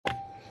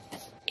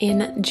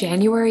In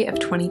January of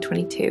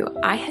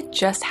 2022, I had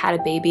just had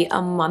a baby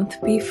a month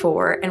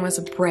before and was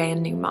a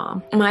brand new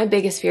mom. My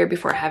biggest fear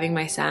before having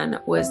my son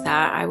was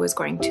that I was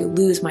going to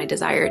lose my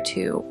desire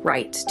to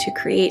write, to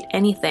create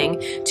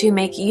anything, to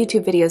make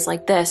YouTube videos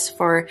like this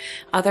for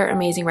other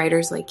amazing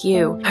writers like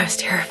you. I was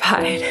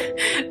terrified.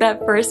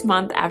 That first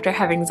month after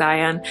having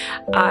Zion,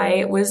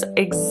 I was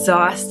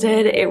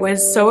exhausted. It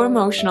was so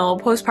emotional.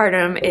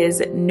 Postpartum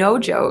is no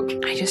joke.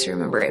 I just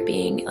remember it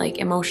being like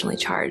emotionally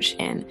charged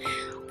and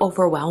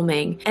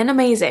overwhelming and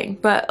amazing,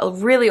 but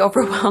really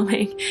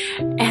overwhelming.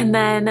 And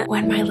then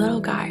when my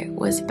little guy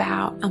was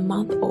about a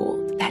month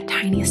old, that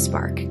tiny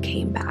spark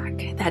came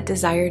back, that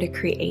desire to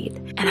create.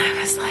 And I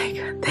was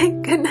like,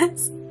 thank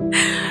goodness,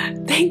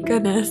 thank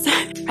goodness.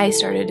 I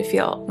started to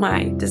feel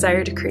my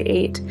desire to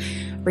create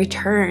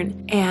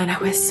return, and I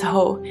was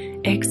so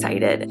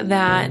excited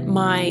that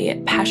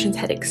my passions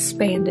had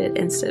expanded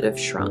instead of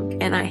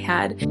shrunk, and I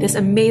had this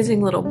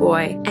amazing little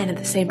boy, and at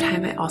the same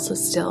time I also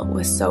still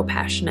was so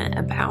passionate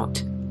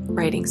about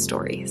writing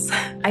stories.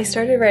 I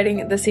started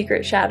writing The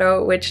Secret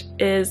Shadow, which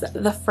is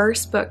the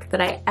first book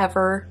that I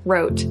ever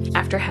wrote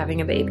after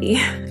having a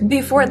baby.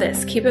 Before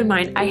this, keep in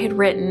mind, I had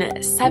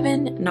written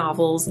 7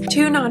 novels,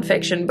 2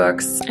 nonfiction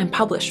books, and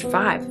published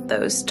 5 of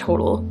those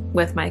total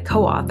with my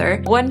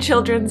co-author, 1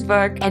 children's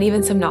book, and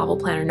even some novel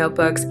planner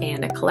notebooks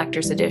and a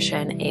collector's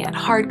edition and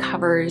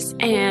hardcovers.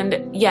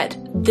 And yet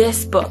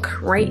this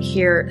book right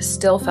here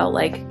still felt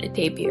like a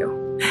debut.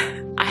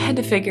 I had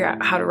to figure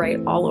out how to write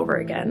all over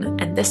again,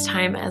 and this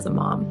time as a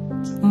mom.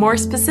 More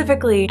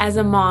specifically, as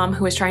a mom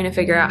who was trying to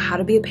figure out how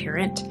to be a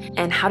parent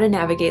and how to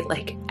navigate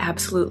like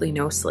absolutely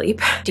no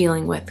sleep,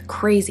 dealing with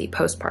crazy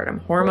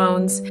postpartum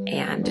hormones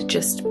and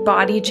just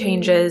body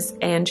changes,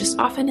 and just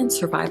often in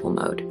survival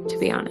mode, to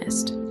be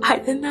honest. I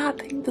did not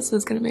think this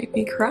was gonna make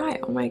me cry.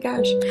 Oh my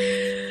gosh.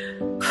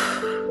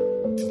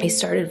 I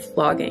started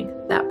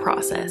vlogging that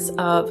process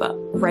of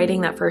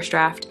writing that first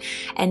draft,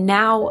 and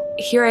now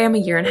here I am a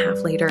year and a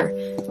half later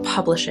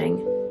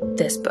publishing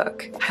this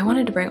book. I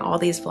wanted to bring all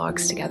these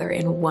vlogs together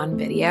in one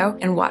video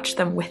and watch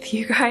them with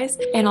you guys,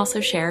 and also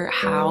share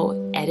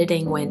how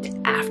editing went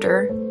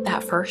after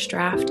that first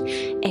draft.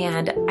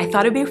 And I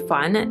thought it'd be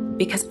fun,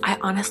 because I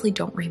honestly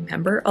don't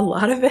remember a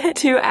lot of it,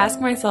 to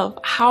ask myself,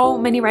 how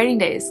many writing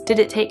days did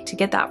it take to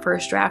get that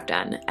first draft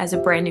done as a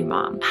brand new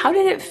mom? How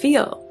did it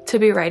feel to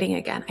be writing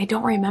again? I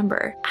don't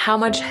remember. How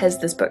much has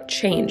this book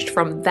changed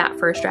from that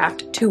first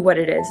draft to what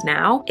it is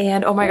now?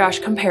 And oh my gosh,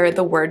 compare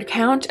the word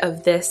count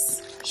of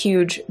this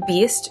huge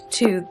beast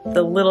to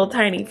the little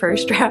tiny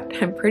first draft.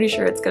 I'm pretty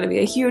sure it's going to be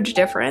a huge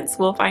difference.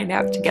 We'll find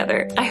out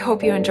together. I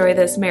hope you enjoy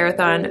this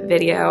marathon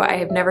video. I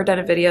have never done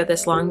a video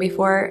this long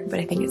before, but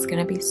I think it's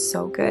going to be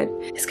so good.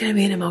 It's going to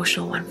be an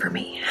emotional one for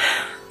me.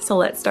 So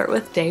let's start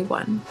with day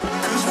 1.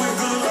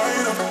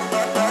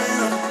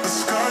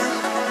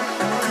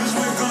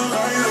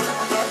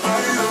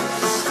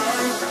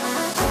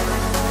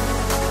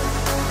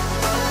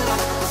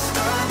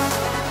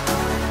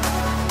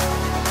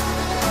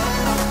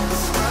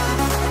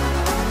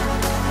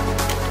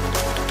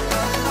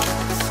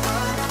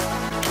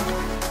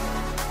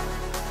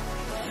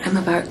 I'm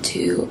about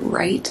to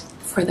write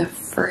for the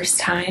first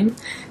time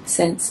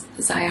since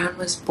Zion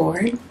was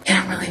born, and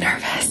I'm really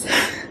nervous.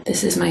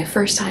 This is my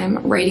first time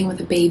writing with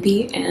a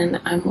baby,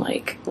 and I'm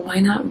like, why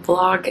not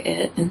vlog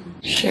it and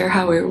share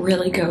how it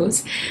really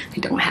goes? I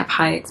don't have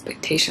high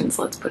expectations,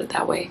 let's put it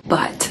that way.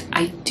 But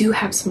I do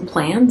have some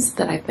plans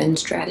that I've been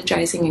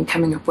strategizing and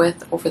coming up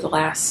with over the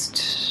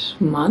last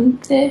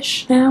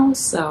month-ish now,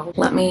 so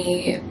let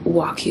me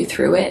walk you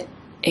through it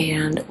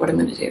and what I'm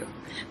gonna do.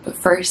 But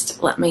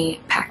first, let me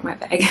pack my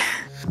bag.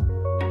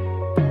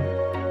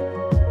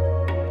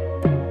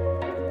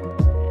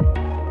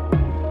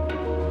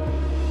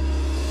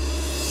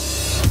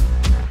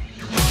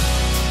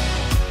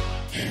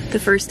 The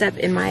first step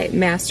in my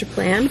master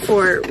plan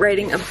for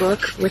writing a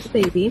book with a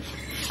baby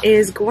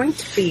is going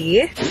to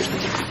be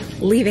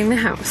leaving the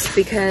house,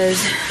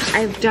 because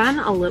I've done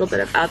a little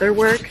bit of other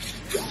work,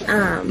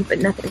 but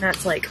nothing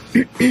that's like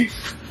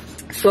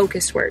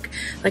focused work.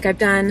 Like, I've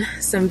done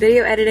some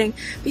video editing,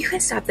 but you can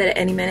stop that at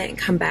any minute and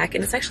come back,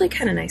 and it's actually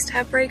kind of nice to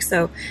have breaks.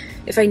 So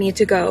if I need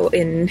to go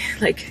and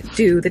like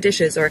do the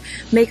dishes or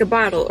make a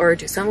bottle or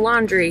do some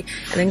laundry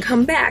and then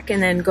come back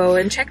and then go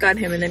and check on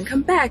him and then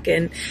come back,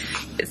 and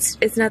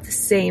it's not the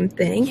same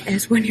thing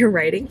as when you're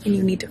writing and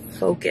you need to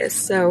focus.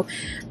 So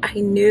I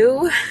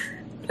knew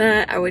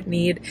that I would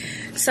need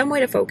some way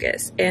to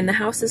focus, and the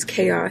house is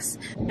chaos.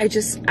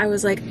 I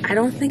was like, I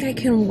don't think I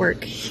can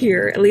work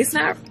here, at least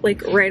not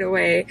like right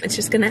away. It's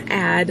just gonna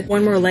add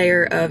one more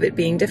layer of it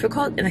being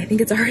difficult, and I think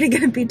it's already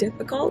gonna be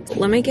difficult.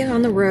 Let me get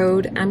on the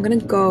road. I'm gonna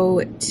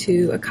go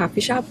to a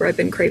coffee shop where I've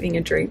been craving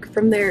a drink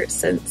from there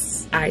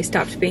since I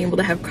stopped being able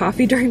to have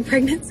coffee during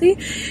pregnancy,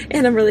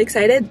 and I'm really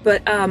excited,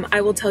 but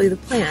I will tell you the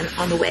plan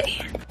on the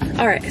way.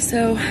 Alright,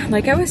 so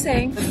like I was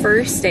saying, the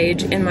first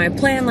stage in my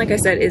plan, like I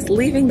said, is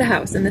leaving the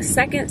house, and the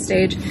second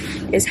stage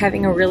is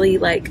having a really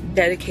like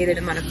dedicated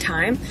amount of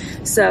time.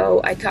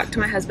 So I talked to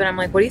my husband, I'm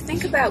like, what do you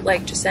think about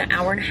like just an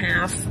hour and a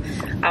half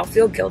I'll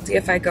feel guilty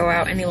if I go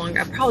out any longer.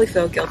 I'll probably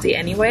feel guilty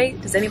anyway.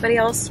 Does anybody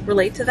else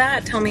relate to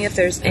that? Tell me if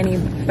there's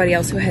anybody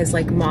else who has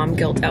like mom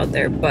guilt out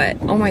there, but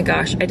oh my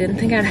gosh, I didn't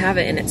think I'd have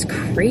it and it's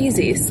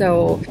crazy.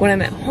 So when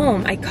I'm at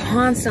home, I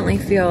constantly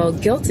feel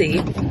guilty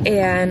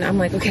and I'm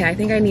like, okay, I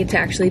think I need to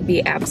actually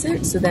be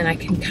absent so then I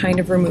can kind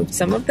of remove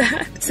some of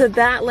that. So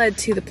that led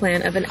to the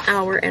plan of an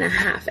hour and a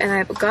half, and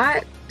I've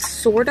got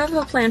sort of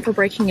a plan for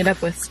breaking it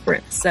up with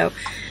sprints. So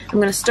I'm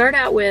gonna start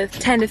out with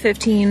 10 to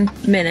 15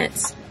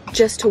 minutes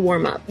just to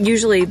warm up.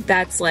 Usually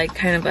that's like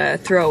kind of a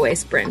throwaway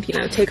sprint, you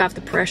know, take off the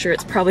pressure.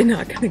 It's probably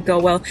not gonna go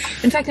well.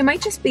 In fact, it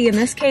might just be, in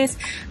this case,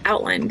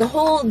 outline. The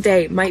whole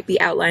day might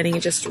be outlining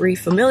and just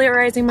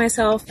refamiliarizing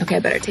myself. Okay, I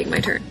better take my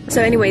turn.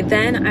 So anyway,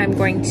 then I'm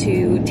going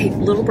to take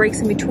little breaks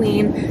in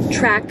between,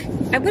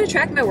 I'm gonna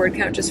track my word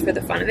count just for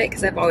the fun of it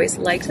because I've always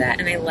liked that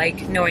and I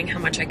like knowing how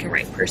much I can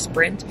write per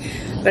sprint,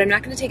 but I'm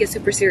not gonna take it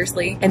super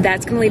seriously. And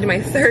that's gonna lead to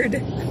my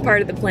third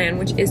part of the plan,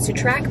 which is to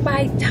track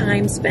by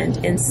time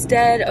spent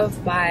instead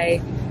of by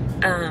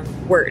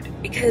word,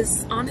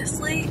 because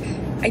honestly,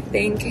 I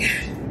think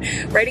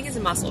writing is a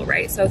muscle,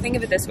 right? So think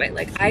of it this way,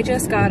 like I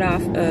just got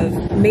off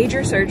of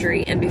major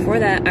surgery and before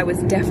that I was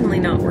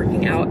definitely not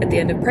working out at the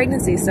end of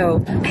pregnancy,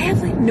 so I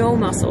have like no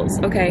muscles,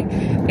 okay?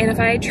 And if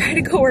I try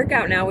to go work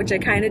out now, which I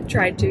kind of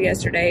tried to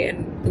yesterday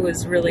and it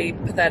was really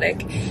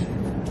pathetic,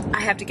 I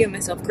have to give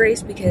myself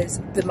grace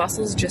because the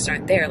muscles just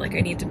aren't there. Like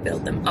I need to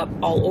build them up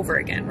all over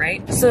again,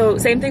 right? So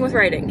same thing with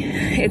writing.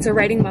 It's a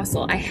writing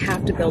muscle. I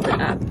have to build it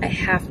up. I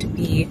have to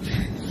be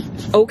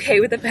okay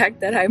with the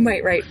fact that I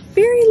might write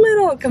very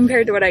little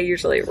compared to what I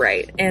usually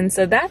write. And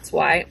so that's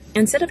why,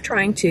 instead of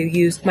trying to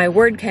use my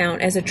word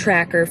count as a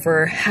tracker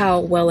for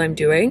how well I'm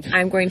doing,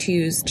 I'm going to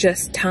use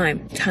just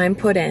time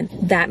put in.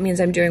 That means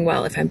I'm doing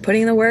well. If I'm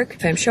putting in the work,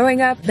 if I'm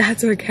showing up,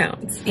 that's what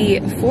counts. The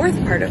fourth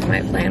part of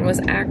my plan was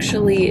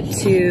actually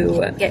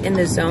to get in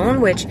the zone,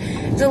 which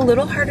is a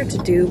little harder to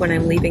do when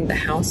I'm leaving the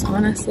house,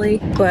 honestly.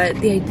 But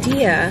the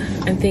idea,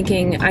 I'm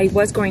thinking I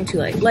was going to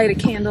like light a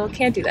candle,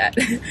 can't do that,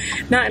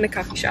 not in a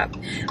coffee shop.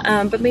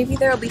 But maybe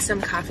there'll be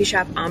some coffee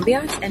shop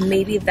ambiance and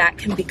maybe that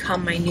can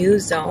become my new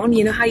zone.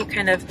 You know how you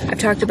kind of, I've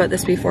talked about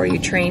this before, you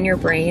train your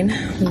brain,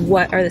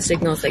 what are the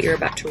signals that you're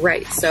about to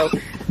write. So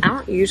I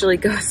don't usually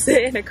go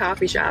sit in a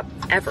coffee shop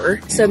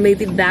ever. So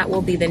maybe that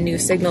will be the new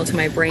signal to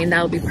my brain.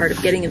 That'll be part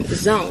of getting in the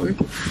zone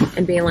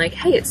and being like,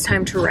 hey, it's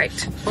time to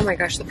write. Oh my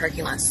gosh, the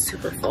parking lot's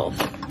super full.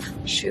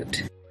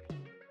 Shoot.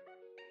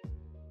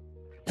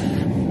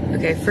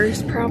 Okay,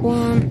 first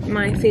problem,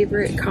 my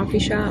favorite coffee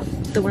shop,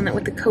 the one that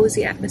with the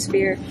cozy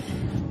atmosphere,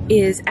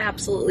 is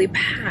absolutely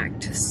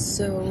packed.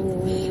 So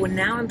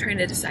now I'm trying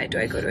to decide, do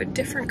I go to a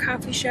different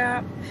coffee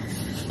shop?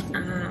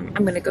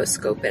 I'm gonna go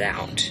scope it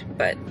out,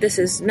 but this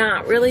is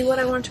not really what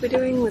I want to be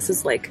doing. This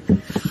is like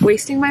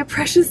wasting my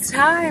precious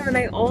time and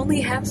I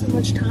only have so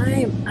much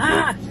time.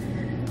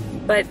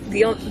 But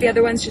the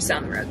other one's just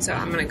down the road, so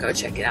I'm gonna go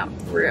check it out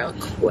real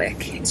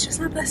quick. It's just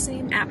not the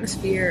same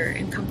atmosphere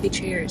and comfy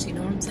chairs, you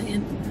know what I'm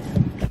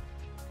saying?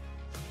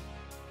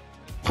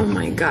 Oh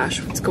my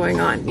gosh, what's going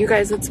on? You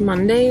guys, it's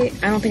Monday.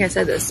 I don't think I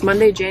said this.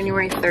 Monday,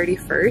 January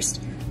 31st.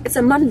 It's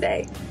a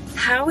Monday.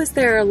 How is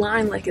there a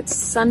line like it's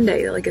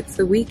Sunday, like it's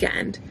the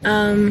weekend?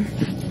 I'm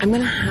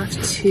gonna have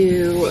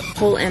to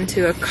pull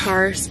into a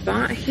car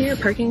spot here,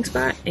 parking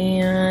spot,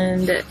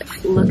 and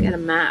look at a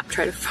map,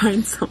 try to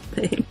find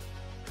something.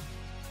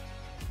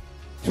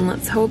 And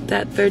let's hope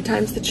that third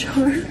time's the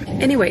charm.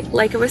 Anyway,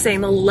 like I was saying,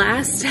 the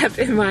last step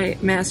in my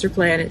master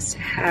plan is to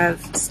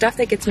have stuff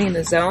that gets me in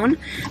the zone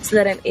so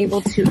that I'm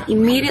able to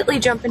immediately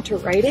jump into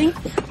writing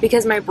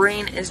because my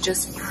brain is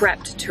just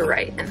prepped to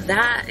write. And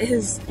that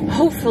is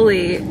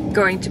hopefully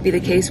going to be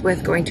the case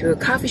with going to a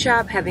coffee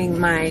shop, having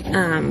my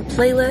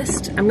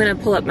playlist. I'm gonna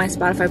pull up my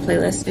Spotify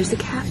playlist. There's a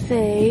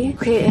cafe.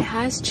 Okay, it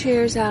has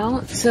chairs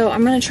out. So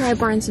I'm gonna try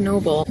Barnes &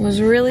 Noble. I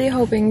was really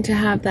hoping to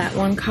have that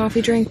one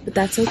coffee drink, but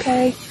that's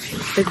okay.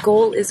 The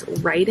goal is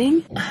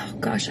writing. Oh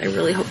gosh, I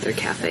really hope their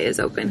cafe is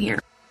open here.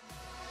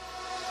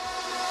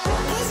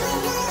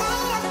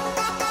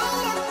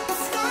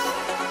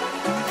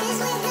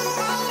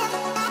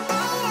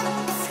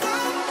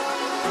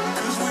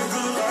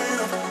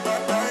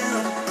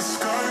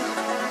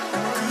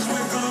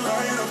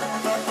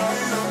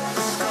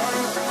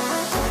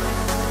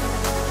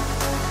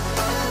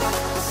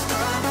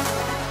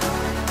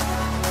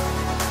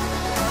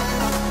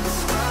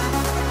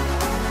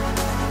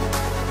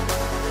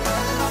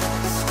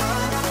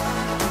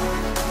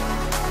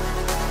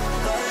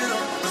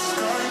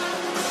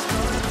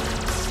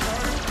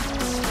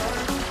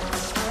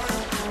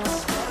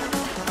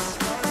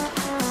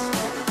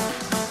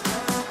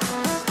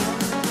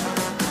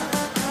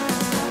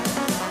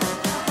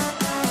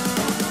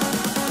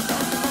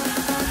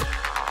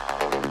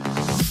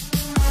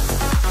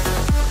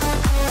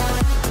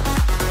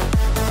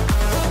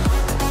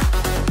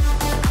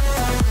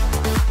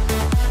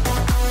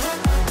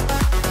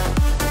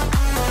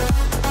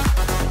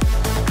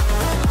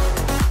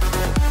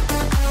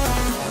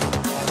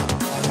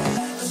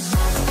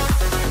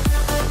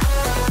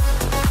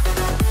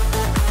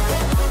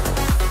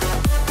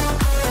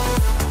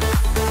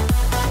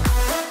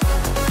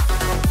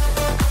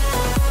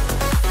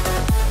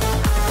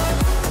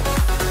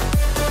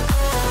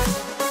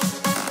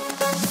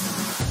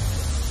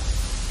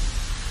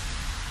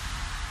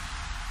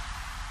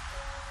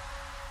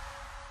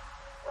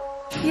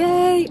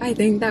 honestly, I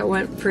think that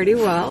went pretty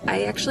well.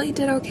 I actually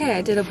did okay.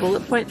 I did a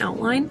bullet point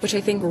outline, which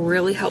I think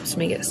really helps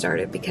me get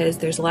started because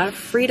there's a lot of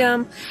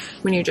freedom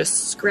when you're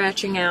just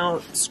scratching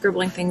out,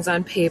 scribbling things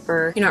on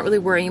paper. You're not really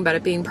worrying about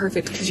it being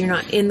perfect because you're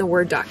not in the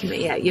Word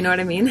document yet, you know what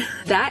I mean?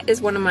 That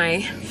is one of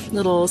my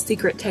little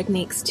secret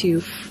techniques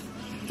to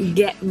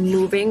get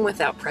moving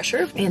without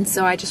pressure. And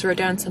so I just wrote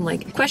down some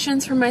like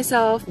questions for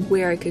myself,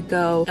 where I could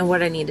go and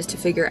what I needed to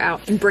figure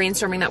out. And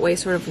brainstorming that way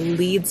sort of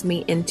leads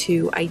me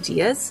into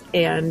ideas.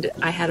 And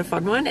I had a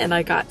fun one and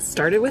I got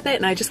started with it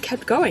and I just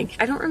kept going.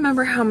 I don't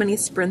remember how many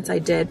sprints I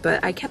did,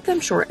 but I kept them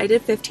short. I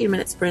did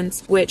 15-minute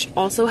sprints, which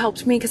also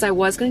helped me because I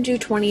was going to do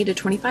 20 to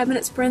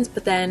 25-minute sprints,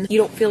 but then you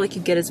don't feel like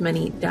you get as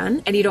many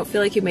done and you don't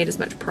feel like you made as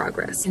much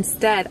progress.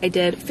 Instead, I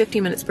did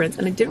 15-minute sprints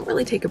and I didn't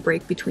really take a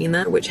break between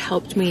them, which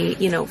helped me,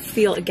 you know,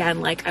 feel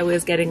again like I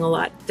was getting a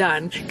lot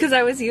done because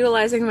I was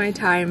utilizing my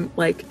time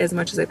like as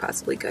much as I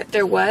possibly could.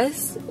 There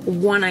was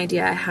one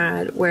idea I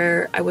had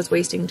where I was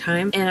wasting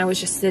time and I was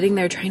just sitting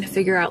there trying to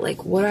figure out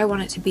like what do I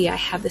want it to be. I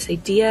have this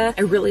idea,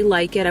 I really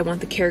like it, I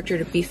want the character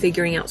to be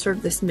figuring out sort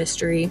of this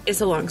mystery.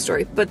 It's a long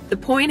story, but the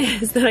point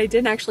is that I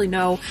didn't actually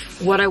know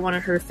what I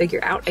wanted her to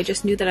figure out. I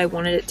just knew that I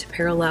wanted it to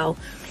parallel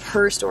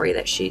her story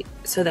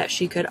so that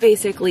she could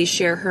basically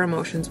share her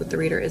emotions with the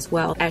reader as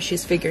well as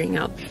she's figuring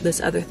out this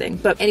other thing.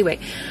 But anyway,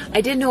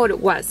 I didn't know what it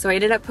was, so I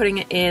ended up putting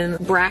it in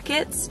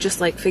brackets, just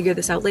like figure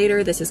this out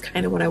later. This is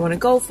kind of what I want to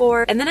go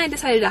for. And then I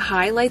decided to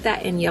highlight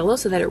that in yellow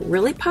so that it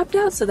really popped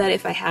out, so that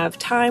if I have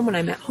time when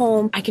I'm at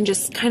home, I can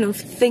just kind of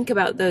think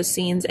about those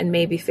scenes and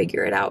maybe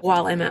figure it out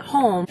while I'm at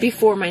home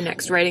before my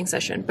next writing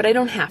session, but I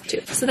don't have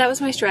to. So that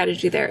was my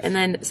strategy there. And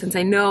then since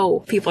I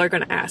know people are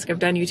going to ask, I've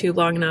done YouTube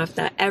long enough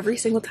that every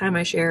single time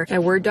I share my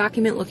Word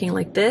document looking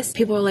like this,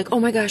 people are like, oh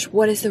my gosh,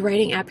 what is the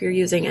writing app you're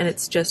using? And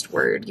it's just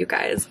Word, you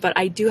guys. But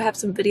I do have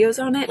some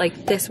videos on it,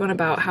 like this one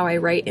about how I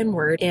write in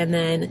Word, and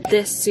then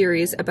this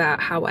series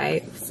about how I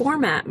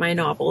format my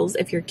novels.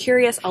 If you're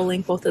curious, I'll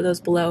link both of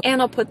those below,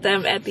 and I'll put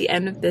them at the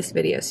end of this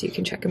video so you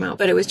can check them out.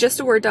 But it was just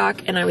a Word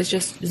doc, and I was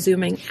just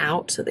zooming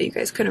out so that you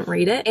guys couldn't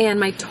read it. And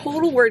my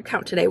total word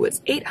count today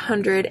was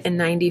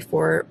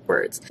 894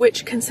 words,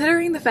 which,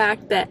 considering the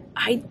fact that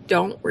I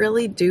don't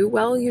really do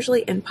well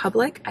usually in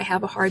public, I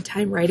have a hard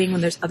time writing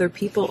when there's other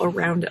people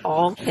around at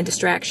all and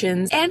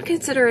distractions, and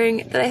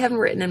considering that I haven't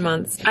written in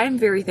months, I'm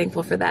very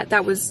thankful for that.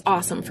 That was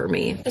awesome for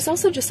me. There's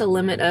also just a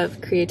limit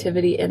of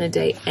creativity in a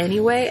day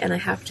anyway, and I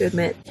have to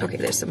admit, okay,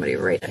 there's somebody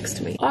right next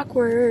to me.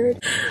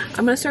 Awkward.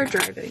 I'm gonna start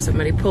driving.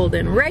 Somebody pulled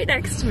in right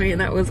next to me and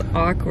that was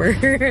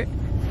awkward.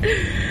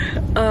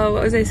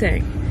 What was I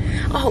saying?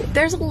 Oh,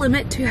 there's a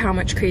limit to how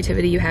much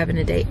creativity you have in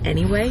a day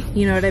anyway,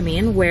 you know what I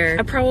mean? Where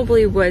I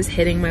probably was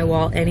hitting my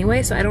wall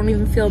anyway, so I don't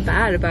even feel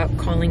bad about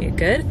calling it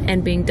good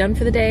and being done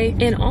for the day.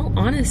 In all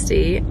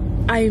honesty,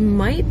 I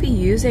might be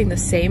using the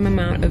same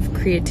amount of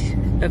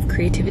creative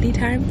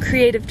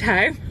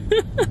time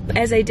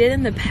as I did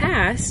in the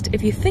past,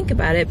 if you think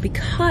about it,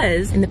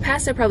 because in the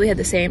past I probably had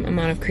the same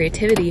amount of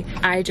creativity,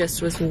 I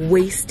just was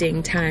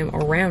wasting time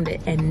around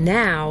it. And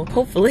now,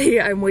 hopefully,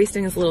 I'm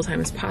wasting as little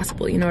time as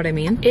possible, you know what I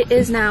mean? It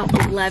is now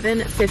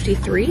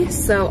 11:53,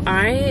 so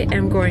I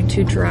am going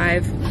to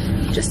drive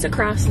just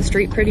across the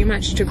street pretty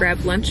much to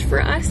grab lunch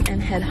for us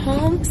and head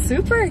home.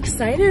 Super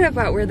excited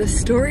about where the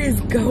story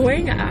is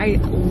going. I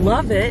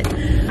love it.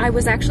 I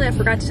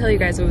forgot to tell you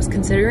guys, I was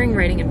considering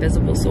writing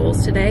Invisible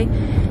Souls today,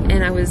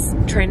 and I was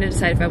trying to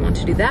decide if I want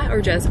to do that or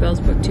Jezebel's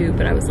book 2,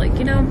 but I was like,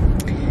 you know,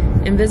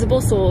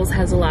 Invisible Souls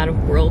has a lot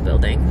of world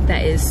building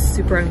that is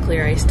super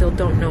unclear. I still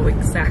don't know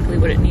exactly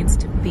what it needs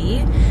to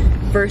be,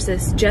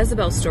 versus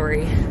Jezebel's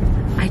story,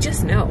 I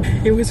just know.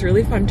 It was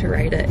really fun to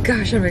write it.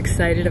 Gosh, I'm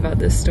excited about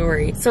this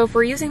story. So if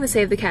we're using the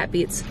Save the Cat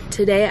beats,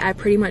 today I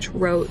pretty much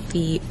wrote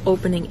the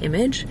opening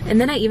image, and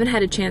then I even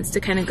had a chance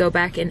to kind of go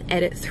back and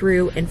edit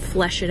through and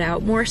flesh it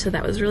out more, so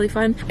that was really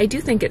fun. I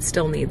do think it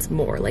still needs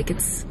more. Like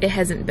it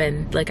hasn't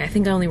been, like, I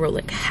think I only wrote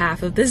like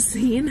half of this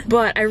scene,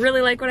 but I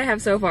really like what I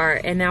have so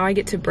far, and now I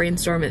get to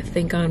brainstorm and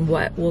think on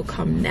what will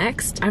come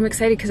next. I'm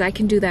excited because I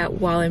can do that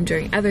while I'm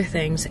doing other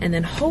things, and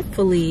then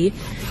hopefully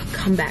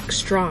come back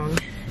strong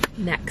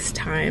next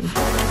time.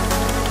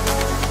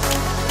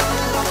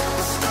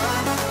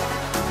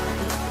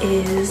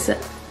 It is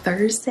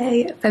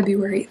Thursday,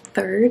 February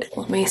 3rd.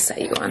 Let me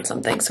set you on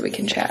something so we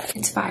can chat.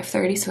 It's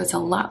 5:30, so it's a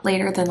lot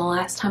later than the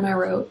last time I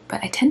wrote,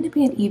 but I tend to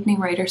be an evening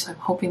writer, so I'm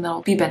hoping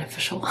that'll be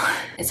beneficial.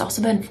 It's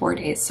also been 4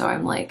 days, so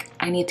I'm like,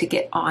 I need to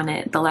get on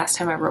it. The last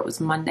time I wrote was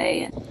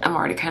Monday, and I'm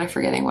already kind of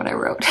forgetting what I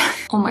wrote.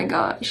 Oh my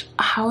gosh,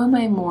 how am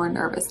I more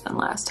nervous than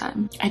last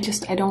time? I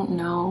don't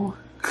know.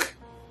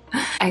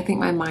 I think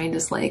my mind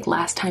is like,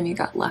 last time you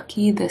got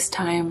lucky, this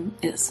time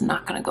is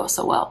not gonna go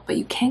so well. But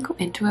you can't go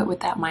into it with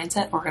that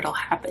mindset or it'll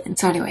happen.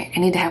 So anyway, I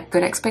need to have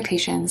good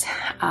expectations.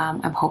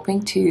 I'm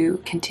hoping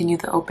to continue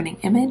the opening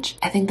image.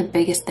 I think the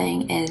biggest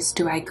thing is,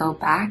 do I go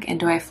back and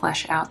do I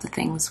flesh out the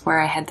things where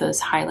I had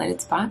those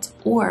highlighted spots,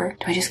 or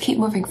do I just keep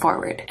moving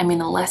forward? I mean,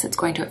 unless it's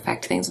going to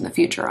affect things in the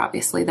future,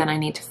 obviously, then I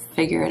need to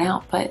figure it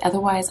out. But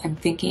otherwise, I'm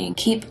thinking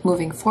keep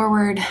moving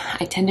forward.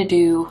 I tend to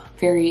do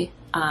very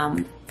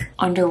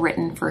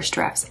underwritten first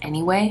drafts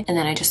anyway, and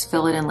then I just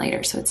fill it in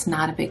later, so it's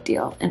not a big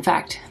deal. In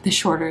fact, the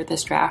shorter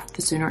this draft,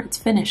 the sooner it's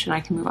finished and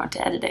I can move on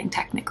to editing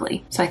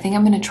technically. So I think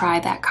I'm gonna try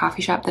that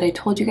coffee shop that I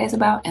told you guys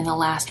about in the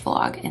last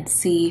vlog and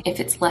see if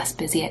it's less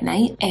busy at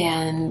night.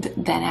 And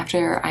then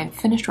after I'm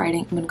finished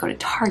writing, I'm gonna go to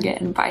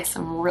Target and buy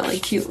some really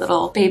cute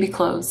little baby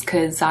clothes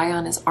because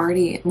Zion is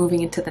already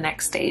moving into the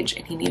next stage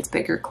and he needs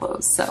bigger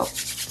clothes, so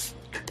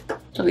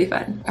it'll be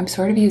fun. I'm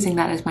sort of using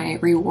that as my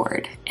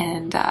reward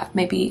and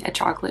maybe a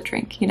chocolate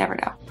drink. You never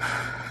know.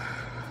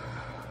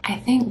 I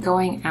think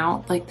going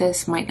out like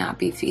this might not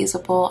be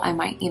feasible. I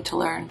might need to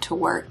learn to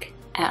work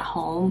at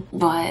home,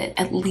 but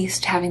at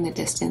least having the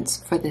distance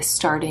for this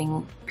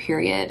starting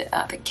period,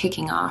 the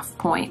kicking off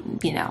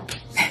point, you know,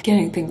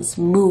 getting things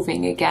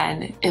moving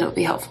again, it'll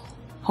be helpful,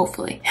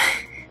 hopefully.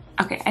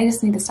 Okay, I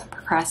just need to stop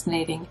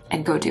procrastinating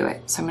and go do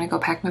it. So I'm gonna go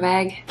pack my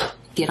bag,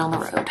 get on the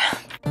road.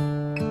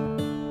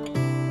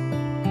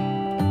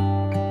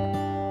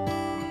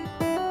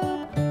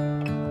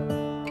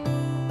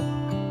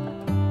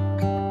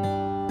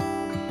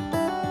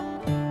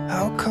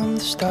 Come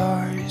the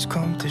stars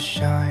come to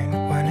shine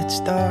when it's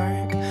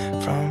dark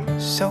from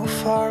so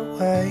far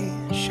away,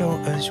 show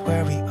us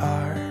where we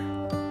are.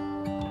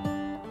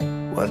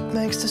 What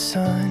makes the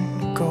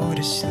sun go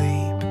to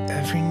sleep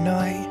every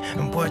night,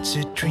 and what's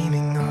it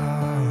dreaming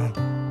of?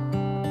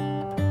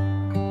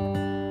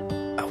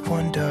 I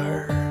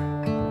wonder.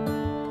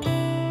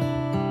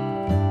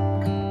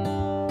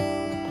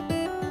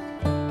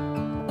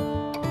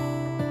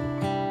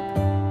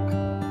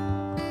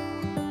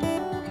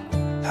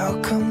 How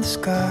come the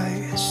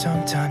sky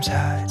sometimes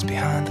hides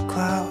behind the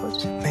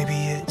clouds? Maybe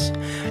it's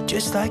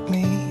just like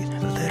me,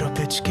 a little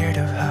bit scared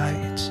of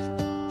heights.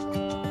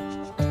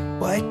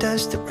 Why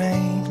does the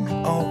rain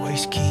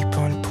always keep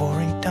on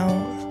pouring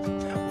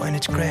down when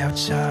it's gray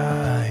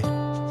outside?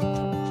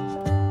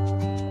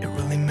 It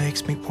really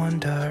makes me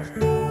wonder.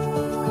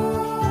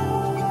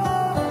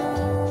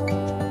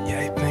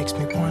 Yeah, it makes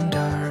me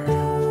wonder.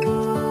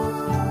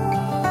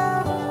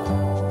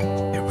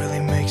 It really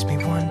makes me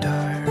wonder.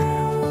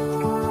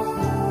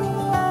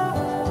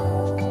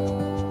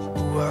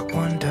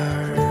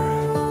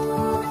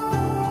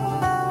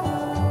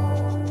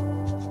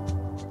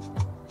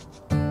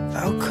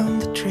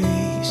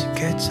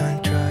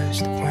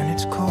 Undressed when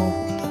it's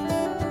cold,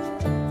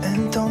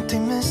 and don't they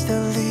miss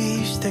the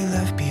leaves they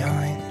left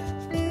behind?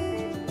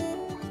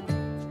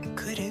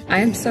 I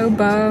am so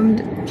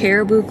bummed.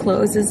 Caribou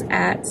closes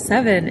at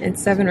 7.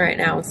 It's 7 right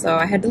now, so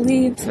I had to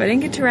leave. So I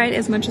didn't get to write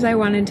as much as I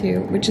wanted to,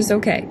 which is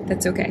okay.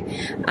 That's okay.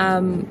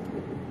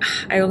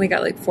 I only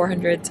got like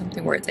 400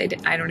 something words. I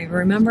don't even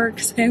remember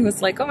because I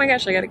was like, oh my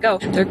gosh, I gotta go.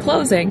 They're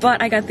closing.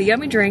 But I got the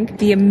yummy drink,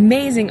 the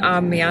amazing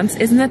ambiance.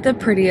 Isn't that the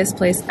prettiest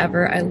place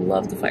ever? I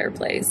love the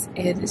fireplace.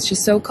 It's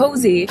just so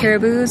cozy.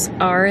 Caribou's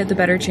are the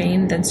better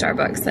chain than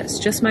Starbucks. That's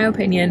just my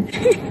opinion.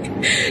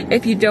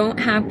 If you don't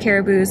have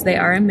Caribou's, they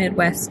are a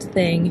Midwest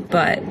thing,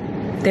 but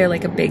they're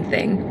like a big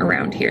thing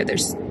around here.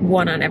 There's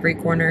one on every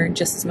corner,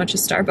 just as much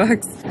as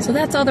Starbucks. So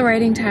that's all the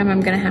writing time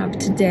I'm gonna have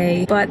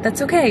today, but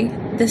that's okay.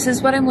 This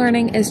is what I'm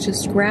learning, is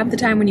just grab the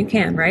time when you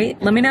can, right?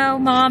 Let me know,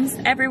 moms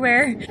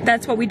everywhere.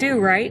 That's what we do,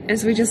 right?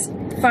 Is we just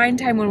find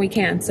time when we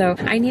can. So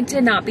I need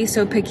to not be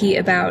so picky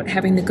about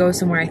having to go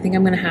somewhere. I think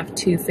I'm gonna have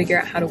to figure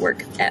out how to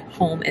work at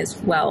home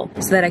as well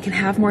so that I can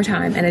have more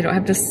time and I don't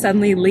have to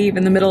suddenly leave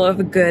in the middle of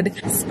a good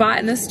spot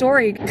in the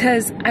story,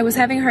 because I was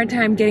having a hard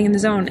time getting in the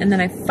zone, and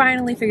then I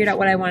finally figured out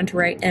what I wanted to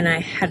write and I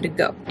had to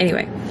go.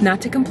 Anyway,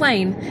 not to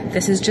complain.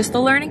 This is just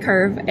the learning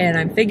curve and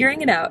I'm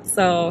figuring it out.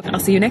 So I'll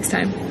see you next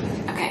time.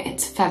 Okay,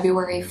 it's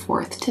February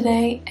 4th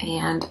today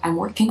and I'm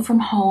working from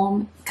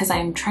home because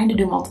I'm trying to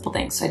do multiple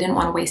things. So I didn't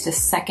want to waste a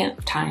second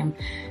of time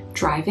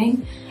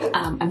driving.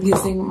 I'm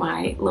using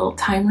my little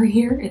timer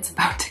here. It's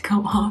about to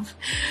come off.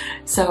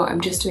 So I'm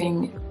just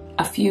doing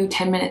a few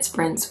 10-minute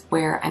sprints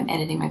where I'm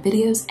editing my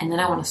videos, and then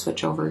I want to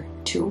switch over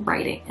to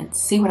writing and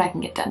see what I can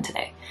get done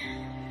today.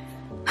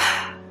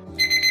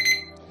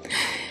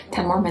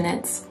 10 more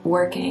minutes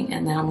working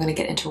and then I'm gonna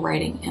get into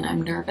writing, and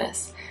I'm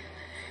nervous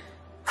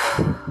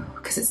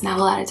because it's not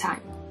a lot of time,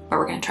 but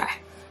we're gonna try.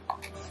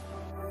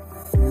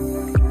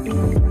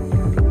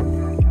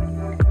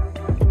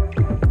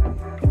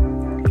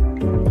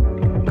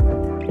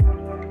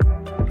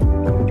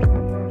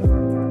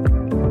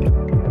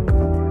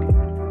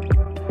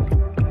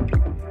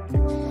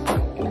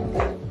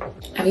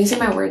 I'm using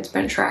my word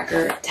sprint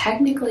tracker.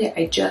 Technically,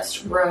 I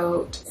just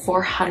wrote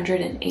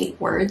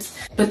 408 words,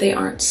 but they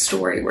aren't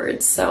story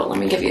words. So let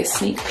me give you a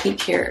sneak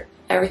peek here.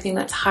 Everything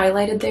that's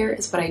highlighted there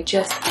is what I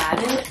just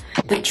added.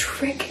 The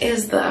trick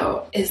is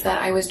though, is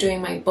that I was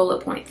doing my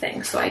bullet point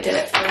thing. So I did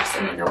it first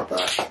in a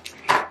notebook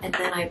and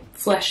then I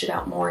fleshed it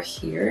out more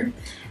here.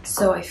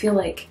 So I feel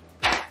like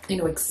I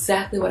know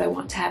exactly what I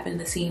want to happen in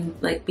the scene,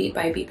 like beat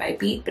by beat by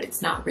beat, but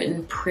it's not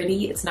written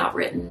pretty. It's not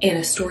written in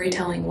a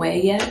storytelling way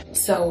yet.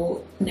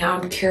 So now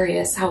I'm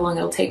curious how long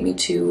it'll take me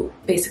to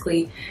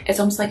basically, it's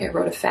almost like I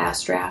wrote a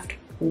fast draft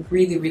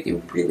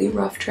really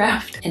rough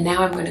draft, and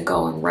now I'm going to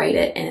go and write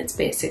it, and it's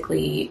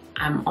basically,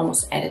 I'm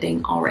almost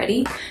editing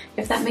already,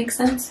 if that makes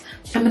sense.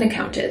 I'm going to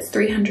count it. It's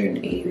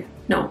 380,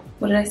 no,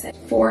 what did I say?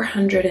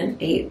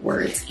 408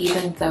 words,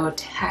 even though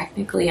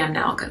technically I'm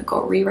now going to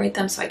go rewrite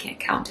them, so I can't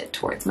count it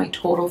towards my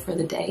total for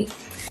the day.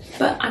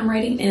 But I'm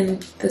writing in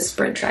the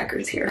sprint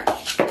trackers here.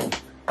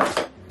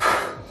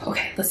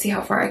 Okay, let's see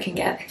how far I can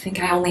get. I think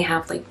I only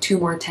have like 2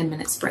 more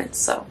 10-minute sprints,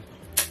 so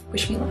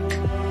wish me luck.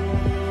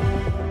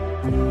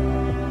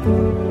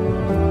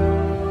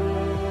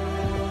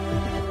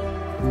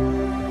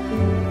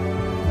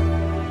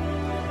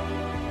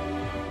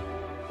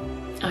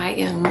 I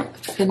am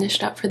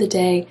finished up for the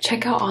day.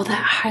 Check out all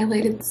that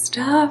highlighted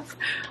stuff.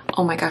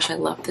 Oh my gosh, I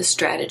love this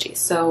strategy.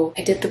 So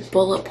I did the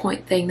bullet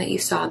point thing that you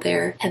saw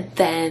there, and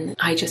then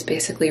I just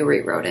basically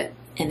rewrote it,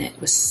 and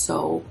it was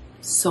so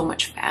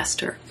much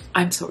faster.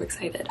 I'm so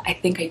excited. I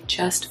think I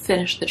just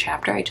finished the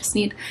chapter. I just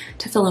need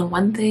to fill in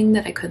one thing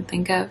that I couldn't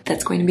think of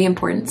that's going to be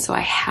important, so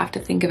I have to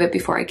think of it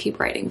before I keep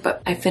writing.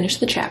 But I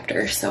finished the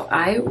chapter. So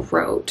I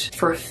wrote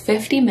for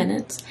 50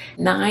 minutes,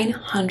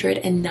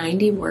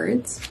 990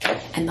 words,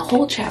 and the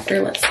whole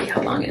chapter, let's see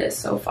how long it is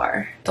so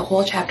far. The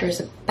whole chapter is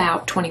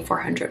about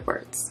 2,400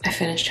 words. I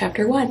finished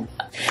chapter 1.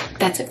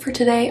 That's it for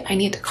today. I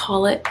need to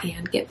call it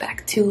and get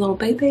back to little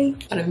baby,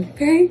 but I'm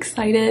very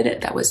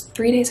excited. That was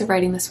 3 days of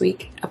writing this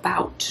week,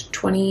 about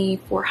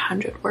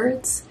 2,400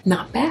 words.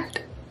 Not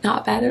bad.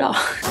 Not bad at all.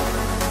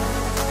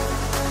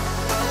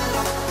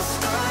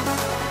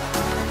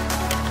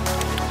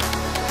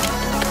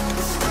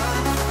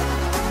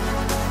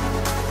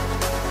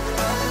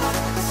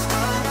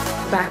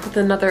 Back with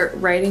another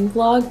writing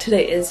vlog.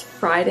 Today is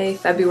Friday,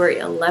 February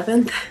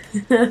 11th.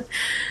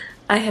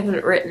 I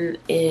haven't written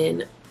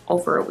in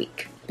over a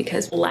week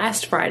because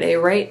last Friday,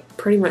 right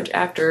pretty much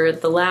after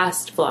the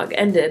last vlog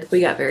ended,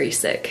 we got very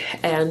sick,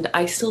 and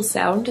I still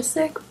sound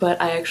sick,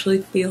 but I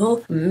actually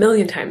feel a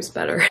million times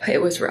better.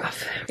 It was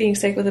rough. Being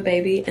sick with a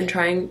baby and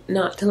trying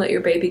not to let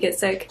your baby get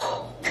sick.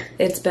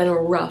 It's been a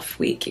rough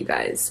week, you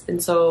guys.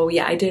 And so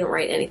yeah, I didn't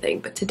write anything,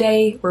 but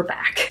today we're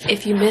back.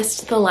 If you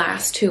missed the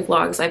last 2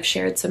 vlogs, I've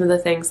shared some of the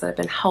things that have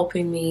been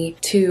helping me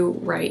to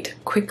write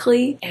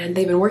quickly, and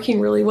they've been working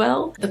really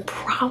well. The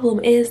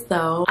problem is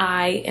though,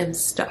 I am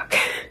stuck.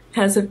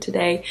 As of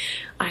today,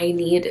 I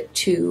need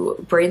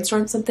to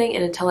brainstorm something,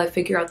 and until I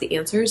figure out the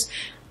answers,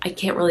 I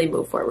can't really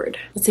move forward.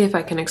 Let's see if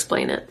I can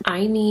explain it.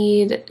 I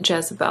need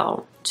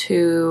Jezebel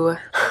to,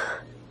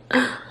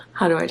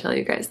 how do I tell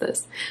you guys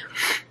this?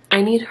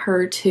 I need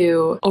her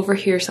to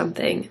overhear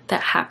something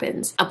that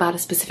happens about a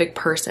specific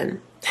person.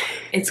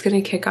 It's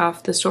gonna kick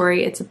off the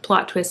story. It's a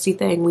plot twisty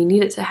thing. We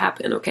need it to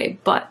happen, okay?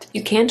 But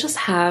you can't just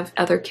have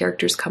other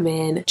characters come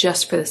in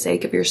just for the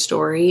sake of your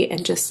story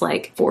and just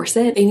like force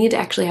it. They need to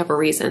actually have a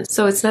reason.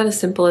 So it's not as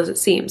simple as it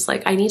seems.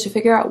 Like, I need to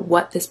figure out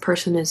what this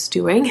person is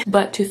doing,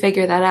 but to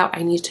figure that out,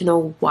 I need to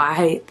know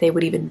why they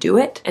would even do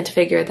it. And to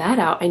figure that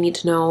out, I need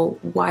to know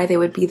why they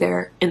would be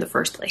there in the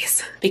first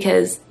place.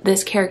 Because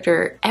this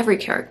character, every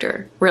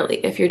character, really,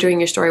 if you're doing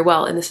your story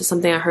well, and this is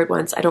something I heard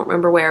once, I don't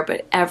remember where,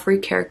 but every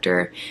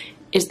character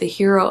is the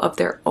hero of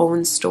their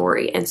own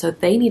story, and so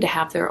they need to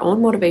have their own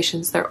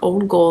motivations, their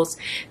own goals.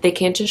 They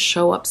can't just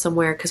show up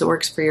somewhere because it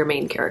works for your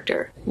main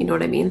character. You know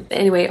what I mean?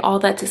 Anyway, all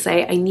that to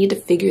say, I need to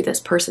figure this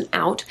person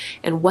out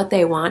and what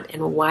they want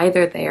and why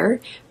they're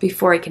there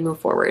before I can move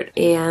forward.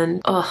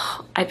 And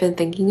I've been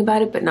thinking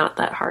about it, but not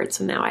that hard,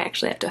 so now I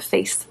actually have to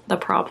face the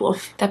problem.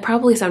 That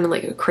probably sounded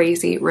like a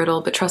crazy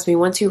riddle, but trust me,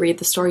 once you read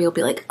the story, you'll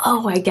be like,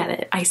 oh, I get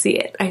it. I see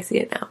it. I see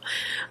it now.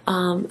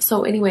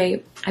 So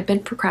anyway, I've been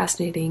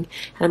procrastinating,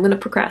 and I'm going to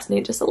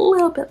procrastinate just a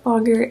little bit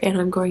longer, and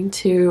I'm going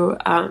to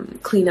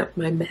clean up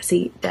my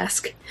messy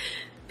desk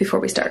before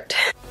we start.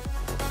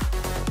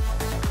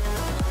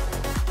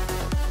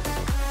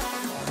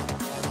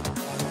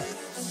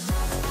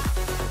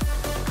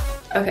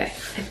 Okay,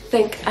 I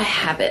think I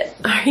have it.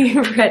 Are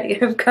you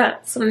ready? I've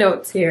got some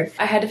notes here.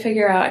 I had to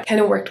figure out, I kind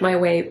of worked my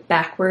way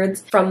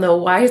backwards from the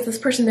why is this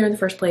person there in the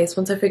first place.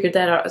 Once I figured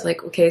that out, I was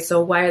like, okay,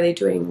 so why are they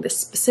doing this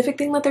specific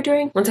thing that they're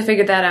doing? Once I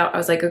figured that out, I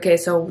was like, okay,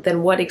 so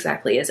then what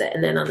exactly is it?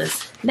 And then on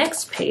this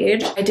next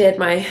page, I did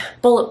my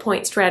bullet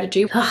point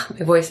strategy.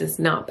 My voice is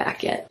not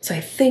back yet. So I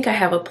think I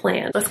have a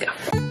plan. Let's go.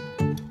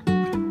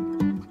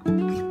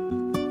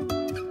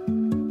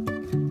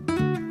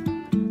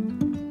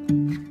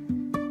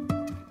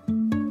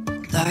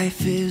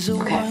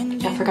 Okay,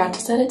 I forgot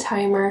to set a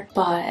timer,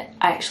 but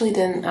I actually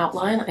didn't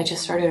outline. I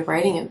just started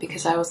writing it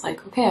because I was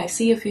like, okay, I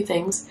see a few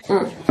things.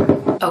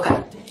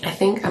 Okay, I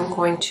think I'm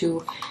going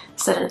to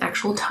set an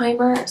actual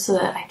timer so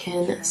that I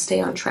can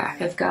stay on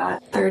track. I've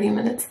got 30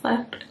 minutes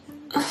left.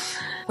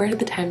 Where did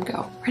the time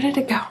go? Where did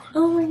it go?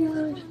 Oh my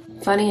gosh.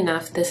 Funny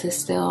enough, this is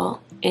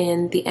still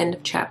in the end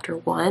of chapter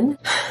 1.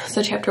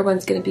 So chapter 1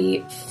 is going to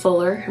be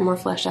fuller and more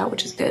fleshed out,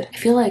 which is good. I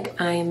feel like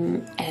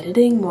I'm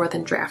editing more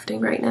than drafting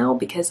right now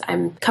because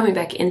I'm coming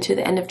back into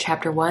the end of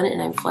chapter 1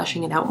 and I'm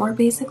fleshing it out more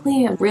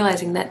basically. I'm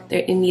realizing that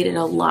it needed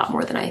a lot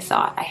more than I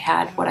thought. I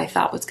had what I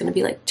thought was going to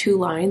be like 2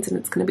 lines and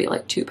it's going to be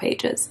like 2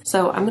 pages.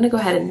 So I'm going to go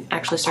ahead and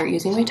actually start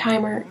using my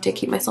timer to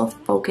keep myself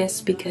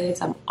focused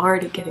because I'm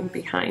already getting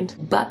behind.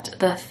 But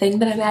the thing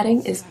that I'm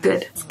adding is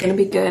good. It's going to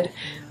be good.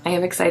 I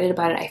am excited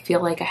about it. I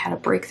feel like I had a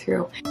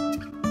breakthrough.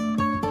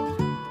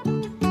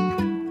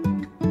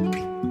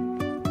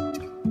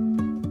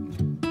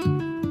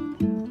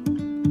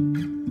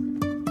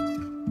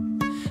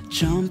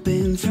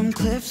 Jumping from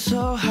cliffs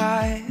so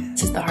high.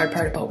 This is the hard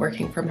part about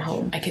working from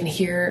home. I can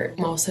hear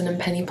Mosen and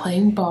Penny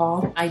playing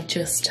ball. I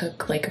just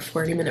took like a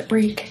 40-minute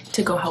break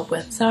to go help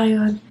with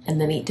Zion and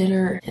then eat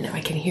dinner. And now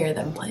I can hear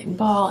them playing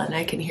ball and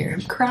I can hear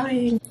him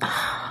crying.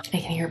 I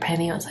can hear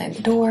Penny outside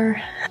the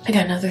door. I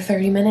got another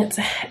 30 minutes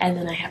and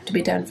then I have to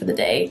be done for the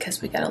day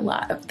because we got a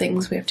lot of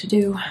things we have to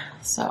do.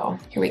 So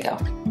here we go.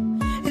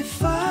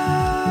 If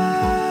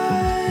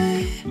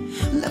I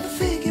never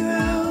figure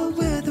out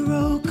where the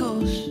road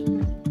goes.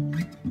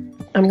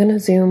 I'm gonna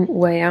zoom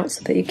way out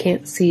so that you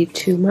can't see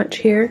too much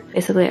here.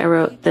 Basically, I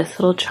wrote this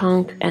little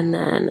chunk and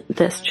then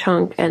this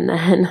chunk and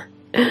then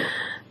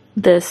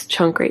this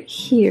chunk right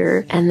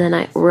here. And then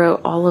I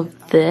wrote all of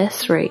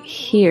this right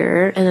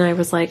here. And then I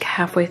was like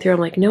halfway through, I'm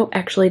like, nope,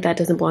 actually that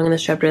doesn't belong in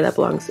this chapter. That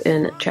belongs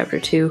in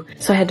chapter 2.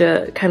 So I had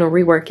to kind of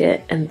rework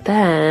it. And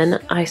then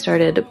I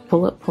started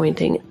bullet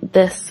pointing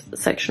this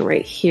section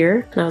right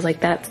here. And I was like,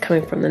 that's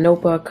coming from the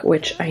notebook,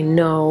 which I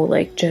know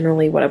like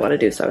generally what I want to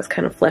do. So I was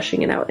kind of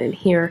fleshing it out in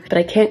here, but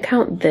I can't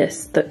count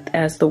this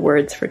as the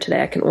words for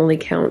today. I can only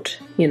count,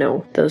 you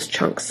know, those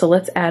chunks. So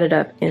let's add it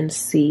up and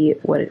see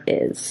what it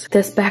is.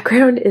 This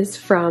background is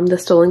from The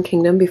Stolen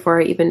Kingdom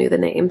before I even knew the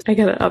names. I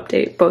gotta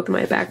update both of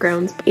my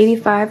backgrounds.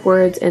 85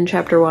 words in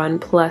chapter 1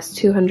 plus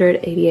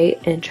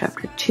 288 in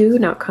chapter 2,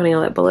 not counting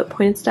all that bullet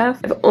point stuff.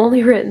 I've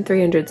only written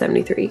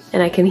 373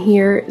 and I can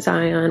hear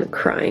Zion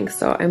crying.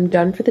 So I'm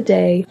done for the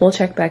day. We'll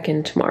check back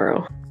in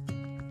tomorrow.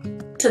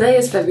 Today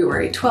is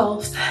February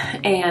 12th,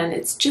 and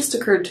it's just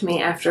occurred to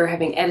me after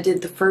having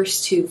edited the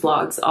first 2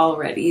 vlogs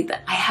already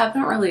that I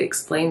haven't really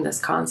explained this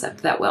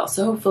concept that well,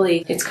 so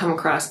hopefully it's come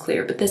across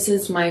clear, but this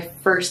is my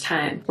first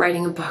time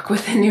writing a book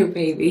with a new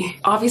baby.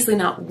 Obviously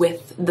not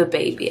with the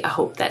baby, I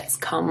hope that's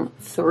come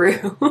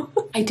through.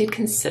 I did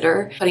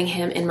consider putting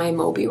him in my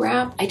Moby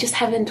wrap. I just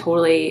haven't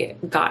totally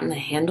gotten a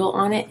handle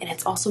on it, and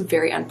it's also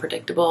very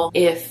unpredictable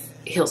if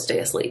he'll stay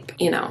asleep,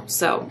 you know,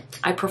 so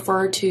I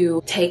prefer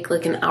to take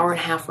like an hour and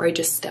a half where I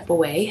just step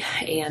away,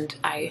 and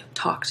I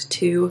talked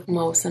to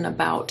Mosen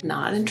about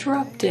not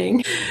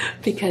interrupting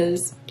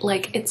because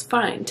like it's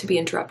fine to be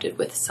interrupted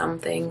with some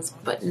things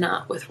but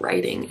not with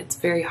writing. It's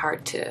very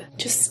hard to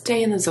just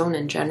stay in the zone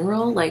in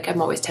general. Like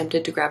I'm always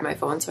tempted to grab my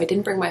phone, so I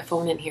didn't bring my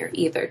phone in here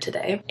either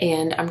today,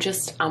 and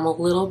I'm a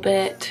little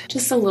bit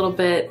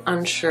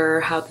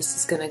unsure how this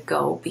is gonna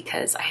go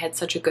because I had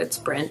such a good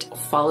sprint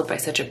followed by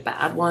such a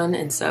bad one,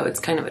 and so it's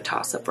kind of a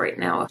toss-up right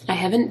now. I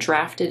haven't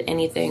drafted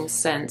anything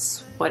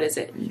since, what is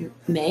it,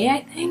 May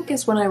I think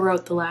is when I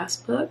wrote the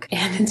last book,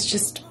 and it's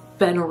just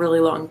been a really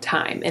long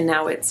time, and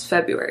now it's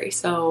February,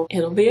 so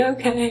it'll be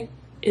okay.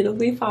 It'll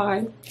be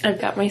fine.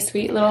 I've got my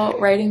sweet little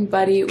writing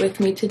buddy with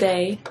me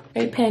today.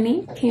 Right,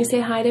 Penny? Can you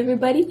say hi to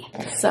everybody?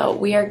 So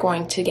we are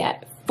going to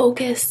get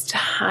focused.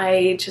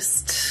 I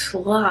just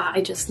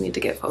need to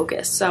get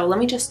focused. So let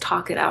me just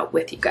talk it out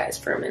with you guys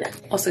for a minute.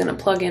 Also gonna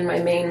plug in my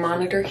main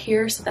monitor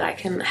here so that I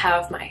can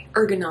have my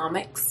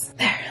ergonomics.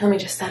 There, let me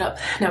just set up.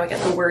 Now I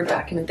got the Word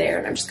document there,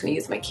 and I'm just gonna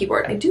use my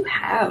keyboard. I do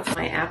have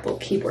my Apple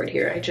keyboard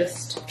here. I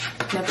just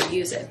never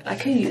use it. I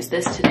could use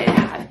this today to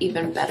have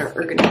even better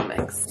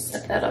ergonomics.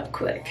 Set that up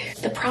quick.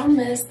 The problem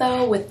is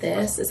though with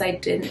this is I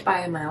didn't buy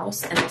a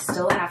mouse and I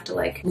still have to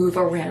like move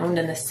around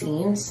in the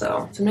scene.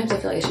 So sometimes I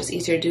feel like it's just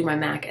easier to do my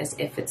Mac as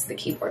if it's the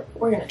keyboard.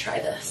 We're gonna try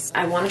this.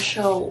 I want to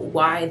show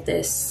why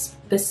this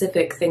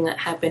specific thing that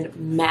happened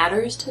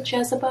matters to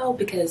Jezebel,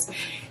 because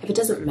if it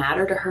doesn't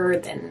matter to her,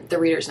 then the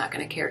reader's not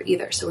going to care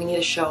either. So we need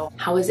to show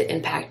how is it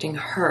impacting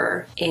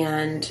her,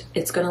 and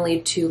it's going to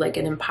lead to like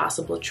an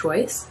impossible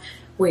choice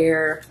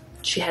where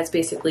she has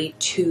basically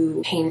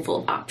 2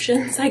 painful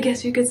options, I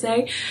guess you could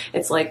say.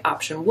 It's like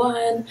option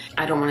 1,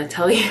 I don't want to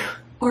tell you,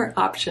 or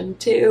option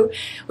 2,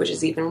 which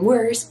is even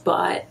worse,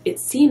 but it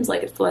seems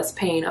like it's less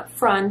pain up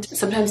front.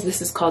 Sometimes this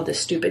is called the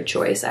stupid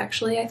choice,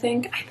 actually, I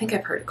think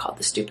I've heard it called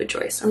the stupid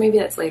choice, or maybe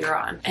that's later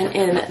on. And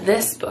in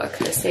this book,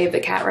 the Save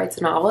the Cat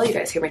Writes novel, you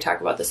guys hear me talk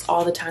about this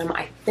all the time.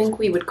 I think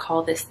we would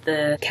call this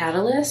the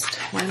catalyst.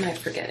 Why am I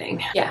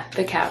forgetting? Yeah,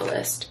 the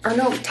catalyst. Or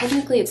no,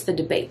 technically it's the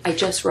debate. I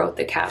just wrote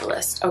the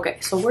catalyst. Okay,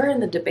 so we're in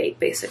the debate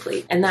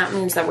basically, and that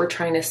means that we're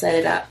trying to set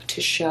it up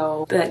to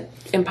show the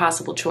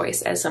impossible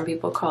choice, as some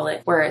people call it,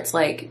 where it's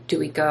like, do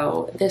we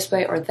go this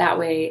way or that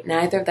way?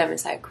 Neither of them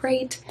is that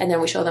great. And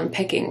then we show them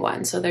picking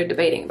one. So they're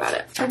debating about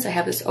it. Since I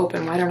have this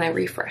open, why don't I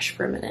refresh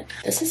for a minute?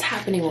 This is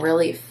happening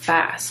really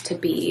fast to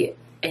be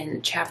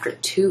in chapter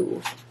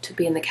 2 to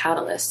be in the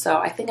Catalyst. So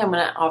I think I'm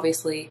gonna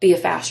obviously be a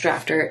fast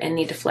drafter and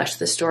need to flesh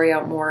the story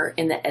out more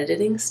in the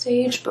editing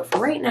stage. But for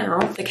right now,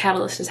 the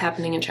Catalyst is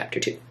happening in chapter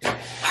 2. All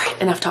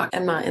right, enough talk.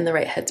 I'm not in the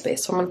right headspace.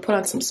 So I'm gonna put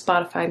on some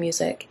Spotify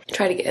music,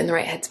 try to get in the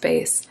right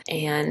headspace,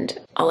 and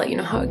I'll let you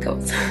know how it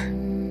goes.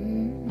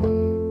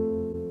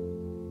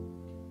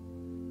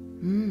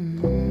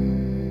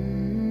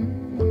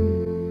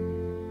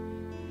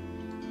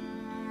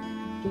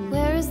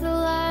 Where is the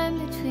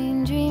line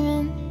between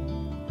dreaming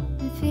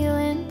and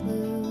feeling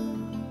blue?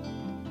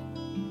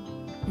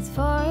 It's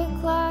 4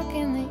 o'clock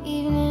in the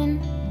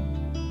evening.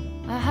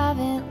 I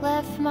haven't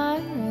left my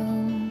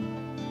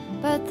room,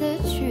 but the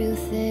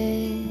truth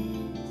is,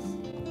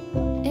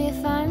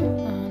 if I'm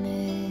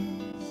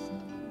honest,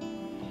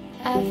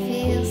 I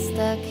feel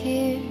stuck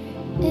here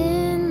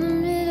in the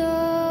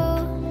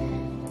middle.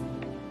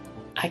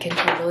 I can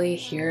totally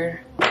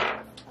hear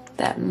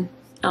them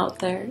out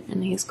there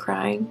and he's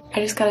crying. I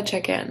just gotta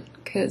check in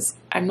because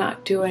I'm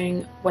not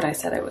doing what I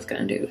said I was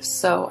gonna do.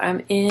 So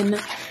I'm in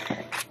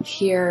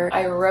here.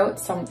 I wrote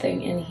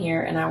something in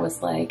here and I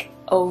was like,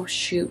 oh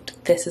shoot,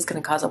 this is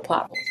gonna cause a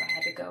plot hole. So I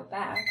had to go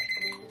back.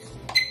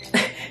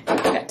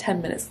 I've got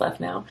 10 minutes left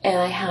now. And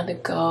I had to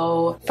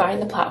go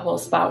find the plot hole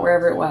spot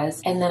wherever it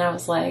was. And then I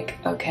was like,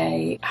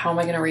 okay, how am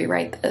I gonna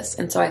rewrite this?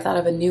 And so I thought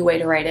of a new way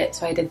to write it.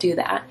 So I had to do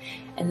that.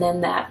 And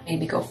then that made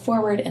me go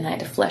forward and I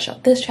had to flesh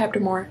out this chapter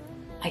more.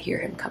 I hear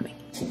him coming.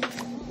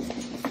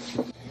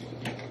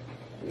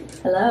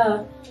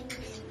 Hello.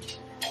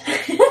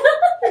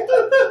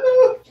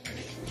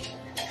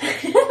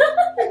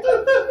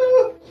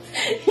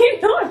 You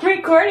know I'm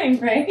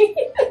recording, right?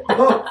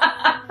 Oh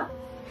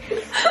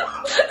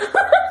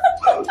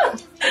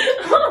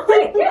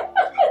my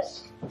gosh.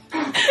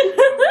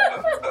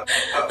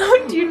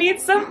 Oh, do you need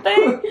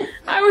something?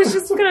 I was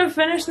just gonna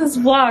finish this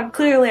vlog.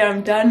 Clearly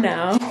I'm done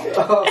now.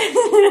 Oh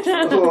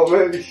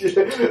man, shit.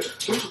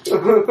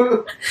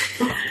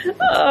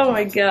 Oh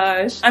my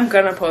gosh. I'm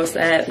gonna post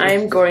that.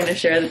 I'm going to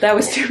share that. That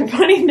was too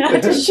funny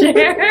not to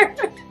share.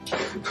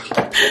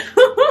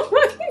 Oh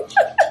my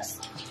gosh.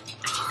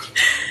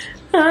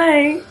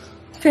 Hi.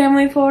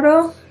 Family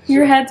photo?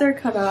 Your heads are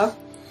cut off.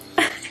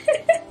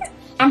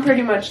 I'm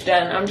pretty much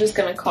done. I'm just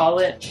gonna call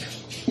it.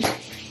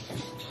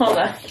 Hold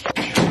on.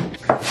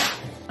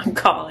 I'm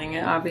calling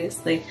it,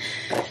 obviously.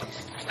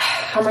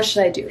 How much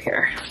should I do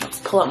here? Let's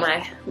pull up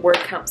my word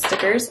count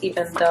stickers,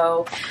 even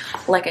though,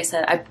 like I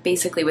said, I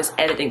basically was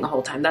editing the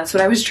whole time. That's what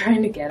I was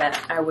trying to get at.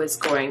 I was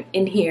going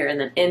in here and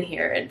then in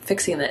here and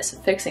fixing this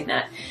and fixing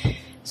that.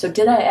 So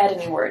did I add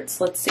any words?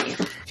 Let's see.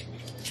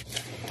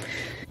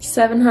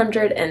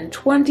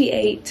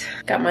 728.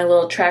 Got my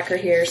little tracker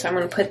here, so I'm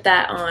gonna put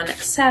that on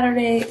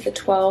Saturday the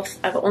 12th.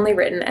 I've only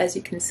written, as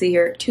you can see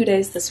here, 2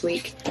 days this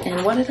week.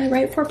 And what did I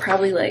write for?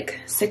 Probably like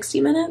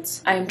 60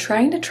 minutes. I'm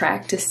trying to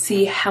track to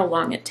see how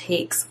long it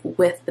takes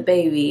with the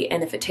baby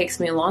and if it takes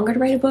me longer to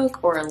write a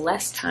book or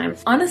less time.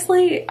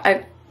 Honestly,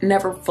 I've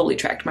never fully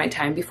tracked my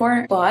time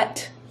before,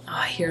 but oh,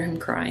 I hear him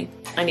crying.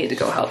 I need to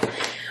go help.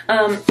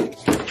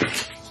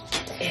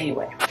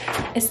 Anyway,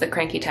 it's the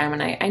cranky time of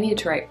night. I need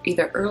to write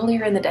either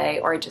earlier in the day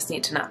or I just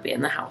need to not be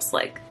in the house.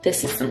 Like,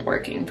 this isn't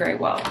working very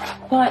well.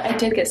 But I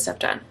did get stuff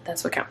done.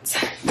 That's what counts.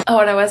 Oh,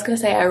 and I was gonna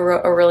say I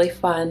wrote a really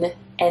fun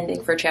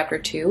ending for chapter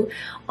 2.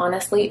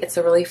 Honestly, it's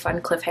a really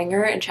fun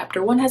cliffhanger, and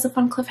chapter 1 has a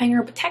fun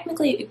cliffhanger, but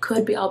technically it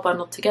could be all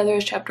bundled together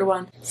as chapter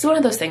 1. It's one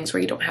of those things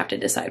where you don't have to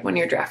decide when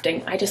you're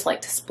drafting. I just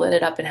like to split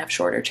it up and have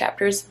shorter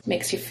chapters.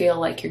 Makes you feel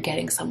like you're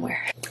getting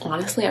somewhere.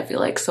 Honestly, I feel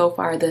like so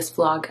far this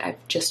vlog,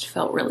 I've just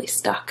felt really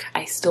stuck.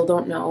 I still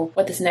don't know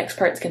what this next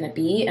part's gonna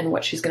be and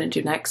what she's gonna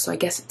do next, so I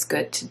guess it's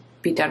good to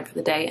be done for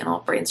the day and I'll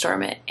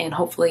brainstorm it and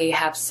hopefully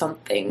have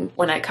something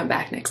when I come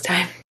back next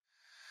time.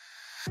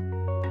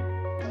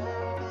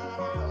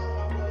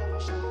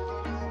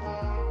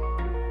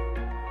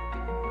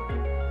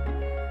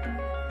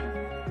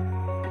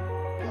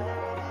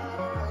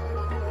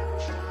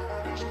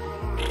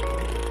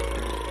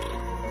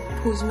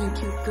 Who's my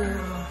cute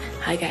girl?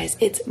 Hi guys,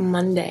 it's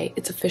Monday.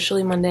 It's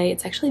officially Monday.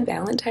 It's actually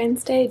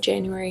Valentine's Day,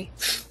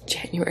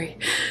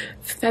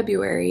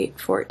 February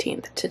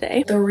 14th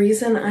today. The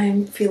reason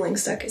I'm feeling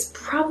stuck is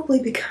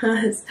probably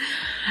because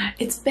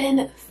it's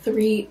been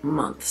 3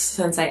 months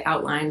since I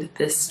outlined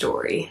this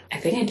story.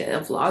 I think I did a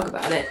vlog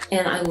about it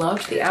and I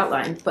loved the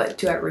outline, but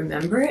do I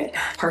remember it?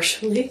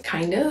 Partially,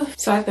 kind of.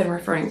 So I've been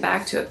referring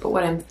back to it, but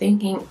what I'm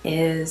thinking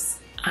is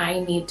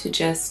I need to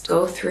just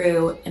go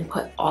through and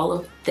put all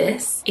of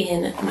this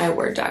in my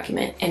Word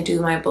document and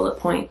do my bullet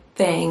point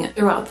thing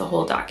throughout the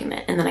whole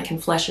document, and then I can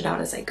flesh it out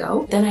as I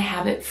go. Then I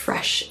have it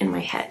fresh in my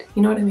head.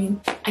 You know what I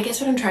mean? I guess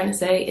what I'm trying to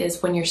say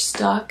is when you're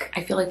stuck,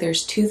 I feel like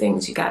there's 2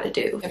 things you gotta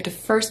do. You have to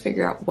first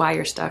figure out why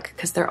you're stuck,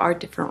 because there are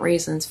different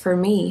reasons. For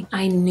me,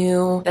 I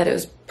knew that it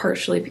was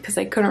partially because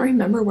I couldn't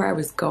remember where I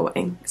was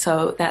going.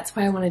 So that's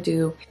why I want to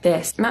do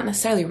this. Not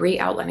necessarily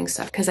re-outlining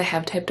stuff because I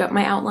have typed up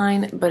my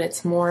outline, but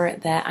it's more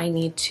that I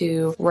need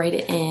to write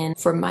it in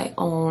for my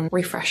own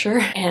refresher,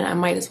 and I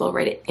might as well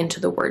write it into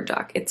the Word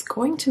doc. It's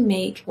going to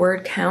make Word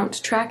word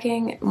count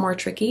tracking more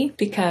tricky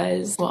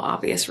because, well,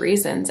 obvious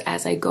reasons.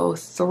 As I go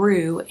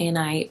through and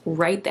I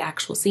write the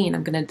actual scene,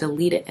 I'm going to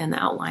delete it in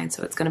the outline.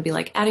 So it's going to be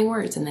like adding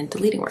words and then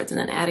deleting words and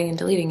then adding and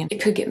deleting. And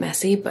it could get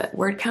messy, but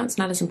word count's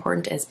not as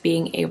important as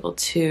being able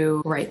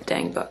to write the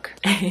dang book.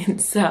 And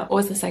so what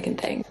was the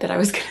second thing that I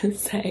was going to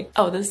say?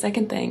 Oh, the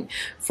second thing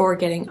for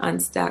getting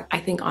unstuck, I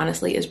think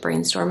honestly, is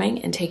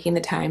brainstorming and taking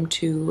the time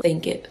to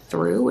think it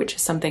through, which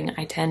is something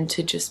I tend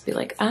to just be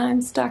like,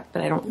 I'm stuck,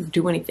 but I don't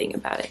do anything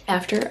about it.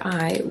 After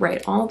I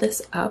write all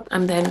this up,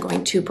 I'm then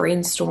going to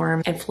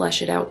brainstorm and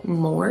flesh it out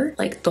more,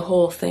 like the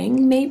whole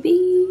thing,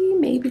 maybe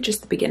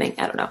just the beginning,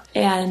 I don't know.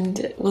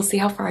 And we'll see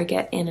how far I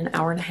get in an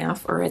hour and a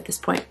half, or at this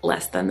point,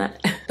 less than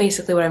that.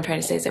 Basically what I'm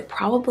trying to say is I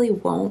probably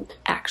won't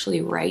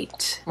actually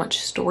write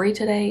much story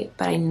today,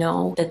 but I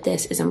know that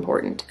this is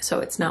important, so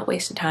it's not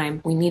wasted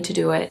time. We need to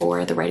do it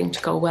for the writing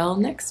to go well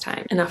next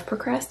time. Enough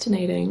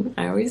procrastinating.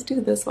 I always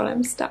do this when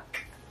I'm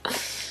stuck.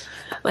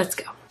 Let's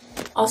go.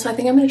 Also, I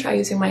think I'm going to try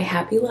using my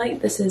Happy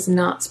Light. This is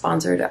not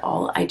sponsored at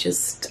all. I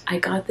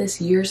got this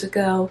years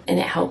ago, and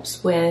it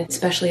helps with,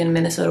 especially in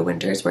Minnesota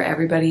winters where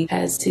everybody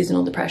has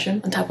seasonal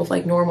depression on top of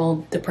like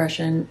normal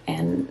depression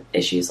and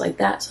issues like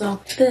that.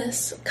 So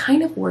this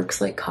kind of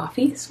works like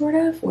coffee, sort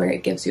of, where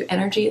it gives you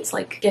energy. It's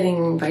like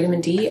getting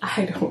vitamin D.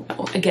 I don't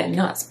know. Again,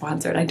 not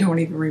sponsored. I don't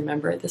even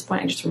remember at this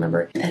point. I just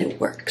remember that it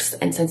works.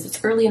 And since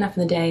it's early enough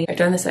in the day, I've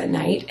done this at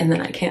night and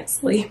then I can't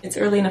sleep. It's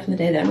early enough in the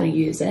day that I'm going to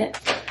use it.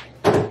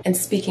 And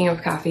speaking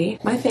of coffee,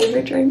 my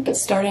favorite drink,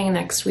 starting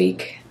next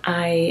week,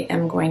 I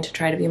am going to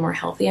try to be more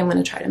healthy. I'm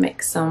going to try to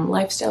make some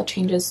lifestyle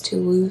changes to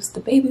lose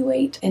the baby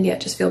weight and yet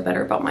just feel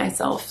better about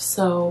myself.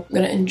 So I'm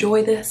going to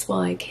enjoy this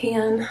while I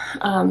can.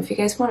 If you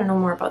guys want to know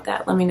more about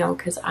that, let me know,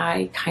 because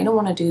I kind of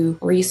want to do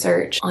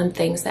research on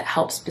things that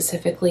help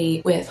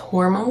specifically with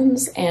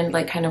hormones and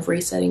like kind of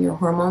resetting your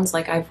hormones.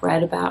 Like I've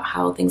read about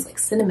how things like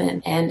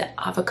cinnamon and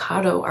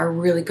avocado are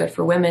really good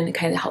for women. It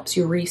kind of helps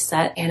you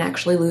reset and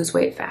actually lose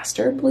weight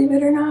faster, believe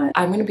it or not.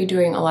 I'm going to be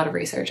doing a lot of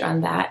research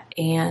on that,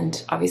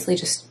 and obviously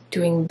just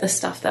doing the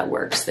stuff that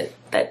works,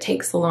 that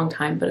takes a long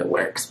time, but it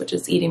works, which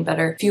is eating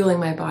better, fueling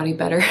my body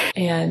better,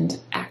 and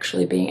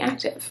actually being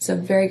active. It's a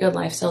very good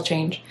lifestyle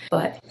change,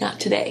 but not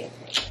today.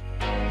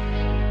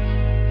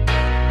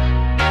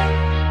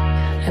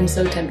 I'm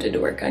so tempted to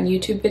work on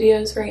YouTube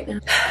videos right now.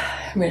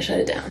 I'm gonna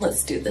shut it down.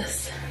 Let's do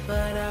this.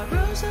 But I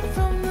rose up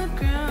from the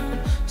ground,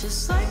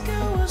 just like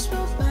I was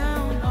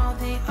spellbound. All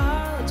the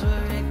odds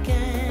were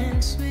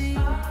against me.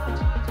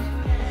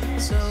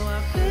 So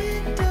I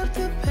picked up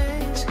the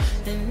pace,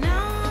 and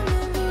now I'm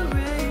in the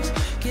race.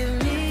 Give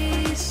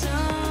me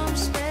some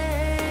space.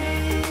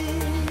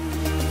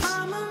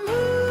 I'm a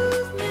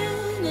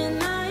movement,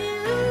 and I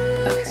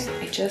am. Okay,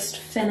 I just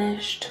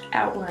finished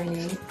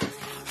outlining.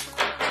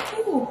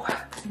 Ooh,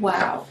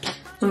 wow.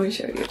 Let me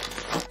show you.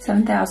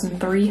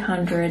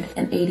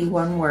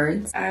 7,381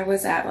 words. I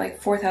was at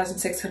like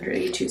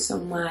 4,682, so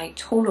my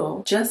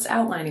total just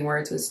outlining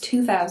words was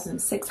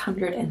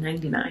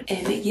 2,699.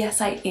 And yes,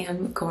 I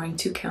am going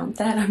to count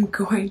that. I'm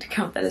going to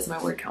count that as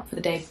my word count for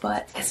the day,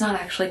 but it's not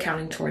actually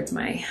counting towards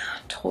my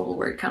total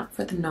word count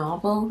for the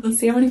novel. Let's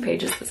see how many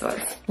pages this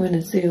was. I'm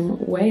gonna zoom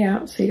way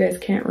out so you guys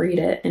can't read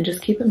it, and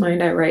just keep in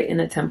mind I write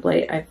in a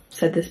template. I've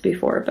said this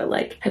before, but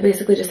like I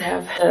basically just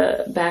have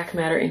the back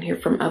matter in here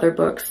from other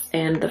books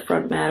and the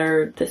front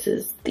matter. This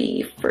is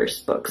the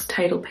first book's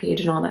title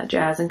page and all that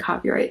jazz and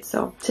copyright.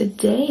 So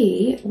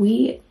today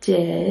we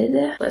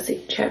did, let's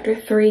see, chapter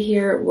 3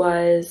 here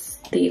was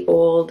the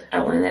old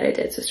outline that I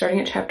did. So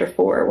starting at chapter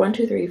 4, 1,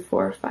 2, 3,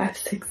 4, 5,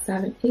 6,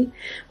 7, 8,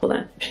 hold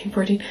on, 13,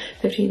 14,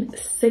 15,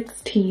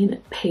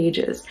 16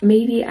 pages.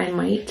 Maybe I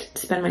might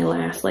spend my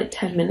last like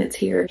 10 minutes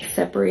here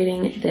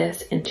separating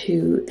this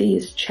into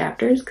these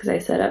chapters, because I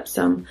set up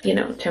some, you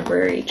know,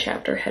 temporary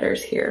chapter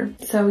headers here.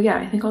 So yeah,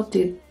 I think I'll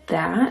do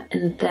that,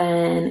 and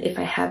then if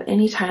I have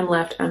any time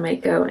left, I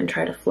might go and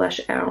try to flesh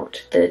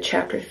out the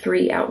chapter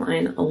 3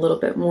 outline a little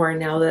bit more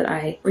now that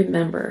I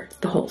remember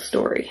the whole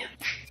story.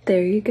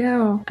 There you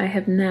go. I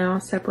have now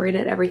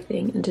separated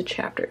everything into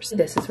chapters.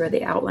 This is where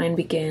the outline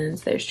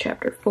begins. There's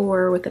chapter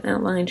 4 with an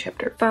outline,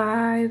 chapter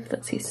 5.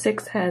 Let's see,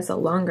 6 has a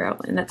longer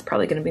outline. That's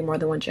probably going to be more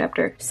than one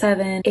chapter.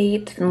 7,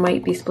 8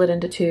 might be split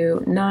into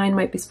 2. 9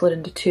 might be split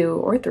into 2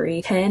 or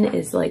 3. 10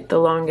 is like the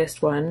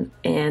longest one,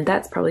 and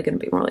that's probably going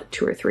to be more like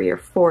 2 or 3 or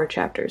 4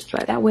 chapters.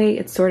 But that way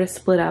it's sort of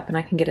split up and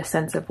I can get a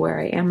sense of where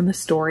I am in the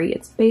story.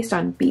 It's based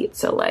on beats.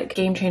 So like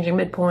game-changing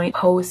midpoint,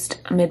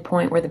 post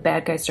midpoint where the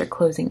bad guys start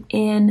closing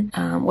in.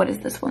 What does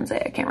this one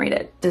say? I can't read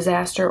it.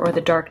 Disaster or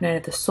the dark night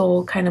of the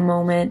soul kind of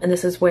moment. And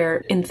this is where,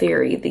 in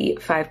theory, the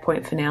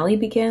 5-point finale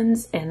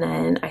begins. And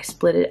then I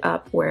split it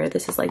up where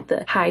this is like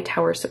the high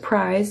tower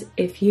surprise.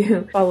 If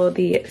you follow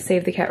the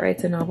Save the Cat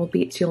Writes a Novel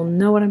beats, you'll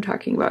know what I'm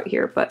talking about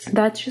here. But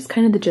that's just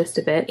kind of the gist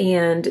of it.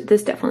 And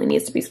this definitely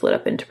needs to be split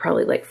up into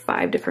probably like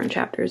 5 different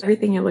chapters.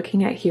 Everything you're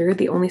looking at here,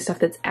 the only stuff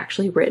that's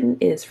actually written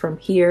is from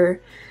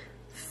here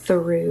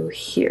through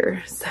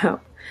here. So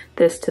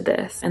this to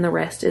this, and the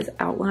rest is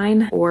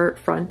outline or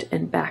front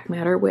and back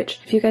matter, which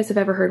if you guys have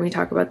ever heard me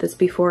talk about this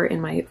before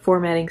in my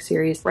formatting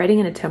series, writing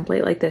in a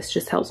template like this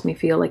just helps me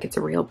feel like it's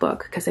a real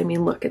book. Because I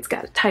mean, look, it's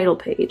got a title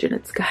page and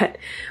it's got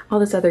all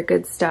this other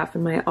good stuff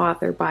in my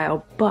author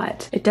bio,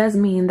 but it does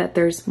mean that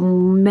there's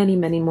many,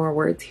 many more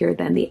words here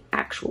than the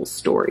actual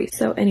story.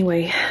 So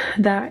anyway,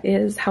 that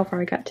is how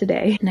far I got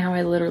today. Now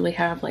I literally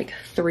have like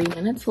 3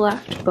 minutes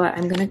left, but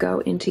I'm gonna go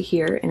into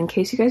here, and in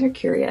case you guys are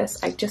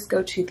curious, I just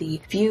go to the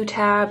view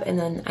tab and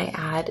then I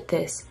add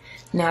this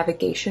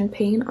navigation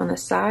pane on the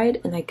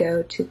side, and I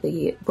go to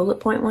the bullet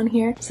point one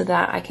here so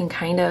that I've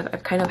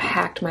kind of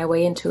hacked my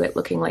way into it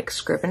looking like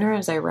Scrivener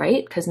as I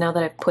write, because now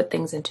that I've put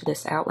things into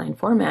this outline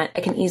format, I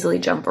can easily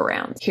jump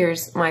around.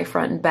 Here's my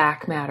front and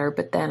back matter,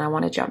 but then I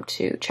want to jump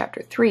to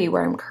chapter 3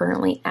 where I'm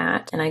currently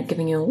at, and I'm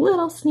giving you a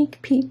little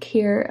sneak peek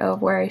here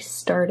of where I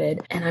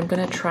started, and I'm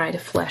gonna try to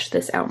flesh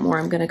this out more.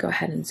 I'm gonna go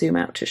ahead and zoom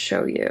out to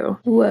show you.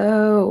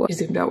 Whoa, I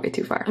zoomed out way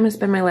too far. I'm gonna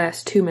spend my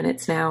last 2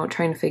 minutes now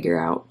trying to figure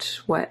out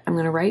what I'm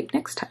gonna write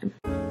next time.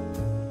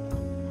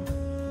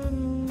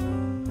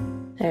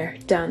 There,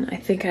 done. I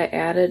think I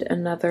added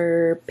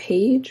another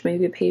page,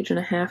 maybe a page and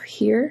a half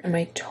here. And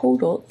my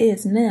total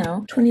is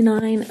now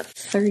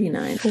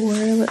 29:39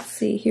 for, let's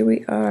see, here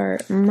we are,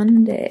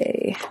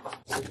 Monday.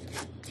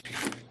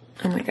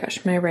 Oh my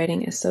gosh, my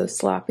writing is so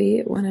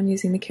sloppy when I'm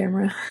using the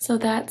camera. So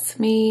that's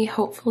me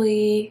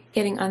hopefully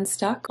getting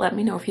unstuck. Let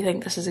me know if you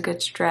think this is a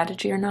good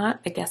strategy or not.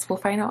 I guess we'll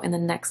find out in the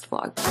next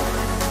vlog.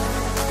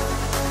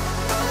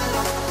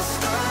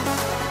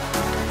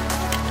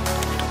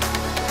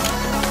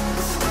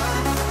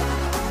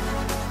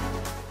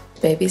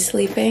 Baby's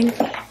sleeping,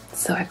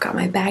 so I've got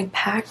my bag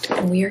packed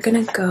and we are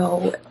gonna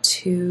go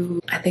to,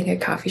 I think, a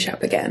coffee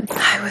shop again.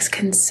 I was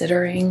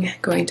considering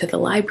going to the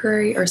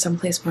library or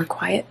someplace more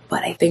quiet,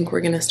 but I think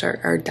we're gonna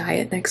start our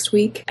diet next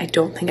week. I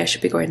don't think I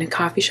should be going to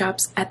coffee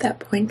shops at that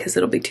point because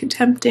it'll be too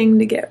tempting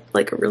to get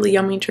like a really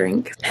yummy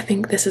drink. I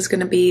think this is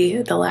gonna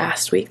be the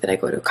last week that I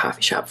go to a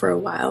coffee shop for a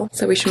while,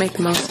 so we should make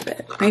the most of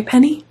it. Right,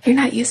 Penny? You're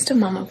not used to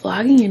mama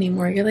vlogging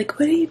anymore. You're like,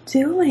 what are you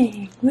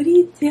doing? What are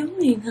you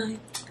doing, honey?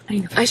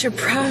 I should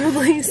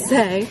probably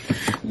say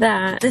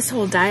that this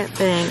whole diet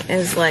thing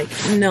is like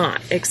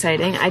not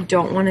exciting. I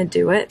don't want to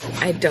do it.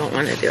 I don't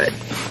want to do it.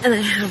 And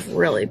I have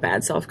really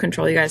bad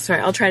self-control, you guys. So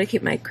I'll try to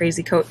keep my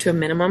crazy coat to a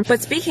minimum.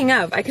 But speaking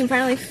of, I can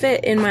finally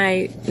fit in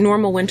my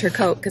normal winter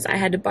coat because I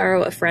had to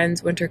borrow a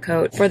friend's winter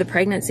coat for the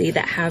pregnancy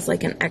that has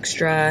like an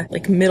extra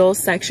like middle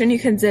section you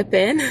can zip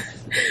in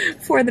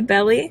for the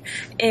belly.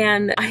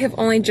 And I have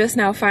only just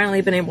now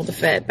finally been able to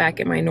fit back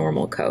in my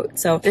normal coat.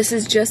 So this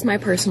is just my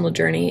personal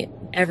journey.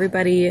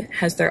 Everybody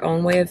has their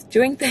own way of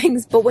doing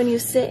things, but when you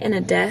sit in a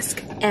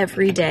desk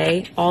every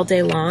day, all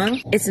day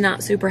long, it's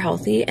not super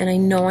healthy, and I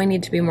know I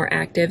need to be more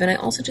active, and I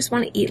also just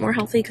want to eat more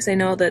healthy because I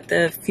know that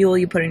the fuel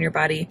you put in your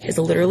body is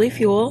literally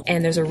fuel,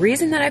 and there's a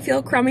reason that I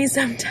feel crummy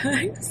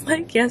sometimes,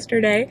 like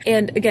yesterday.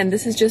 And again,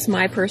 this is just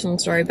my personal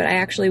story, but I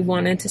actually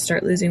wanted to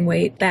start losing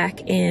weight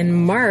back in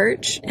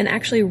March, and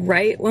actually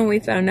right when we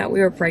found out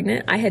we were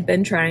pregnant, I had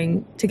been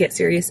trying to get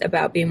serious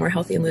about being more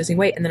healthy and losing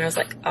weight, and then I was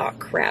like, oh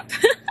crap.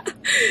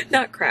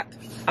 Not crap.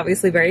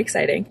 Obviously very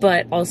exciting,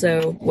 but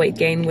also weight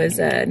gain was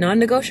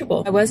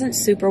non-negotiable. I wasn't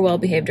super well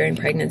behaved during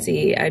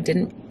pregnancy. I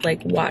didn't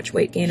like watch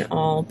weight gain at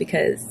all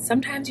because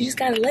sometimes you just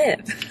gotta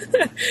live.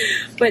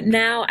 But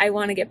now I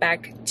want to get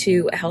back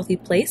to a healthy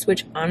place,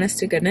 which honest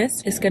to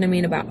goodness is gonna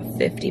mean about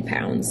 50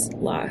 pounds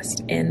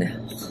lost. And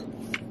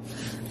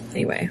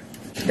anyway,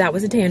 that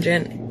was a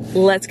tangent.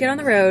 Let's get on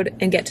the road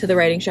and get to the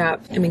writing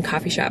shop. I mean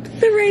coffee shop.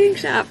 The writing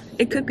shop.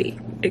 It could be.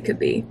 It could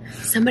be.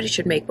 Somebody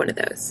should make one of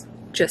those.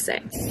 Just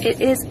saying. It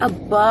is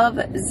above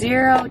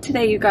 0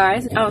 today, you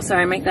guys. Oh,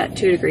 sorry, make that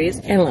 2 degrees.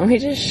 And let me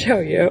just show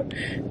you.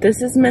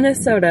 This is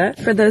Minnesota.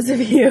 For those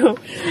of you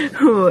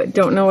who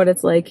don't know what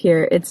it's like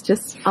here, it's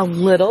just a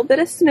little bit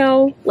of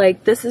snow.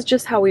 Like, this is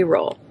just how we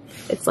roll.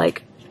 It's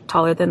like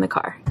taller than the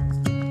car.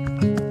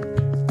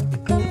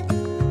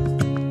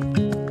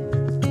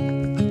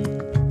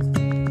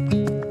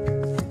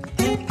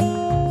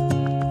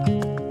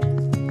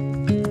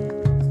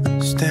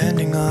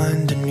 Standing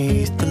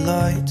underneath the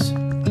lights,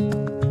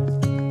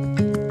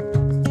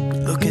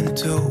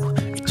 into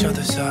each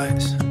other's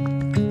eyes.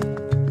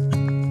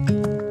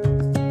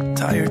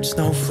 Tired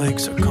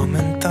snowflakes are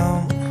coming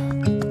down,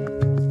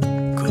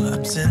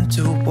 collapse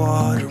into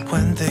water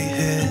when they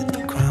hit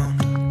the ground.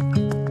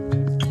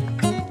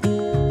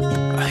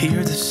 I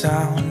hear the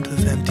sound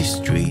of empty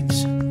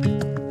streets.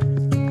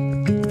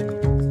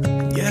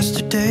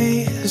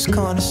 Yesterday has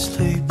gone to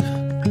sleep,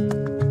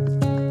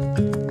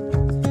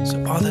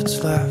 so all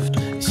that's left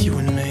is you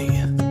and me.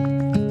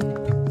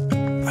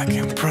 I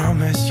can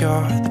promise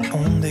you're the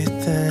only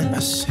thing I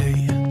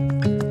see.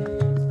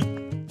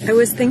 I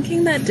was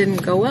thinking that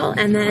didn't go well,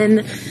 and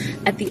then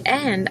at the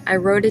end I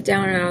wrote it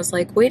down and I was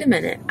like, wait a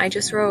minute, I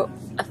just wrote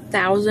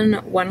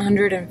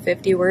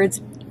 1,150 words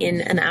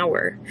in an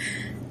hour.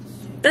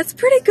 That's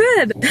pretty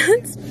good.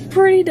 That's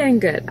pretty dang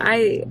good.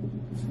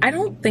 I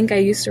don't think I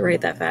used to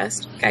write that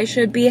fast. I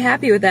should be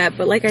happy with that,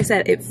 but like I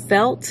said, it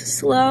felt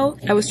slow.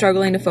 I was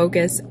struggling to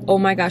focus. Oh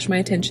my gosh, my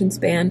attention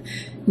span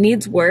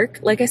needs work.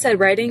 Like I said,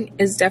 writing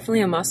is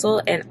definitely a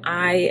muscle and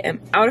I am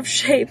out of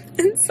shape.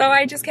 And so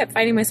I just kept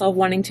finding myself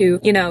wanting to,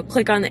 you know,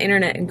 click on the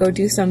internet and go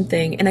do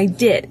something. And I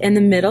did. In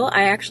the middle,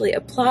 I actually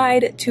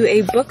applied to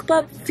a book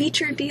club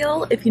feature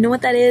deal. If you know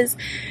what that is,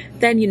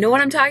 then you know what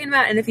I'm talking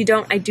about. And if you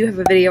don't, I do have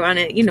a video on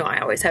it. You know,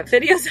 I always have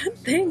videos on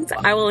things.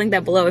 I will link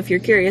that below if you're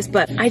curious,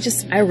 but I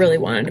really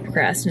wanted to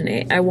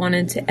procrastinate. I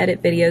wanted to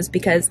edit videos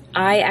because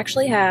I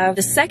actually have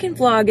the second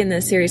vlog in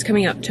this series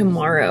coming out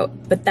tomorrow,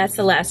 but that's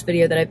the last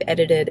video that I've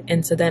edited.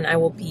 And so then I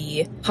will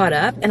be caught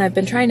up, and I've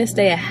been trying to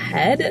stay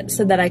ahead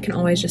so that I can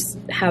always just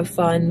have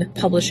fun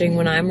publishing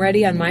when I'm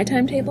ready on my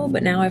timetable.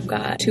 But now I've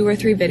got 2 or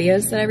 3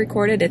 videos that I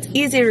recorded. It's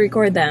easy to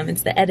record them.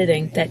 It's the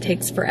editing that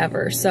takes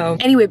forever. So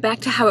anyway,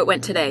 back to how it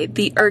went today.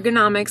 The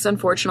ergonomics,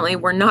 unfortunately,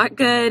 were not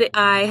good.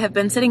 I have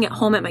been sitting at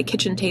home at my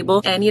kitchen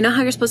table, and you know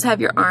how you're supposed to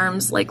have your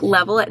arms like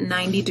level at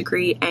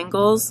 90-degree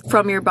angles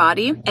from your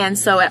body? And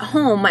so at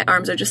home, my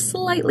arms are just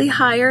slightly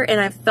higher, and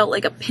I felt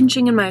like a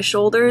pinching in my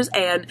shoulders,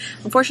 and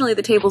unfortunately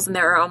the tables in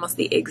there are almost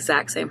the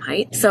exact same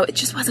height. So it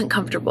just wasn't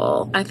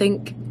comfortable. I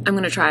think I'm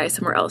gonna try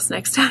somewhere else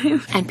next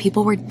time. And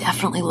people were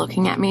definitely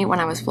looking at me when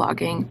I was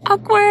vlogging.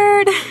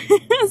 Awkward.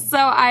 So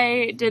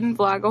I didn't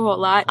vlog a whole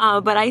lot,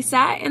 but I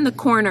sat in the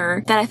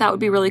corner that I thought would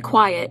be really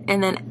quiet.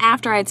 And then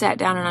after I'd sat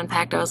down and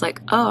unpacked, I was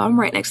like, oh, I'm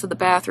right next to the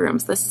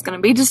bathrooms. This is gonna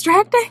be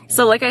distracting.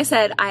 So like I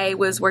said, I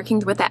was working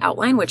with that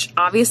outline, which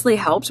obviously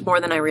helped more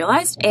than I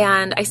realized.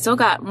 And I still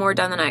got more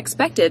done than I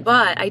expected,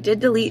 but I did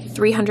delete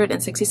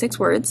 366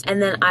 words.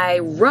 And then I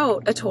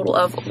wrote a total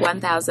of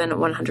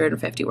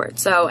 1,150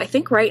 words. So I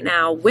think right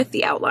now with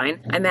the outline,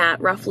 I'm at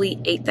roughly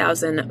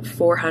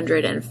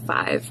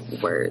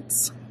 8,405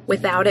 words.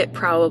 Without it,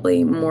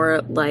 probably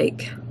more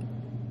like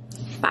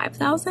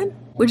 5,000,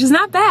 which is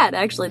not bad,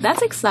 actually.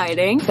 That's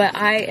exciting. But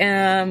I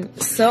am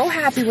so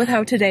happy with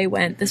how today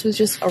went. This was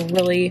just a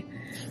really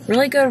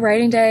good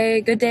writing day,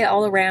 good day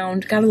all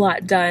around, got a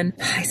lot done.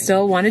 I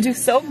still want to do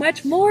so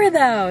much more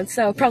though.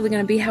 So probably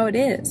gonna be how it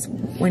is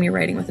when you're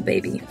writing with a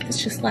baby.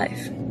 It's just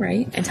life,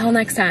 right? Until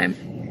next time,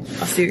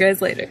 I'll see you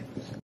guys later.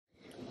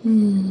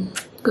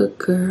 Good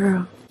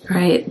girl. All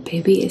right,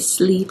 baby is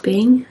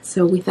sleeping,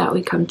 so we thought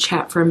we'd come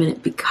chat for a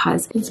minute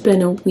because it's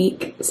been a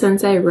week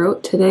since I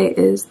wrote. Today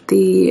is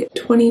the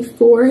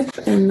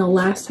 24th, and the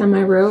last time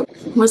I wrote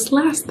was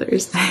last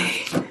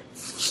Thursday.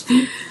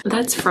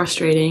 That's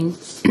frustrating,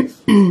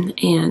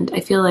 and I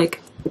feel like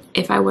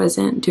if I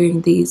wasn't doing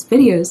these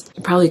videos,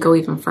 I'd probably go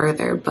even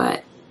further,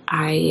 but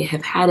I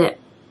have had it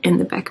in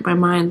the back of my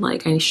mind,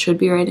 like I should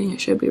be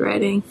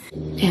writing.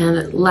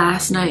 And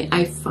last night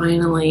I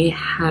finally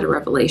had a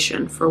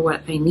revelation for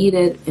what I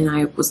needed, and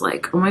I was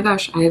like, oh my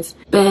gosh, I've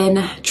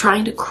been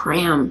trying to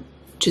cram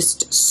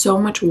just so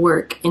much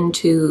work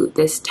into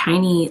this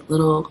tiny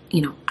little,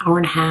 you know, hour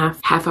and a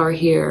half hour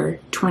here,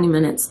 20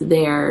 minutes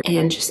there,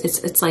 and just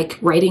it's like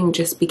writing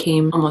just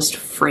became almost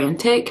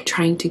frantic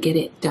trying to get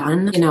it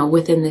done, you know,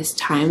 within this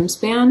time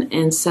span.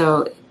 And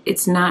so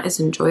it's not as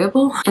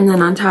enjoyable. And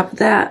then on top of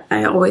that,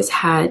 I always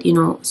had, you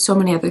know, so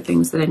many other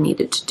things that I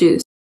needed to do.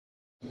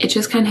 It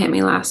just kind of hit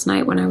me last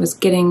night when I was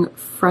getting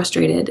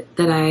frustrated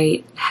that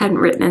I hadn't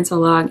written in so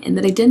long and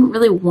that I didn't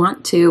really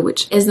want to,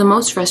 which is the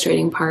most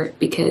frustrating part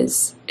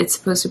because it's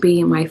supposed to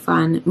be my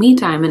fun me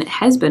time, and it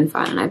has been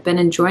fun and I've been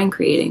enjoying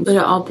creating. But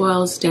it all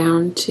boils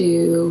down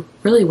to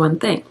really one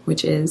thing,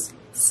 which is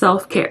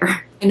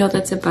self-care. I know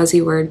that's a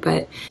buzzy word,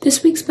 but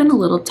this week's been a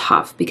little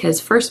tough because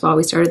first of all,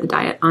 we started the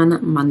diet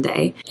on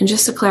Monday. And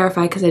just to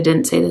clarify, because I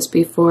didn't say this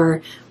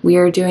before, we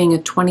are doing a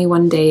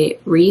 21-day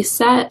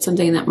reset,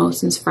 something that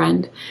Mosen's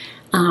friend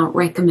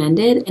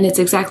recommended. And it's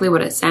exactly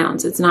what it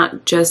sounds. It's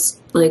not just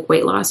like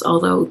weight loss,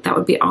 although that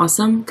would be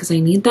awesome because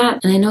I need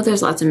that. And I know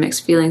there's lots of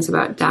mixed feelings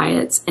about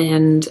diets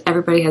and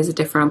everybody has a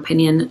different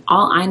opinion.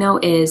 All I know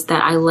is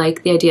that I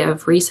like the idea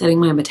of resetting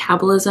my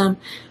metabolism,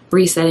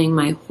 resetting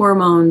my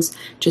hormones,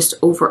 just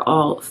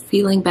overall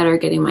feeling better,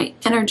 getting my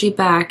energy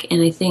back.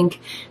 And I think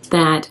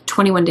that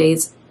 21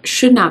 days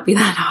should not be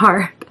that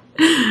hard.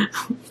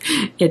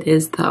 It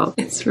is though.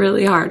 It's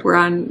really hard.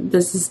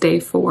 This is day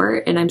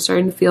 4 and I'm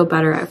starting to feel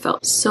better. I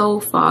felt so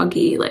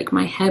foggy, like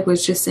my head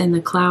was just in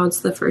the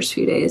clouds the first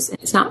few days.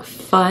 It's not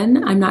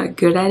fun. I'm not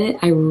good at it.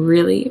 I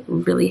really,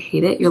 really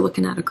hate it. You're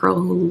looking at a girl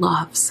who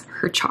loves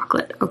her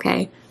chocolate,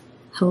 okay?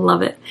 I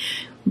love it.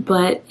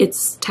 But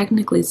it's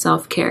technically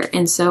self-care,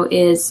 and so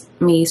is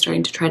me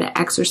starting to try to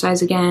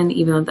exercise again,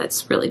 even though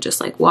that's really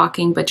just like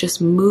walking, but just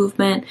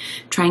movement,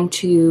 trying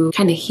to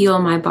kind of heal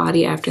my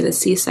body after the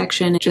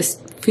C-section,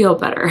 just feel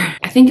better.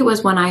 I think it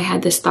was when I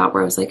had this thought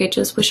where I was like, I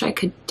just wish I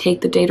could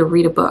take the day to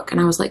read a book,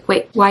 and I was like,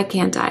 wait, why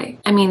can't I?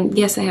 I mean,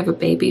 yes, I have a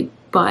baby,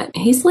 but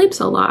he sleeps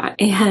a lot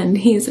and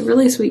he's a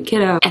really sweet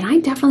kiddo. And I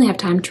definitely have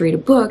time to read a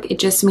book. It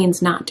just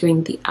means not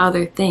doing the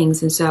other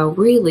things. And so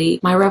really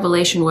my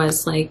revelation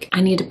was like,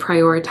 I need to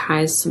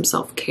prioritize some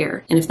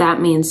self-care. And if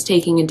that means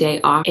taking a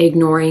day off,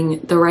 ignoring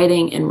the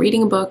writing and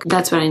reading a book,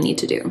 that's what I need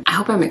to do. I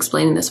hope I'm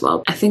explaining this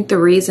well. I think the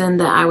reason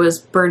that I was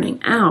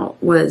burning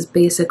out was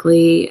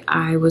basically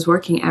I was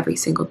working every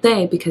single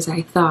day because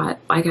I thought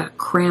I gotta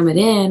cram it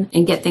in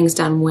and get things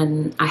done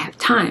when I have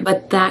time.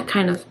 But that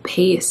kind of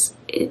pace,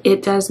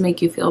 it does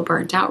make you feel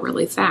burnt out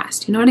really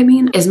fast. You know what I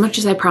mean? As much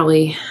as I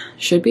probably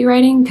should be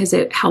writing, because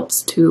it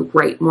helps to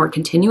write more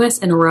continuous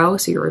in a row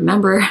so you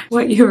remember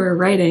what you were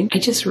writing,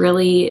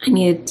 I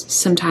needed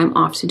some time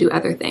off to do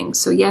other things.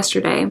 So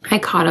yesterday I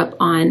caught up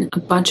on a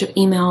bunch of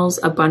emails,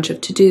 a bunch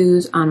of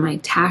to-dos on my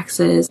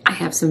taxes. I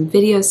have some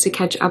videos to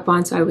catch up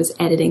on, so I was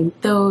editing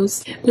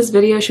those. This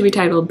video should be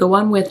titled "The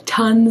One with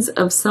Tons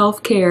of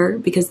Self-Care,"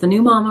 because the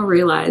new mama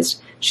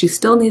realized she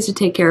still needs to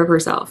take care of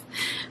herself.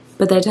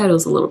 But that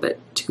title's a little bit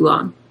too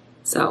long,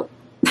 so.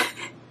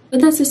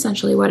 But that's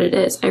essentially what it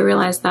is. I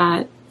realized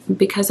that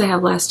because I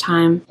have less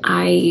time,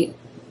 I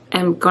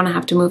am gonna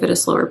have to move at a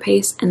slower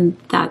pace, and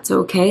that's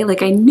okay.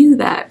 Like, I knew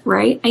that,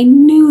 right? I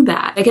knew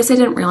that. I guess I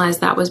didn't realize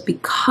that was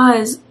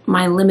because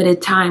my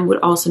limited time would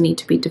also need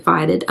to be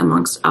divided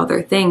amongst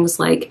other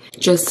things, like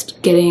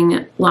just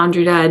getting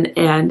laundry done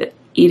and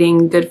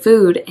eating good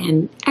food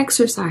and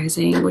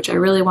exercising, which I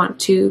really want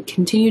to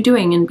continue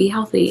doing and be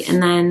healthy.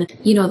 And then,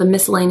 you know, the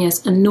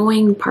miscellaneous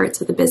annoying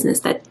parts of the business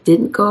that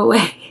didn't go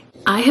away.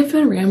 I have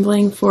been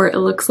rambling for, it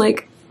looks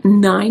like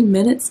 9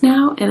 minutes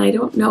now, and I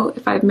don't know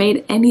if I've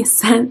made any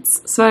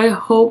sense. So I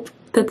hope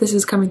that this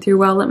is coming through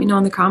well. Let me know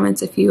in the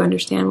comments if you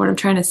understand what I'm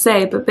trying to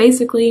say. But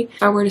basically,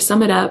 if I were to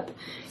sum it up,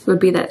 it would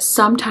be that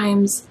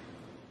sometimes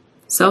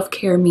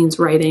self-care means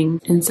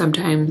writing and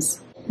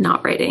sometimes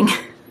not writing.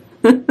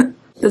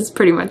 That's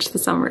pretty much the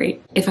summary.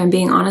 If I'm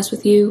being honest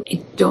with you,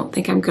 I don't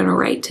think I'm gonna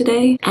write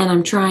today, and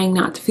I'm trying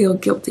not to feel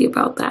guilty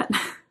about that.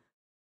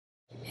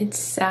 It's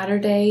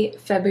Saturday,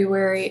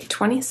 February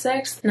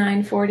 26th,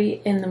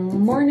 9:40 in the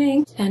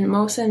morning, and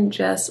Mosen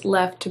just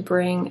left to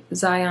bring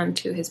Zion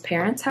to his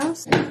parents'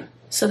 house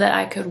so that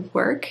I could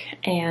work.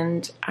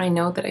 And I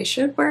know that I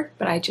should work,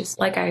 but I just,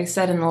 like I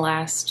said in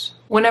the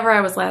whenever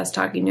I was last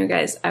talking to you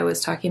guys, I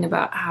was talking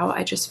about how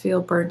I just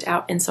feel burnt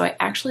out. And so I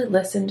actually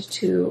listened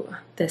to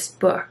this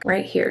book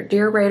right here.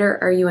 Dear Writer,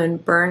 Are You in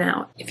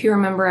Burnout? If you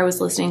remember, I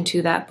was listening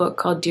to that book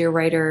called Dear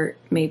Writer,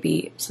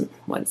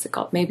 what is it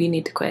called? Maybe You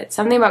Need to Quit.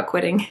 Something about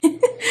quitting.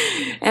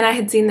 And I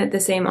had seen that the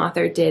same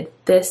author did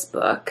this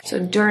book. So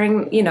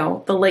during, you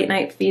know, the late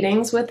night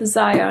feedings with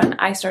Zion,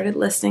 I started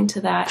listening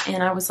to that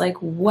and I was like,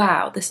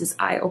 wow, this is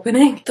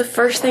eye-opening. The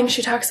first thing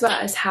she talks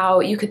about is how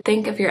you could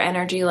think of your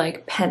energy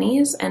like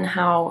pennies and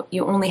how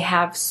you only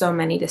have so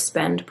many to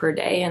spend per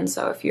day. And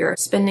so if you're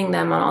spending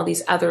them on all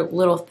these other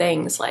little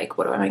things like,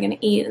 what am I going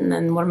to eat? And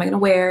then what am I going to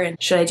wear?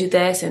 And should I do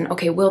this? And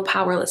okay,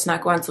 willpower, let's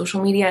not go on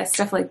social media,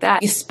 stuff like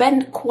that. You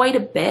spend quite a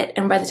bit.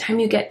 And by the time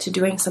you get to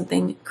doing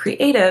something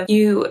creative,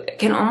 you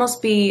can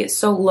almost be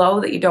so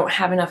low that you don't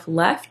have enough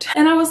left.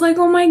 And I was like,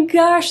 oh my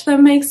gosh, that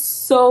makes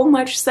so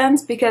much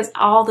sense, because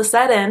all of a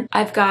sudden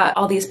I've got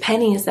all these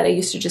pennies that I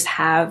used to just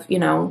have, you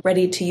know,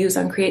 ready to use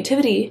on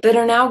creativity that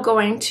are now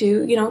going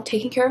to, you know,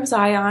 taking care of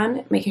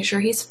Zion, making sure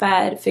he's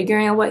fed,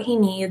 figuring out what he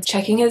needs,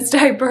 checking his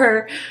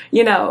diaper,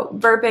 you know,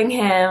 burping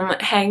him,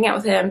 hanging out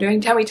with him,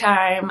 doing tummy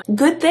time.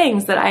 Good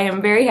things that I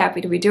am very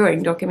happy to be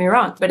doing, don't get me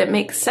wrong. But it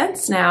makes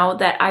sense now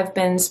that I've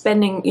been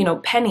spending, you know,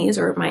 pennies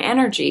or my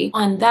energy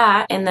on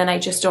that, and then I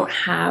just don't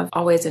have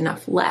always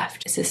enough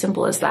left. It's as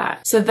simple as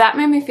that. So that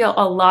made me feel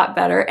a lot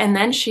better. And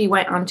then she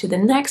went on to the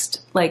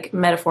next, like,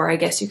 metaphor, I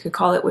guess you could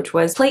call it, which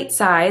was plate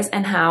size,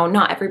 and how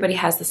not everybody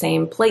has the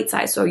same plate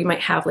size. So you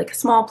might have like a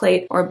small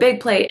plate or a big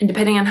plate, and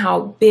depending on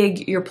how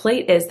big your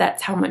plate is,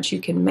 that's how much you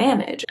can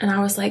manage. And I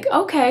was like,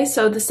 okay,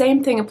 so the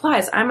same thing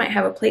applies. I might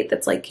have a plate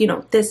that's like, you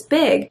know, this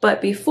big,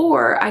 but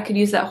before I could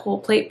use that whole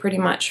plate pretty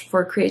much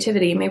for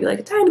creativity, maybe like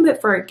a tiny bit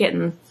for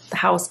getting the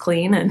house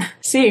clean and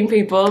seeing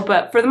people,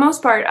 but for the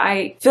most part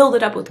I filled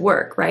it up with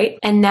work, right?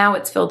 And now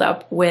it's filled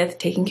up with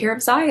taking care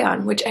of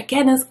Zion, which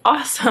again is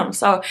awesome.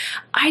 So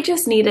I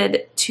just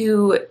needed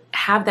to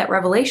have that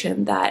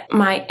revelation that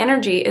my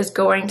energy is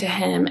going to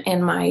him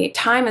and my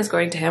time is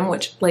going to him,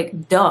 which,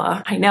 like,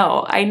 duh, I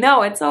know,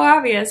 it's so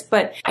obvious,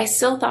 but I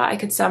still thought I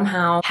could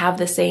somehow have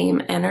the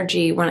same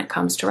energy when it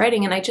comes to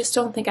writing, and I just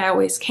don't think I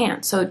always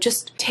can. So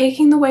just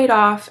taking the weight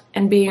off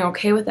and being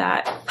okay with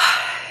that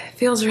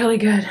feels really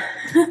good.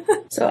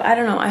 So I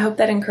don't know, I hope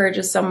that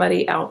encourages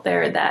somebody out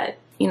there that,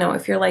 you know,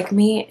 if you're like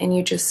me and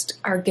you just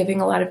are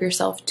giving a lot of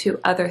yourself to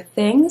other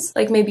things,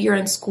 like maybe you're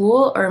in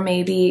school, or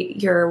maybe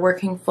you're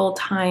working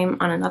full-time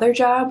on another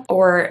job,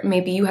 or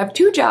maybe you have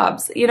 2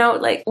 jobs, you know,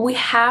 like, we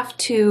have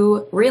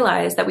to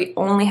realize that we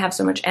only have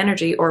so much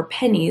energy or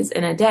pennies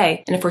in a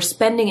day. And if we're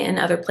spending it in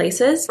other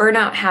places,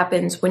 burnout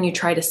happens when you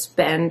try to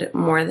spend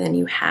more than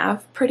you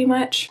have, pretty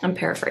much. I'm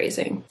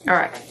paraphrasing. All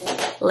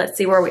right, let's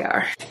see where we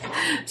are.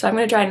 So I'm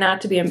gonna try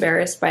not to be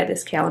embarrassed by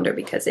this calendar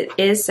because it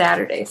is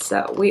Saturday.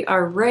 So we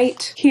are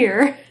right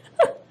here.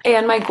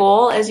 And my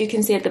goal, as you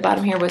can see at the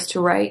bottom here, was to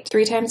write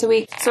 3 times a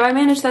week. So I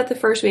managed that the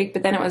first week,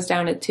 but then it was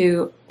down to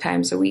 2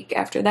 times a week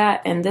after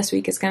that, and this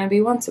week is going to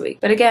be once a week.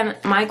 But again,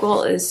 my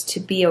goal is to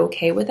be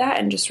okay with that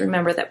and just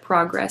remember that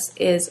progress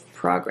is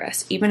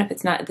progress. Even if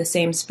it's not at the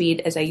same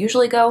speed as I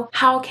usually go,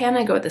 how can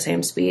I go at the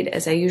same speed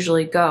as I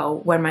usually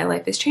go when my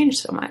life has changed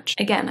so much?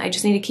 Again, I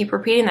just need to keep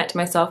repeating that to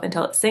myself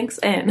until it sinks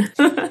in.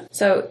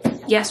 So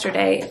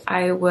yesterday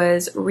I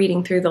was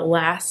reading through the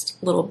last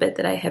little bit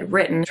that I had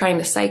written, trying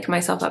to psych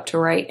myself up to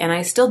write, and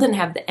I still didn't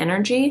have the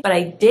energy, but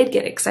I did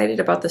get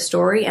excited about the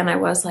story, and I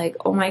was like,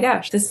 oh my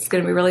gosh, this is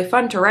going to be really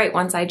fun to write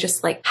once I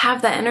just like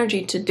have the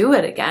energy to do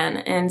it again.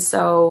 And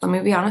so let me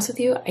be honest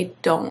with you, I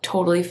don't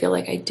totally feel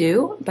like I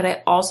do, but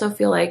I also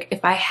feel like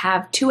if I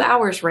have 2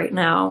 hours right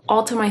now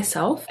all to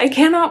myself, I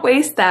cannot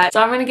waste that.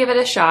 So I'm going to give it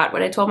a shot.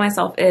 What I told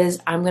myself is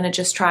I'm going to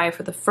just try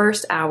for the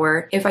first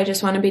hour. If I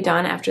just want to be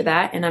done after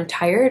that and I'm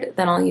tired,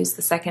 then I'll use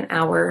the second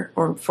hour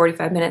or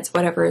 45 minutes,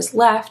 whatever is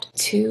left,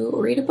 to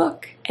read a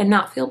book and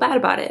not feel bad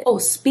about it. Oh,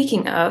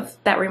 speaking of,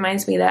 that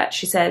reminds me that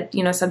she said,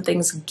 you know, some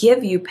things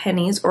give you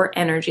pennies or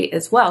energy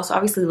as well. So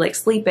obviously like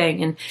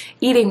sleeping and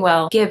eating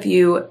well give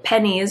you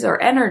pennies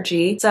or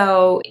energy.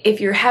 So if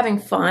you're having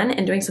fun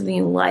and doing something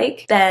you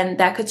like, then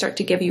that could start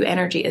to give you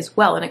energy as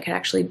well. And it could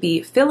actually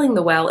be filling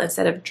the well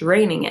instead of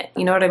draining it.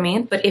 You know what I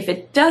mean? But if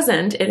it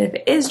doesn't, and if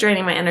it is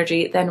draining my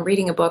energy, then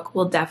reading a book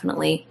will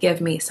definitely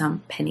give me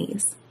some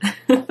pennies.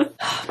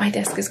 My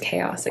desk is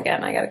chaos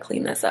again. I gotta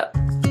clean this up.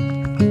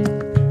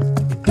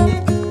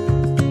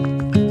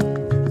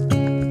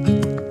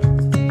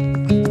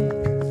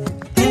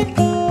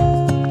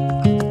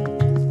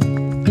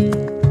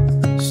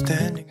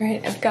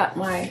 Got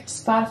my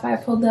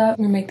Spotify pulled up.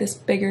 I'm gonna make this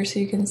bigger so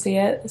you can see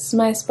it. This is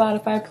my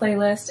Spotify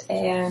playlist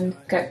and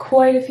got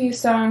quite a few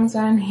songs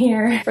on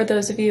here. For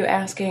those of you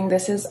asking,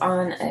 this is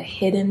on a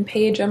hidden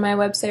page on my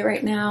website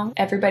right now.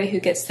 Everybody who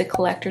gets the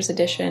collector's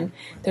edition,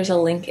 there's a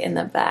link in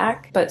the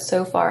back, but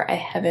so far I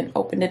haven't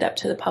opened it up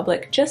to the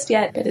public just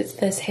yet, but it's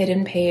this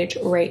hidden page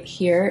right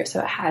here. So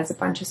it has a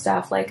bunch of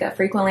stuff like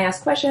frequently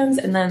asked questions,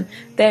 and then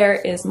there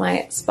is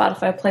my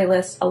Spotify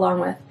playlist along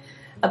with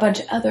a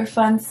bunch of other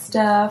fun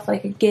stuff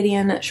like a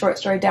Gideon short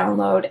story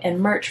download and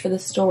merch for the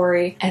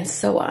story and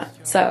so on.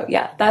 So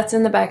yeah, that's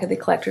in the back of the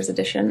collector's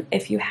edition.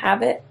 If you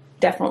have it,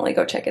 definitely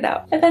go check it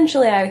out.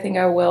 Eventually I think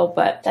I will,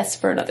 but that's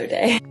for another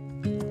day.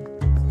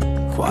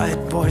 Quiet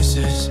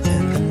voices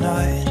in the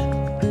night.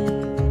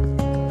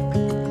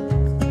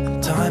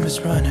 Time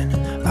is running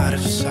out of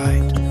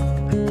sight.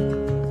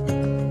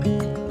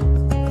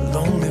 A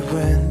lonely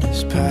wind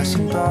is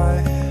passing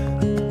by.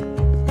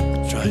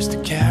 Tries to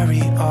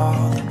carry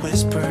all the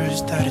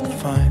whispers that it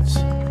finds.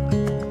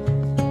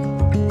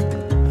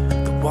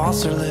 The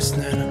walls are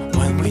listening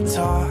when we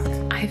talk.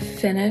 I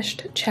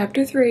finished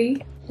chapter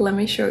 3. Let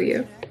me show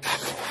you.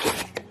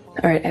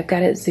 Alright, I've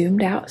got it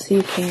zoomed out so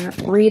you can't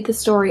read the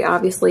story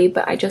obviously,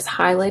 but I just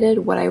highlighted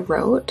what I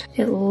wrote.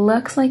 It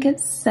looks like it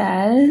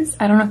says,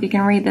 I don't know if you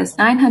can read this,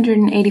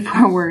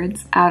 984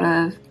 words out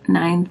of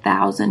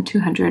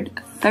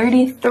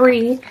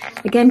 9,233.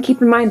 Again,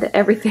 keep in mind that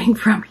everything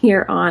from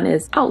here on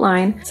is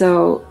outline,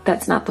 so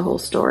that's not the whole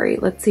story.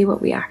 Let's see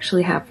what we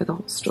actually have for the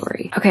whole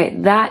story. Okay,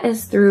 that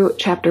is through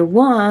chapter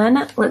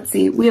 1. Let's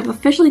see, we have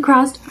officially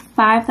crossed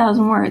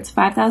 5,000 words,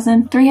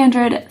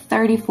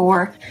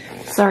 5,334.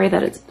 Sorry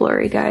that it's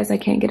blurry, guys. I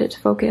can't get it to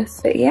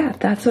focus. But yeah,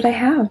 that's what I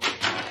have.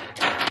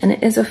 And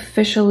it is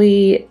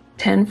officially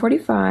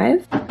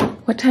 10:45.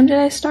 What time did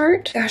I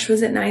start? Gosh,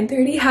 was it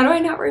 9:30? How do I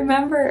not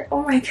remember?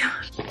 Oh my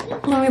gosh.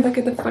 Let me look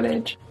at the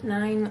footage.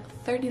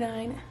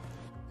 9:39.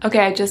 Okay,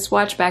 I just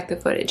watched back the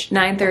footage.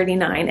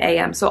 9:39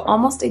 a.m. So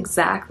almost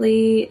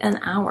exactly an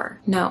hour.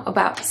 No,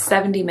 about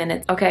 70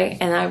 minutes. Okay,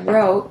 and I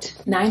wrote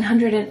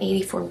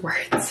 984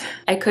 words.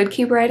 I could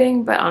keep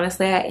writing, but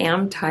honestly, I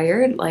am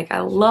tired. Like, I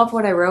love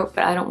what I wrote,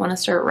 but I don't want to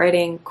start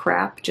writing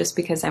crap just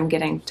because I'm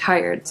getting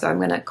tired. So I'm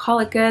gonna call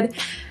it good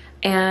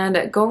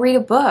and go read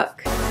a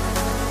book.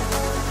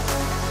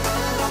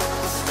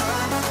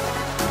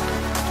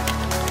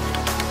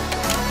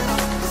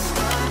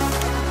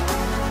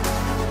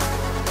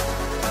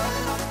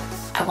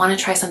 I want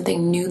to try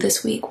something new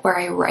this week where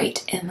I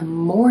write in the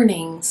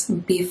mornings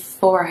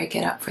before I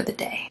get up for the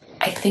day.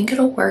 I think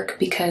it'll work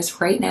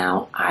because right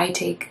now I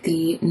take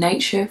the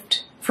night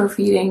shift for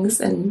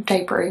feedings and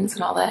diaperings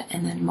and all that,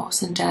 and then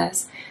Mosin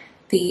does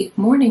the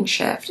morning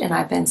shift and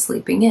I've been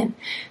sleeping in.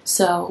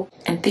 So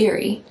in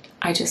theory,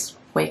 I just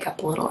wake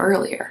up a little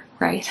earlier,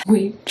 right?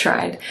 We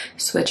tried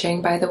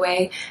switching, by the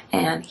way,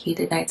 and he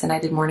did nights and I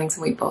did mornings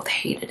and we both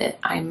hated it.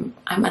 I'm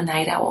a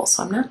night owl,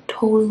 so I'm not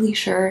totally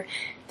sure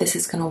this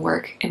is gonna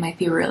work. It might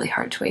be really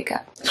hard to wake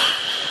up.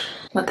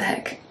 What the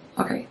heck?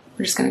 Okay,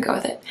 we're just gonna go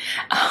with it.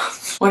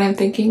 What I'm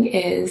thinking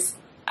is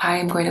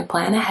I'm going to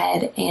plan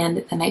ahead,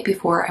 and the night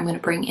before I'm going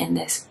to bring in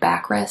this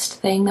backrest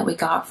thing that we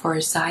got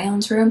for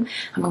Zion's room.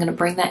 I'm going to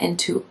bring that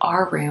into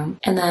our room,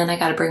 and then I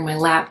got to bring my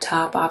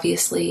laptop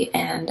obviously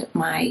and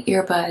my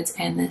earbuds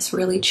and this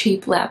really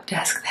cheap lap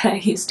desk that I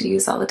used to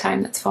use all the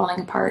time that's falling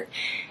apart.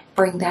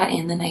 bring that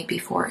in the night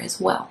before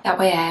as well. That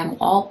way I am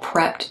all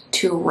prepped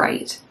to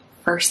write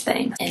first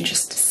thing and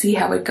just see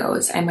how it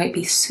goes. I might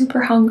be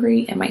super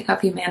hungry, it might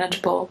not be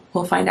manageable.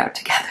 We'll find out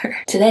together.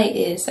 Today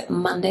is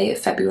Monday,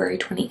 February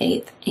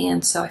 28th,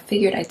 and so I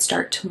figured I'd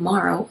start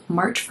tomorrow,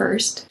 March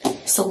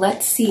 1st. So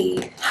let's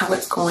see how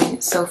it's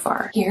going so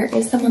far. Here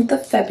is the month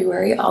of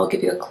February. I'll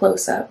give you a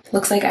close-up.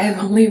 Looks like I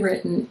have only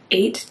written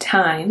 8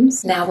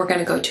 times. Now we're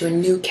gonna go to a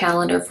new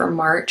calendar for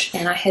March,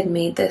 and I had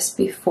made this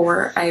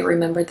before I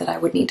remembered that I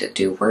would need to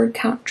do word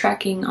count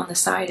tracking on the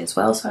side as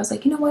well. So I was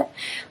like, you know what?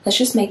 Let's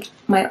just make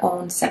my own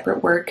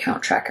separate word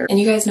count tracker. And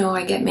you guys know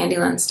I get Mandy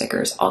Lens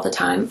stickers all the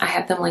time. I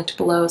have them linked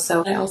below.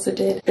 So I also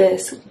did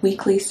this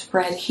weekly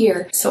spread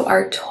here. So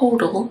our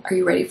total, are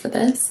you ready for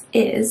this,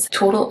 is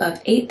total of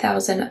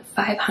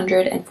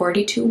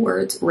 8,542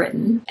 words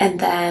written, and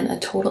then a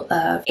total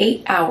of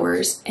 8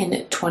 hours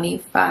and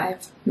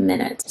 25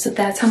 minutes. So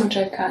that's how much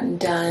I've gotten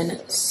done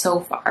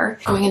so far.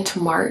 Going into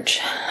March,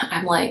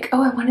 I'm like,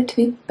 oh, I want it to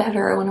be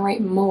better. I want to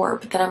write more.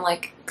 But then I'm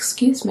like,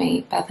 excuse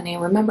me, Bethany,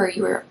 remember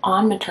you were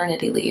on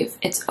maternity leave.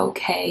 It's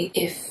okay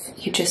if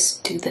you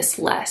just do this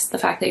less. The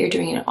fact that you're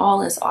doing it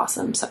all is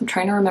awesome. So I'm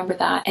trying to remember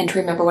that and to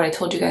remember what I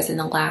told you guys in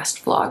the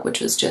last vlog, which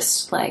was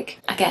just like,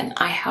 again,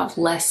 I have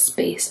less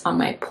space on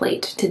my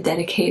plate to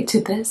dedicate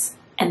to this.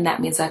 And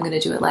that means I'm going to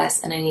do it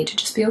less, and I need to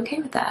just be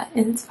okay with that,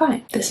 and it's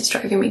fine. This is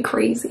driving me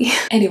crazy.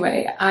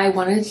 Anyway, I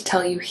wanted to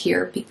tell you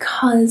here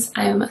because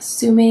I am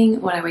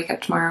assuming when I wake up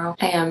tomorrow,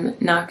 I am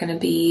not going to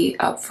be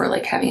up for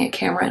like having a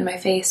camera in my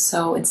face.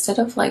 So instead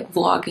of like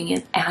vlogging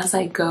it as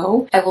I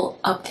go, I will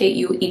update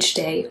you each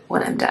day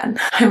when I'm done.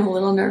 I'm a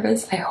little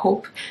nervous. I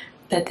hope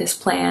that this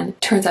plan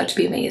turns out to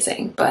be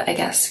amazing, but I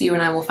guess you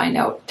and I will find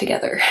out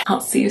together.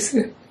 I'll see you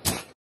soon.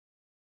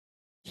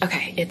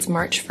 Okay, it's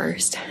March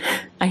 1st.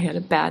 I had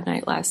a bad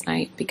night last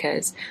night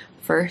because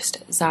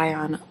first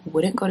Zion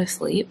wouldn't go to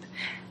sleep.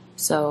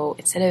 So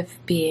instead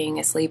of being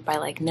asleep by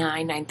like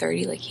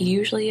 9:30 like he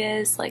usually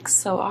is, like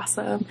so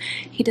awesome,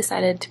 he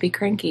decided to be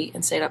cranky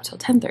and stayed up till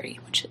 10:30,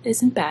 which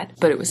isn't bad,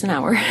 but it was an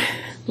hour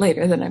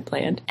later than I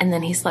planned. And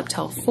then he slept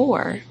till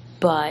 4,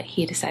 but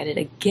he decided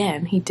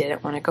again he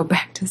didn't want to go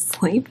back to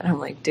sleep. And I'm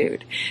like,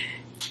 dude,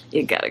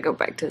 you gotta go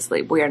back to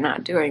sleep. We are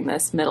not doing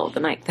this middle of the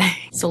night thing.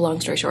 So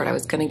long story short, I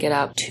was gonna get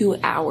up 2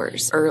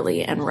 hours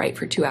early and write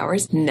for 2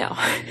 hours. No,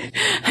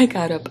 I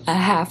got up a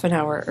half an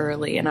hour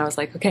early and I was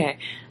like, okay,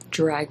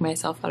 drag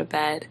myself out of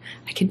bed.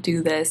 I can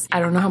do this. I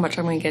don't know how much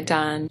I'm gonna get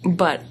done,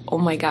 but oh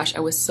my gosh,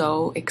 I was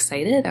so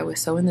excited. I was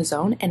so in the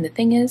zone. And the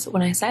thing is,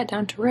 when I sat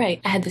down to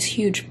write, I had this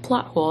huge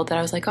plot hole that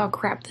I was like, oh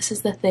crap, this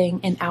is the thing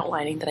in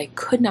outlining that I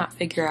could not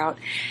figure out.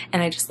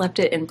 And I just left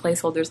it in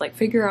placeholders like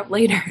figure out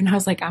later. And I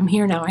was like, I'm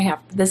here now.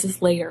 This is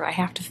later. I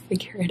have to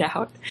figure it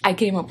out. I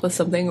came up with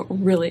something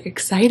really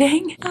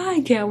exciting.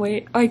 I can't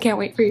wait. I can't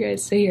wait for you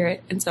guys to hear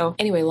it. And so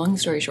anyway, long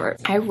story short,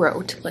 I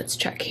wrote, let's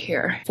check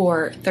here,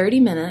 for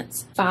 30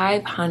 minutes,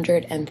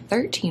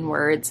 513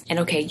 words. And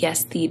okay,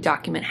 yes, the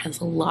document has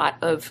a lot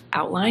of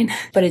outline,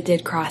 but it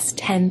did cross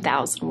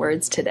 10,000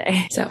 words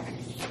today. So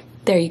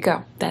there you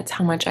go. That's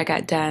how much I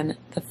got done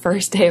the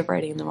first day of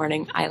writing in the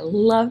morning. I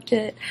loved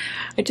it.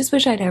 I just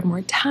wish I'd have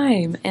more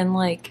time. And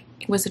like,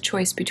 it was a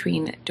choice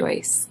between, do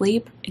I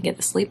sleep and get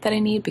the sleep that I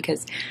need,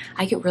 because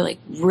I get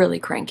really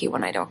cranky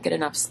when I don't get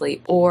enough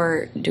sleep,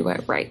 or do I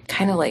write?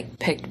 Kind of like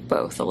picked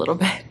both a little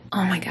bit.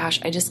 Oh my gosh,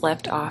 I just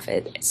left off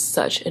at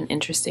such an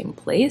interesting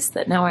place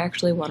that now I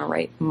actually want to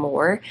write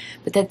more,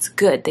 but that's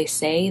good. They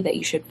say that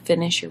you should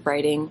finish your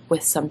writing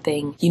with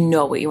something you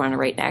know what you want to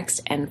write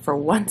next, and for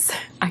once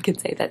I could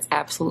say that's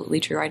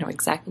absolutely true. I know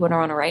exactly what I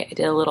want to write. I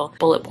did a little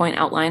bullet point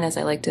outline, as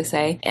I like to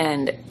say,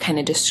 and kind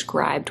of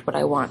described what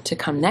I want to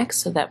come next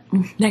so that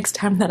next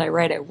time that I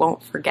write I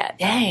won't forget.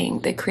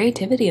 Dang, the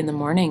creativity in the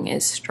morning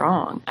is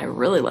strong. I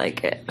really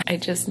like it. I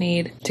just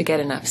need to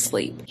get enough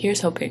sleep.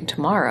 Here's hoping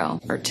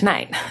tomorrow, or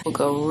tonight, will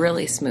go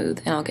really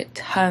smooth and I'll get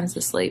tons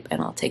of sleep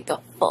and I'll take the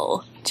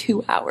full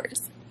 2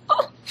 hours.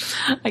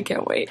 I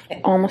can't wait.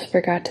 I almost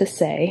forgot to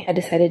say, I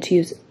decided to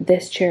use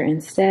this chair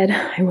instead.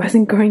 I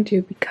wasn't going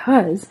to,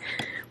 because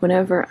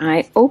whenever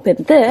I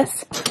open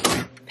this,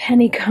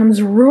 Penny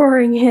comes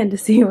roaring in to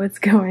see what's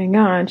going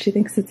on. She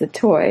thinks it's a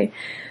toy.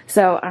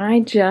 So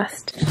I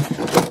just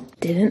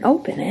didn't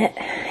open it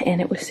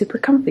and it was super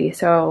comfy.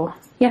 So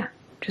yeah,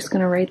 just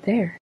gonna write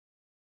there.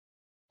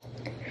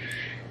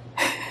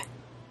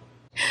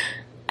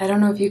 I don't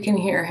know if you can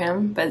hear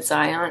him, but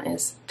Zion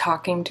is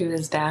talking to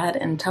his dad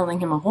and telling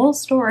him a whole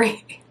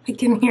story. I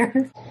can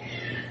hear.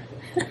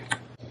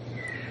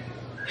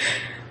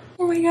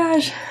 Oh my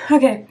gosh.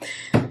 Okay.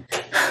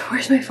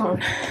 Where's my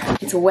phone?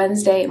 It's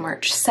Wednesday,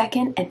 March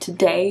 2nd, and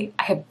today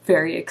I have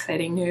very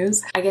exciting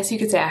news. I guess you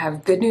could say I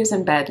have good news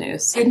and bad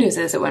news. Good news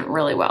is it went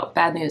really well.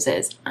 Bad news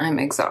is I'm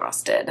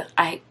exhausted.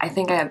 I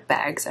think I have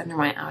bags under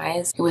my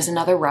eyes. It was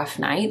another rough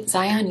night.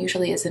 Zion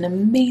usually is an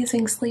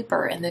amazing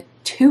sleeper, and the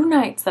 2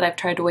 nights that I've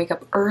tried to wake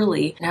up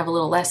early and have a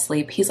little less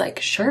sleep, he's like,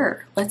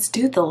 sure, let's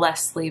do the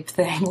less sleep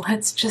thing.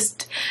 Let's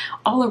just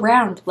all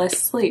around less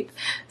sleep.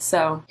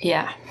 So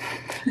yeah,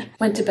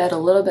 went to bed a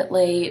little bit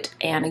late,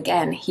 and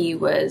again, he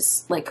was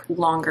is like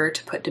longer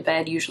to put to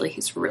bed. Usually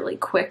he's really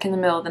quick in the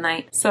middle of the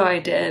night. So I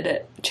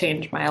did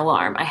change my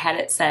alarm. I had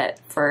it set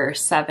for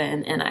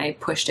 7 and I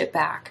pushed it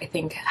back, I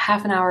think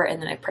half an hour,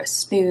 and then I pressed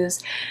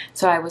snooze.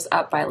 So I was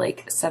up by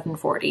like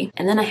 7:40,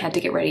 and then I had to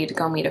get ready to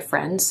go meet a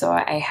friend. So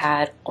I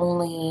had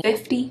only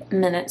 50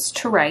 minutes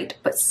to write,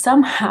 but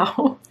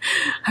somehow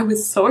I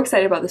was so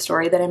excited about the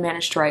story that I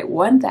managed to write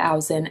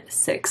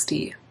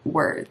 1,060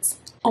 words.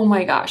 Oh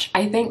my gosh,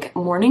 I think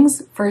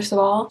mornings, first of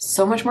all,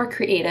 so much more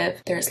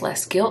creative. There's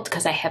less guilt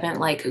because I haven't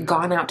like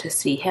gone out to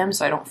see him,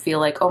 so I don't feel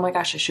like, oh my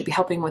gosh, I should be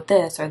helping with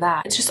this or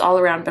that. It's just all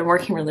around been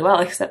working really well,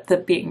 except the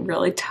being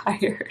really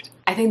tired.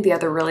 I think the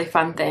other really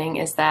fun thing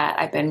is that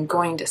I've been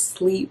going to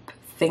sleep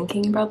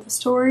thinking about the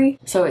story.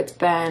 So it's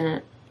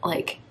been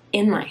like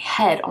in my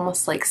head,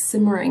 almost like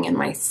simmering in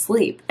my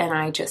sleep, and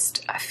I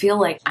feel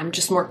like I'm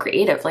just more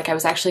creative. Like I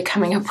was actually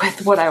coming up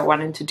with what I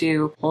wanted to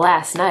do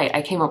last night.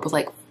 I came up with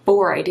like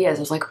 4 ideas.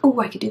 I was like, oh,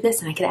 I could do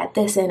this and I could add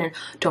this in, and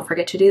don't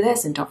forget to do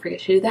this and don't forget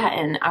to do that.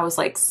 And I was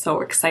like so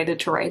excited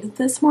to write it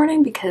this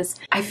morning because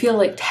I feel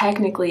like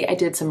technically I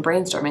did some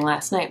brainstorming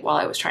last night while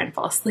I was trying to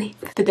fall asleep.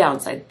 The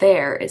downside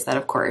there is that,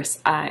 of course,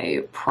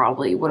 I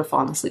probably would have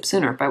fallen asleep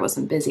sooner if I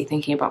wasn't busy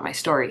thinking about my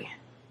story.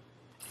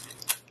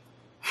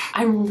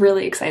 I'm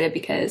really excited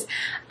because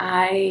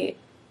I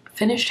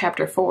finished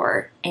chapter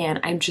 4 and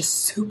I'm just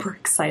super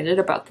excited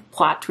about the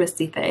plot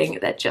twisty thing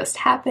that just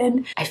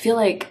happened. I feel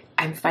like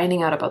I'm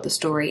finding out about the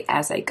story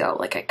as I go.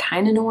 Like I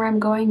kind of know where I'm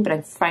going, but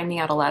I'm finding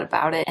out a lot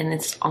about it, and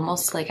it's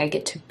almost like I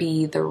get to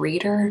be the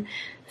reader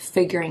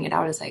figuring it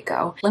out as I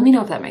go. Let me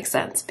know if that makes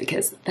sense,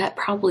 because that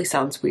probably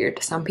sounds weird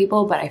to some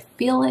people, but I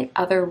feel like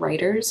other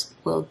writers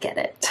will get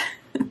it.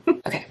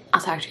 Okay, I'll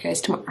talk to you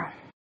guys tomorrow.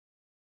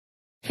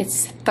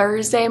 It's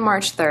Thursday,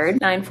 March 3rd,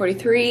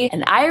 9:43,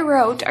 and I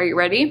wrote, are you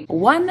ready?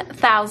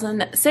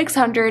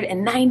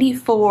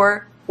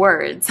 1,694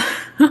 words.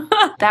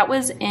 That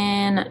was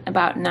in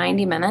about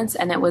 90 minutes,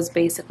 and it was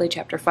basically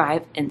chapter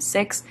 5 and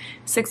 6.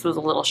 6 was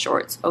a little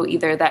short, so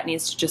either that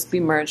needs to just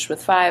be merged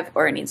with 5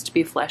 or it needs to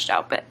be fleshed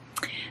out, but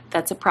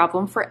that's a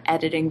problem for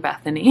editing,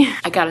 Bethany.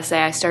 I gotta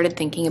say, I started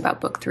thinking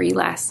about book 3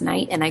 last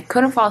night and I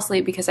couldn't fall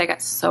asleep because I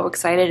got so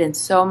excited and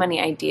so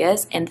many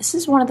ideas. And this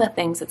is one of the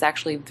things that's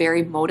actually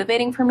very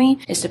motivating for me,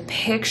 is to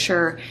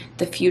picture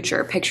the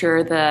future,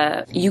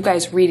 picture you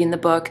guys reading the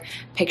book,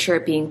 picture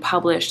it being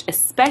published,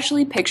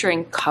 especially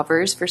picturing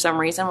covers. For some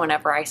reason,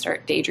 whenever I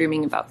start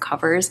daydreaming about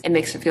covers, it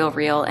makes it feel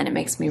real and it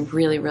makes me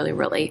really, really,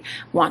 really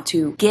want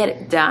to get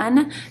it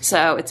done.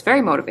 So it's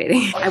very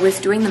motivating. I was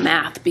doing the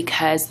math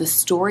because the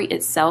story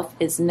itself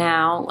is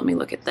now, let me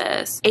look at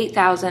this,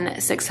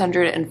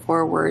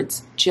 8,604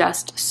 words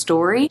just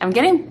story. I'm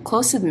getting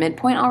close to the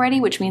midpoint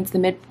already, which means the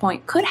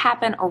midpoint could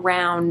happen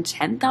around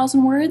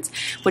 10,000 words,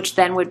 which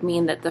then would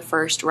mean that the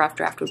first rough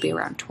draft would be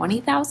around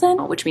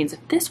 20,000, which means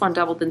if this one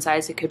doubled in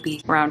size, it could be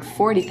around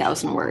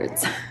 40,000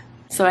 words.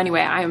 So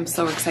anyway, I am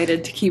so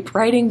excited to keep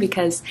writing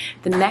because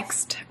the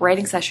next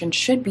writing session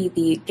should be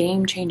the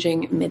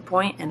game-changing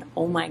midpoint, and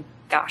oh my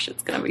gosh,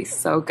 it's gonna be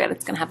so good.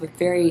 It's gonna have a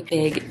very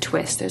big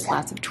twist. There's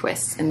lots of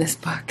twists in this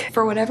book.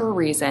 For whatever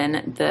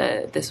reason,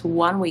 this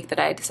 1 week that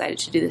I decided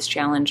to do this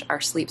challenge, our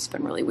sleep's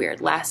been really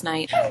weird. Last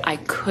night, I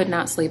could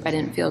not sleep. I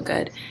didn't feel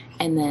good.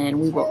 And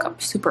then we woke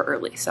up super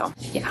early, so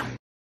yeah.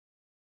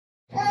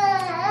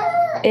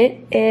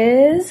 It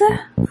is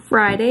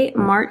Friday,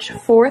 March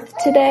 4th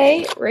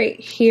today. Right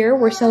here,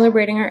 we're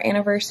celebrating our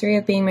anniversary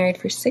of being married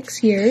for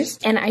 6 years.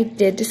 And I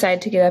did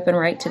decide to get up and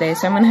write today,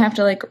 so I'm gonna have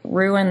to like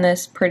ruin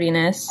this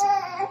prettiness.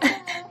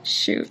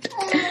 Shoot,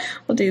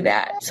 we'll do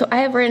that. So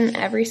I have written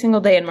every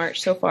single day in March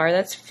so far.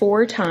 That's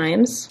 4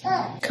 times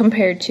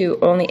compared to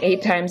only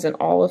 8 times in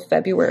all of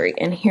February.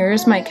 And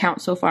here's my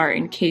count so far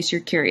in case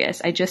you're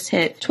curious. I just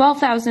hit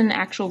 12,000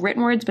 actual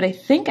written words, but I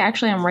think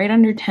actually I'm right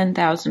under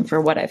 10,000 for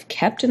what I've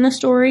kept in the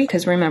story,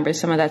 because remember,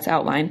 some of that's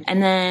outlined.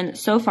 And then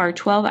so far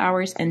 12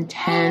 hours and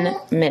 10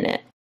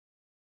 minutes.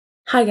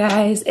 Hi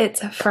guys,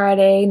 it's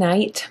Friday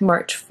night,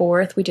 March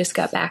 4th. We just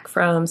got back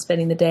from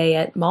spending the day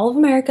at Mall of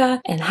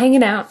America and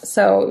hanging out,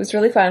 so it was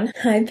really fun.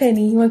 Hi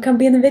Penny, you wanna come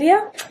be in the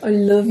video? I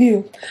love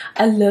you.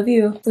 I love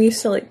you. We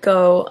used to like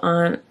go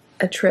on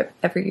a trip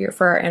every year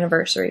for our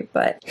anniversary,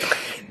 but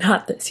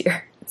not this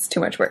year. It's too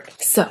much work.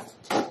 So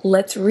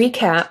let's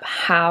recap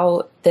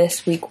how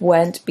this week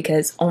went,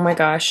 because oh my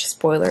gosh,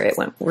 spoiler, it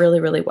went really,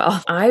 really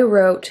well. I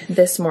wrote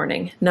this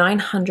morning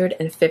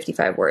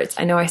 955 words.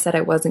 I know I said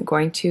I wasn't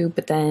going to,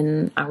 but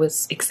then I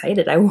was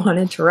excited. I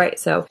wanted to write.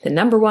 So the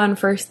number one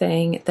first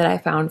thing that I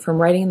found from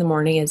writing in the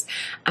morning is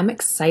I'm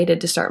excited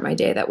to start my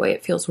day that way.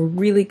 It feels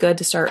really good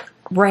to start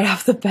right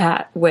off the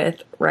bat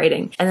with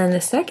writing. And then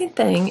the second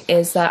thing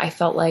is that I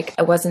felt like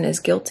I wasn't as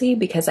guilty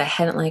because I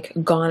hadn't like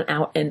gone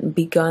out and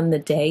begun the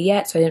day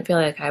yet. So I didn't feel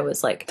like I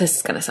was like, this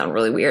is gonna sound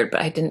really weird, but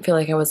I didn't feel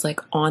like I was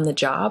like on the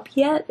job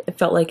yet. It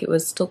felt like it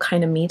was still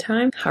kind of me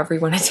time, however you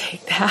want to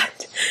take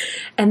that.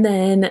 And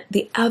then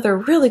the other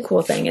really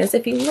cool thing is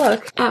if you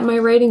look at my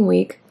writing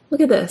week, Look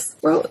at this.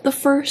 Wrote the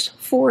first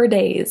 4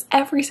 days,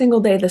 every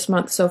single day this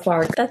month so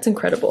far. That's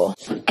incredible.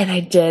 And I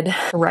did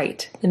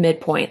write the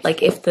midpoint.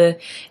 Like if the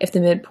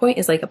midpoint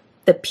is like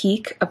the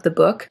peak of the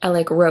book, I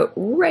like wrote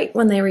right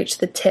when they reach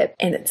the tip,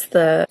 and it's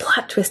the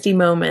plot twisty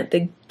moment,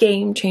 the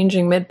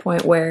game-changing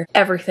midpoint where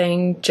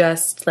everything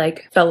just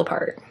like fell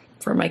apart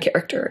for my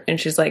character. And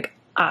she's like,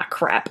 ah,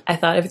 crap. I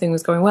thought everything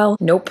was going well.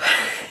 Nope.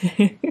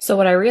 So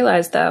what I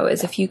realized though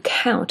is if you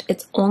count,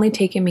 it's only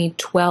taken me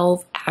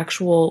 12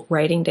 actual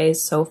writing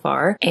days so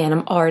far, and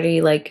I'm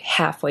already like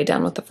halfway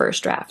done with the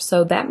first draft.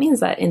 So that means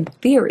that in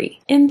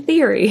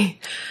theory,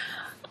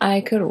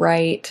 I could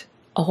write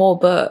a whole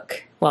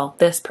book, well,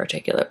 this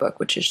particular book,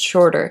 which is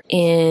shorter,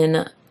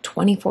 in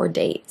 24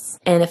 days.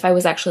 And if I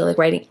was actually like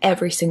writing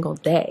every single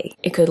day,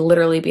 it could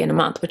literally be in a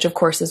month, which of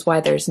course is why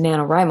there's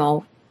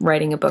NaNoWriMo,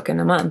 writing a book in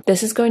a month.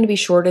 This is going to be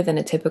shorter than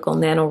a typical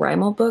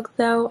NaNoWriMo book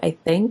though, I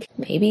think.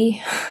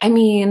 Maybe. I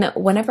mean,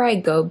 whenever I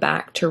go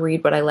back to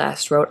read what I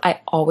last wrote,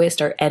 I always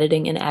start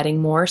editing and adding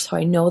more, so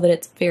I know that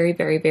it's very,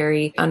 very,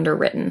 very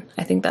underwritten.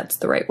 I think that's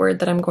the right word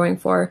that I'm going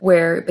for,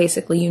 where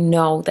basically you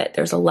know that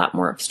there's a lot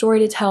more of story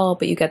to tell,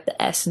 but you get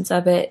the essence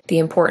of it, the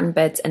important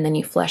bits, and then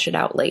you flesh it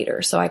out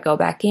later. So I go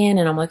back in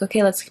and I'm like,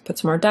 okay, let's put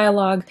some more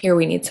dialogue. Here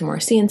we need some more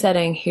scene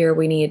setting. Here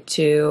we need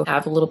to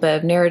have a little bit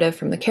of narrative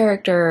from the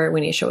character.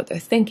 We need to show what they're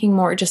thinking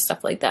more, just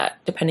stuff like that,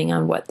 depending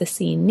on what the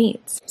scene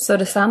needs. So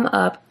to sum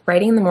up,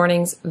 writing in the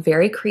mornings,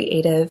 very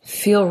creative,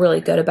 feel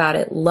really good about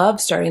it, love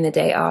starting the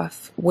day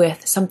off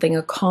with something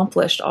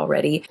accomplished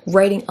already,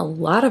 writing a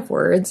lot of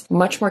words,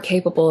 much more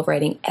capable of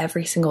writing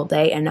every single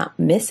day and not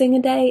missing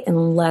a day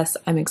unless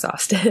I'm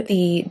exhausted.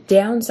 The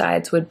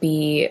downsides would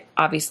be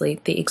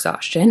obviously the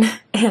exhaustion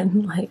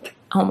and like,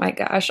 oh my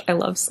gosh, I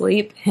love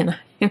sleep and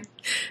I'm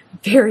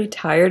very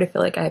tired. I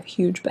feel like I have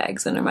huge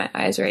bags under my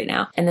eyes right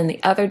now. And then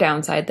the other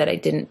downside that I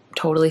didn't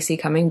totally see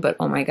coming, but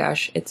oh my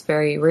gosh, it's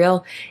very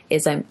real,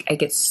 is I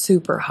get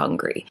super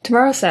hungry.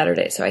 Tomorrow's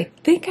Saturday, so I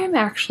think I'm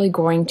actually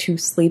going to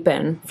sleep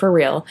in for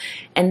real.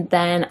 And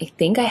then I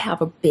think I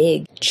have a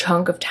big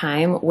chunk of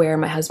time where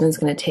my husband's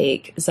going to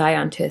take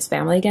Zion to his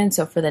family again.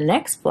 So for the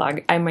next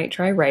vlog, I might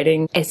try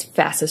writing as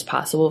fast as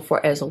possible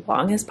for as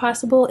long as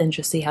possible and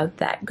just see how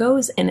that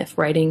goes. And if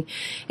writing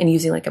and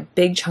using like a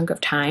big chunk of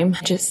time,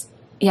 just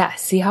yeah,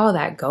 see how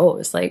that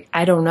goes. Like,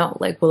 I don't know,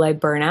 like, will I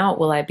burn out?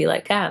 Will I be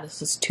like, ah,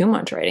 this is too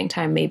much writing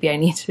time. Maybe I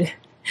need to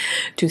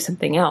do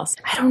something else.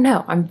 I don't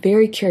know. I'm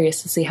very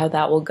curious to see how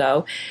that will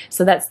go.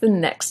 So that's the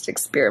next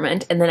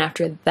experiment. And then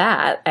after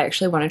that, I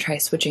actually want to try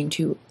switching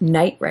to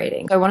night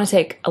writing. So I want to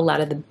take a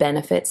lot of the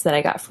benefits that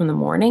I got from the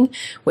morning,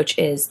 which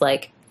is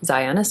like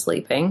Zion is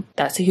sleeping.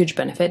 That's a huge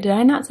benefit. Did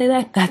I not say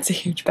that? That's a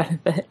huge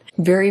benefit.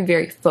 Very,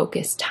 very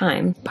focused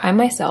time by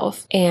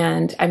myself.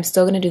 And I'm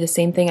still going to do the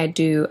same thing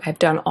I've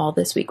done all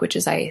this week, which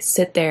is I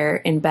sit there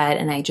in bed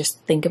and I just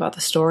think about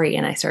the story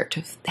and I start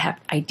to have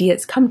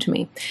ideas come to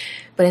me.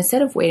 But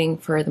instead of waiting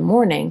for the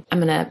morning, I'm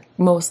going to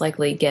most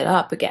likely get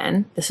up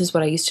again. This is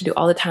what I used to do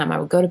all the time. I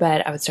would go to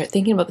bed, I would start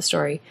thinking about the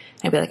story,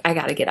 and I'd be like, I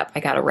got to get up, I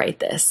got to write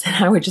this. And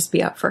I would just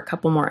be up for a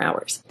couple more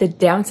hours. The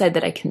downside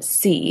that I can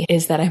see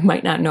is that I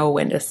might not know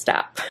when to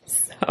stop.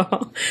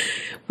 So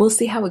we'll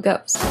see how it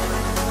goes.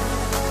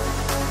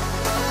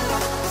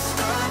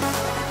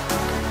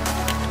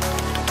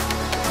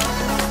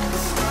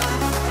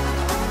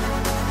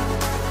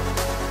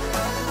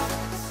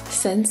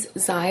 Since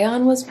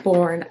Zion was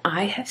born,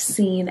 I have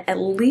seen at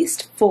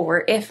least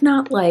 4, if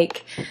not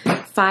like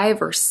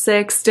 5 or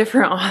 6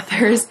 different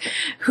authors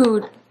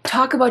who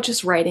talk about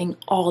just writing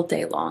all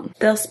day long.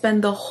 They'll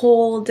spend the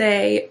whole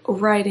day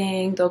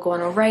writing, they'll go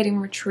on a writing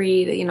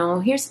retreat, you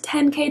know, here's a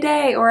 10K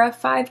day or a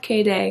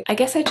 5K day. I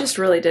guess I just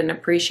really didn't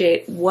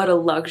appreciate what a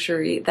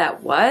luxury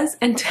that was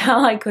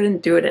until I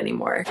couldn't do it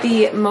anymore.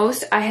 The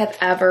most I have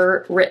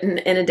ever written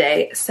in a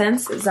day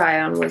since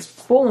Zion was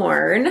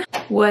born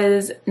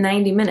was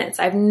 90 minutes.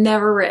 I've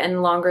never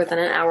written longer than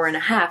an hour and a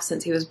half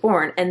since he was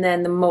born. And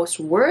then the most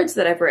words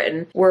that I've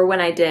written were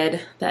when I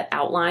did that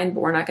outline,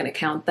 but we're not going to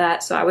count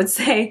that. So I would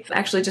say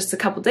actually just a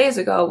couple days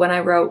ago when I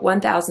wrote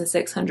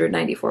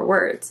 1,694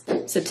 words.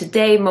 So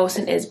today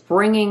Mosin is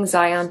bringing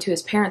Zion to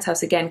his parents'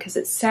 house again because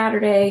it's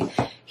Saturday.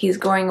 He's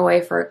going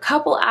away for a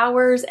couple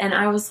hours and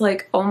I was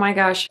like, oh my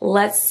gosh,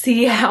 let's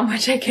see how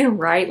much I can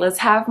write. Let's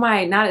have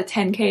my, not a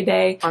 10K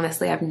day.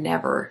 Honestly, I've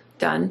never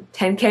done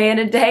 10K in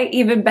a day,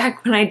 even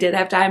back when I did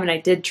have time and I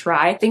did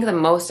try. I think the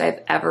most I've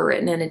ever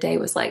written in a day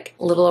was like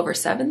a little over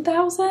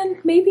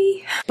 7,000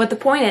 maybe. But the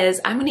point is,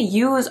 I'm gonna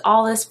use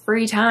all this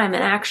free time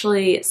and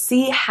actually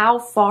see how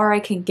far I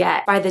can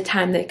get by the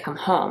time they come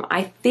home.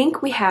 I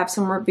think we have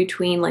somewhere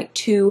between like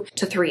 2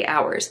 to 3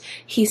 hours.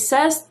 He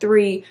says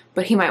 3,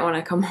 but he might want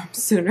to come home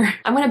sooner.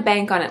 I'm gonna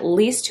bank on at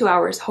least 2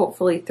 hours,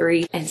 hopefully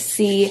 3, and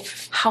see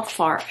how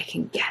far I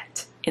can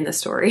get in the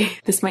story.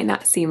 This might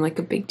not seem like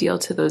a big deal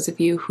to those of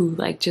you who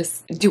like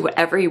just do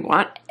whatever you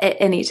want at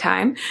any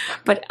time,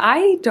 but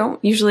I don't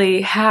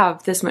usually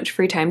have this much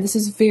free time. This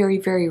is very,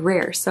 very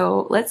rare.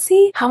 So let's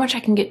see how much I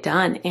can get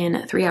done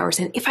in 3 hours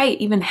and if I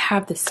even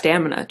have the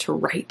stamina to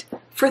write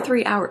for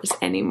 3 hours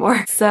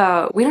anymore.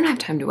 So we don't have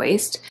time to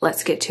waste.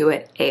 Let's get to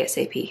it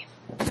ASAP.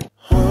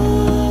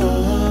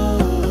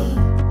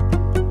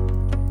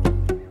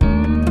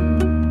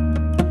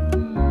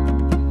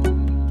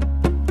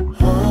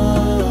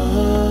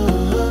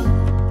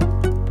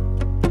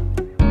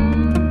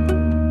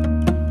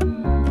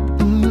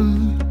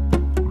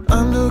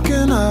 I'm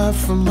looking up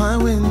from my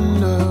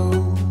window.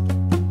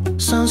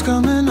 Sun's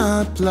coming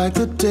up like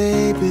the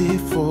day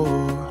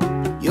before.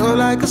 You're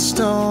like a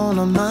stone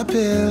on my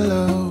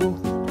pillow.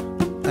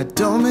 I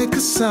don't make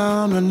a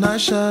sound when I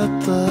shut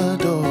the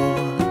door.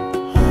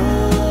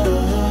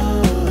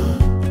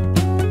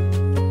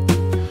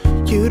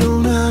 You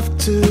don't have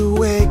to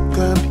wake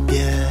up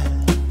yet.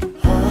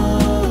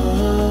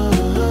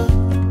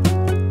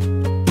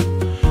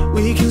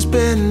 We can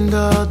spend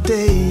all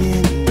day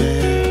in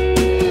bed.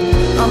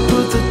 I'll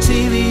put the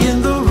TV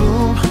in the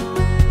room.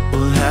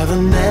 We'll have a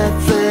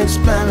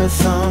Netflix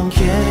marathon.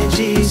 Kenny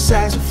G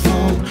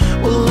saxophone.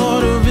 We'll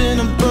order in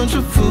a bunch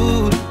of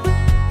food.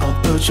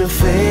 I'll put your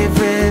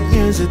favorite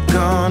music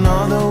on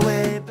all the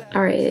way back.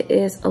 All right, it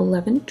is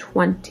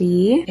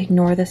 11:20.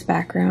 Ignore this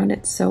background,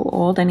 it's so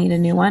old, I need a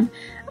new one.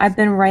 I've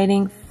been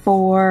writing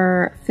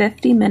for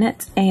 50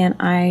 minutes and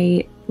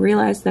I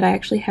realized that I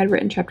actually had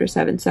written chapter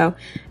 7. So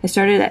I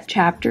started at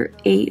chapter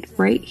 8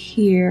 right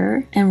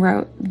here and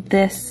wrote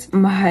this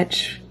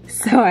much.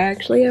 So I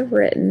actually have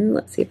written,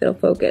 let's see if it'll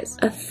focus,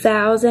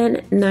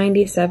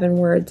 1,097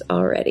 words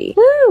already.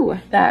 Woo!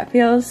 That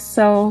feels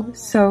so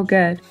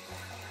good.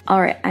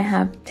 All right, I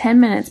have 10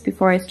 minutes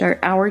before I start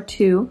hour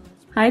 2.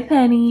 Hi,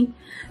 Penny.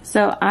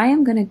 So I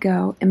am gonna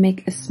go and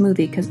make a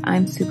smoothie because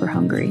I'm super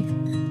hungry.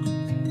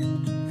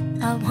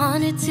 I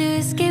wanted to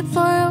escape for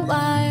a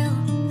while.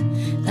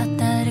 Thought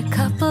that a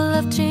couple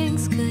of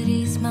drinks could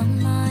ease my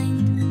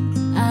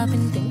mind. I've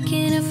been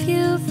thinking of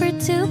you for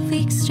 2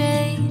 weeks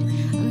straight.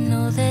 I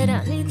know that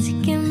I need to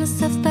get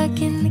myself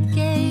back in the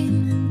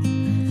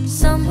game.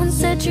 Someone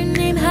said your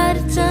name had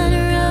a turn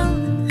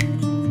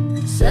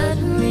around.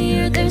 Suddenly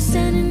you're there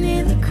standing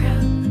in the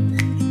crowd.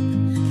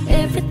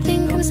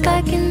 Everything comes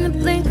back in the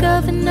blink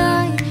of an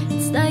eye.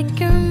 It's like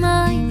you're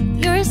mine,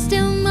 you're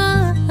still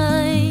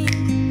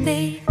mine.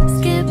 Babe,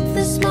 skip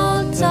the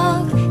small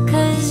talk,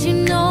 cause you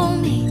know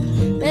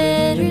me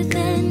better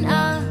than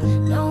I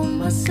know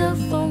myself.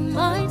 Oh,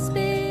 mine's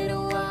been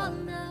a while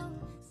now.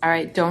 All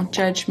right, don't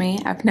judge me.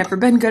 I've never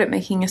been good at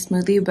making a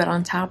smoothie, but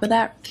on top of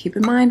that, keep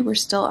in mind we're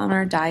still on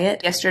our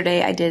diet.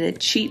 Yesterday I did a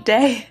cheat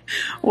day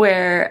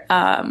where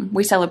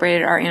we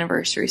celebrated our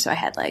anniversary. So I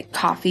had like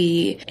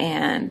coffee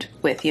and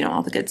with, you know,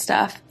 all the good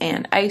stuff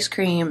and ice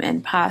cream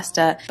and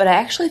pasta. But I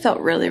actually felt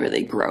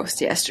really gross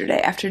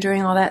yesterday after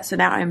doing all that. So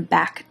now I'm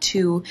back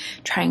to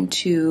trying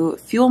to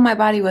fuel my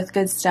body with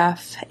good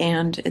stuff.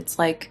 And it's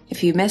like,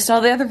 if you missed all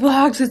the other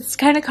vlogs, it's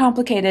kind of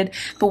complicated.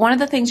 But one of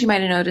the things you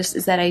might have noticed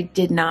is that I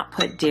did not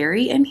put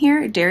dairy in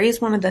here. Dairy is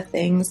one of the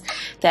things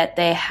that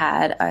they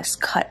had us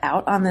cut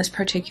out on this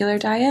particular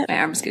diet. My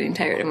arm's getting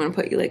tired. I'm gonna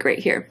put you like right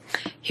here.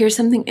 Here's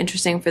something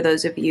interesting for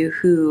those of you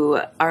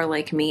who are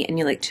like me and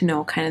you like to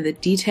know kind of the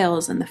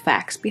details and the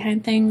facts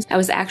behind things. I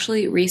was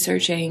actually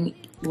researching,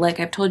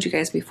 like I've told you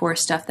guys before,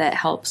 stuff that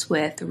helps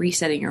with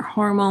resetting your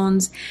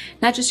hormones,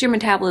 not just your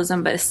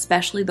metabolism, but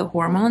especially the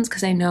hormones,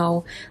 because I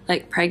know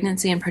like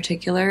pregnancy in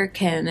particular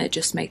can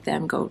just make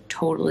them go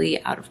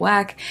totally out of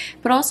whack.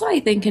 But also I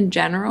think in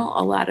general,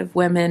 a lot of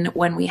women,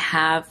 when we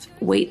have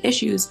weight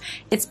issues,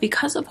 it's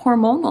because of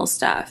hormonal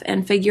stuff,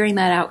 and figuring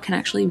that out can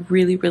actually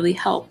really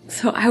help.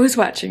 So I was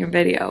watching a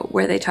video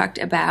where they talked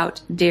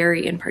about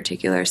dairy in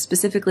particular,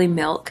 specifically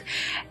milk,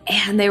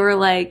 and they were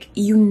like,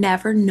 you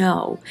never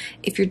know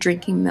if you're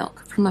drinking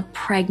milk from a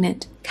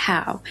pregnant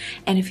cow.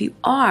 And if you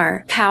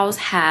are, cows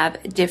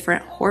have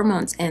different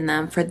hormones in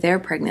them for their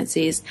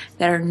pregnancies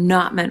that are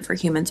not meant for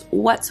humans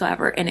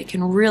whatsoever, and it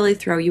can really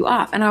throw you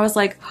off. And I was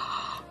like,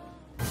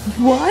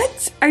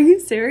 what? Are you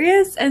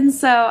serious? And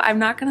so I'm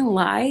not gonna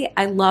lie,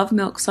 I love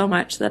milk so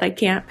much that I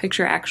can't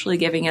picture actually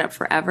giving it up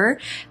forever,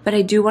 but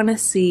I do want to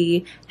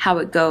see how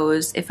it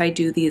goes if I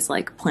do these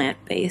like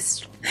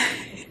plant-based.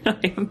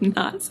 I am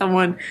not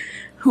someone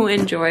who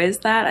enjoys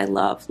that. I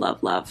love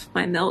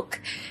my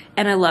milk,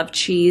 and I love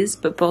cheese,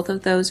 but both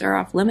of those are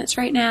off limits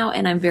right now,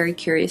 and I'm very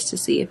curious to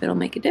see if it'll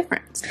make a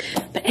difference.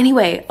 But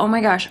anyway, oh my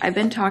gosh, I've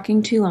been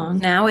talking too long.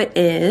 Now it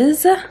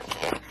is, I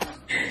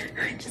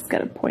just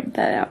gotta point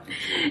that out.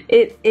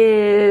 It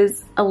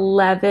is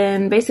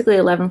basically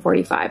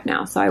 11:45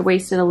 now, so I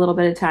wasted a little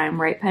bit of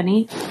time, right,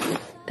 Penny?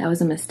 That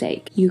was a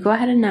mistake. You go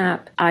ahead and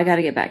nap. I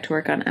gotta get back to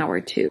work on hour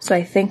 2. So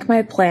I think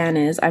my plan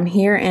is, I'm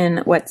here in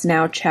what's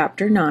now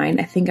chapter 9.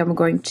 I think I'm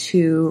going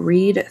to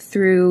read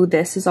through,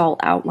 this is all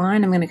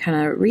outline. I'm gonna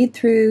kind of read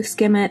through,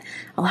 skim it.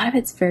 A lot of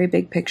it's very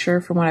big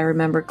picture from what I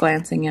remember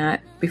glancing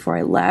at before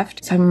I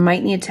left. So I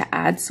might need to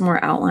add some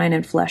more outline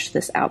and flesh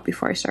this out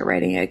before I start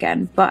writing it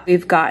again. But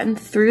we've gotten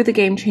through the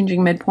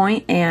game-changing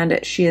midpoint, and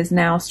she has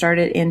now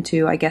started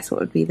into, I guess what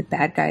would be the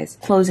bad guys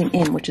closing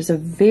in, which is a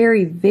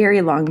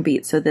very long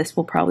beat. So this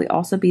will probably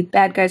also be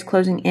bad guys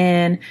closing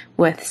in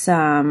with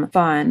some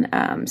fun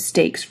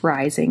stakes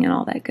rising and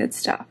all that good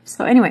stuff.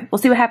 So anyway, we'll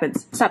see what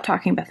happens. Stop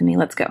talking, Bethany.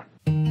 Let's go.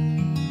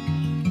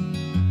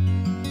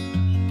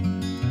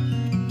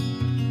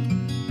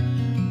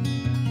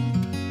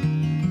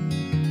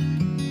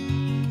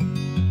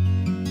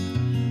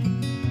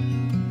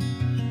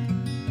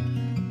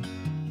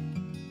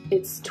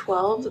 It's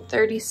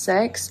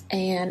 12:36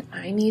 and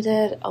I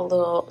needed a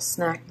little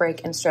snack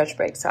break and stretch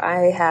break. So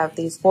I have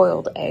these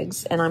boiled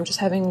eggs and I'm just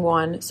having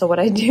one. So what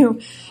I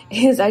do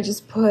is I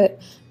just put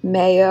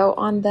mayo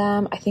on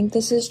them. I think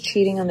this is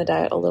cheating on the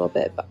diet a little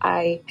bit, but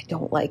I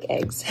don't like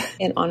eggs.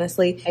 And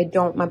honestly,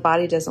 my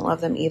body doesn't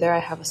love them either. I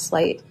have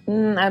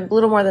a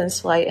little more than a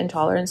slight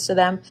intolerance to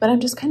them, but I'm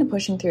just kind of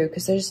pushing through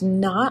because there's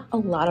not a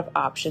lot of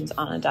options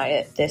on a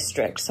diet this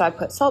strict. So I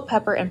put salt,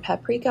 pepper, and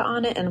paprika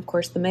on it, and of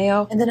course the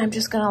mayo. And then I'm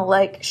just gonna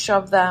like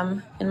shove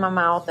them in my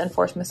mouth and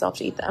force myself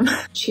to eat them.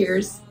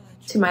 Cheers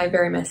to my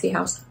very messy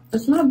house.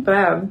 It's not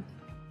bad.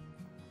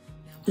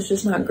 It's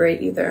just not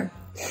great either.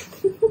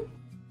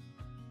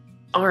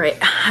 All right,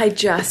 I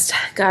just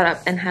got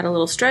up and had a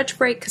little stretch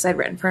break because I'd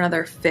written for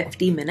another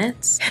 50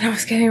 minutes and I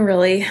was getting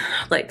really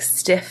like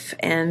stiff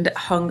and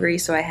hungry.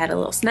 So I had a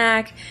little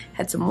snack,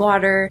 had some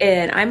water,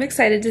 and I'm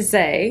excited to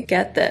say,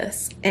 get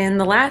this, in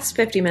the last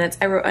 50 minutes,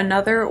 I wrote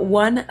another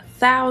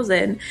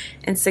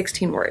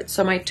 1,016 words.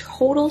 So my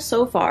total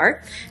so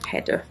far, I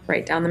had to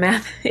write down the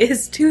math,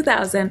 is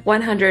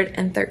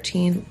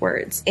 2,113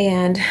 words.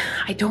 And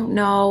I don't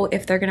know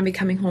if they're gonna be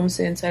coming home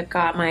soon. So I've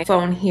got my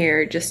phone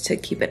here just to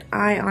keep an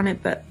eye on it,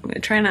 but I'm gonna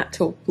try not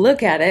to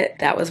look at it.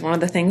 That was one of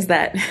the things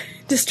that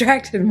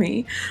distracted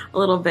me a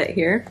little bit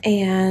here.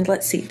 And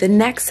let's see, the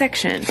next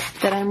section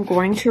that I'm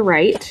going to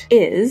write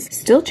is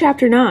still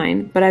chapter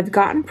 9, but I've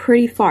gotten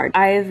pretty far.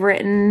 I've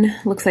written,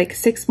 looks like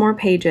 6 more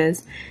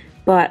pages,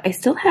 but I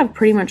still have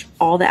pretty much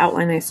all the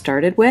outline I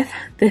started with.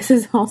 This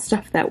is all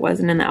stuff that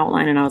wasn't in the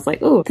outline, and I was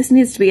like, oh, this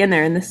needs to be in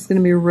there, and this is gonna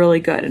be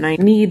really good, and I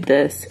need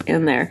this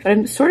in there. But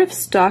I'm sort of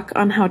stuck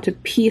on how to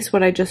piece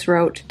what I just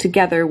wrote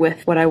together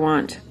with what I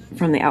want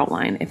from the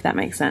outline, if that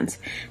makes sense.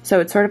 So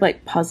it's sort of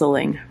like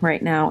puzzling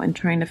right now and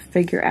trying to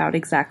figure out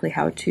exactly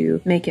how to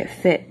make it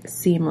fit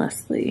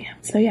seamlessly.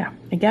 So yeah,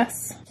 I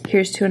guess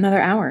here's to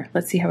another hour.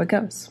 Let's see how it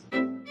goes.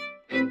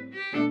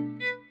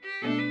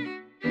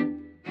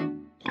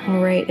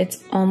 All right,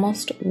 it's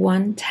almost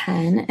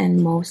 1:10 and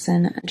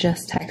Mosen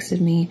just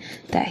texted me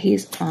that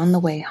he's on the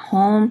way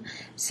home.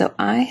 So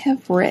I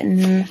have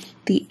written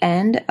the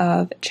end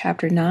of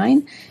chapter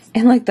 9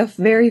 and like the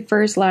very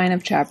first line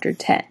of chapter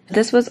 10.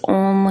 This was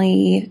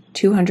only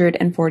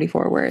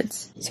 244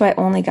 words. So I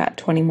only got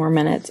 20 more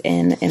minutes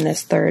in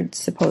this third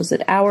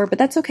supposed hour, but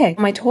that's okay.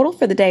 My total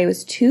for the day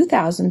was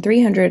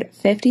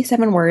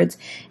 2,357 words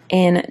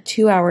in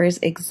 2 hours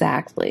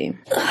exactly.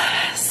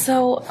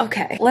 So,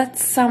 okay,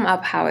 let's sum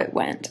up how it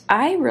went.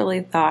 I really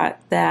thought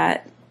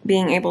that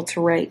being able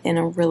to write in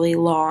a really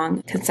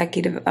long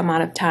consecutive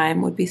amount of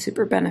time would be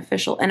super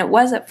beneficial. And it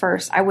was at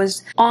first. I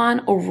was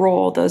on a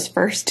roll those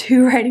first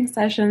 2 writing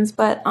sessions,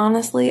 but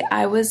honestly,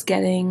 I was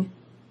getting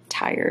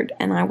tired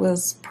and I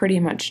was pretty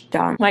much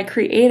done. My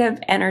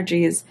creative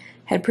energies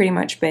had pretty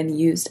much been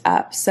used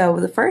up. So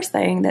the first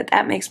thing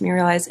that makes me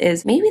realize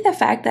is maybe the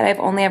fact that I've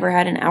only ever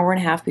had an hour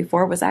and a half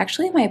before was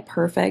actually my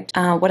perfect,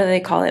 what do they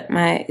call it?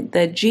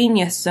 The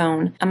genius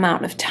zone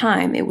amount of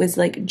time. It was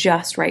like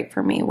just right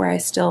for me where I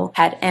still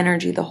had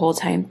energy the whole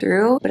time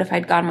through. But if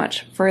I'd gone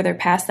much further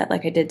past that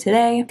like I did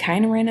today,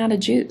 kind of ran out of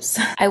juice.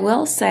 I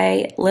will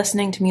say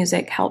listening to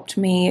music helped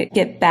me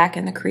get back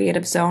in the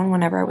creative zone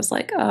whenever I was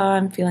like, oh,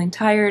 I'm feeling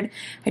tired.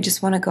 I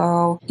just want to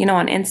go,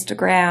 on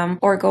Instagram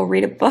or go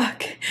read a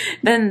book.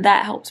 Then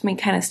that helps me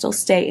kind of still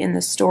stay in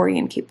the story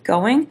and keep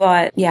going.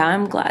 But yeah,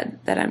 I'm glad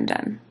that I'm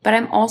done. But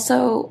I'm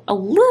also a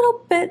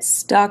little bit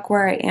stuck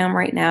where I am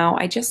right now.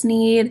 I just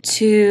need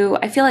to,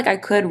 I feel like I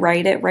could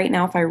write it right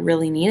now if I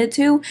really needed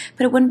to,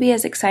 but it wouldn't be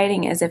as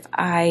exciting as if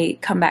I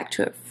come back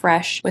to it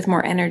fresh with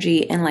more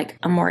energy and like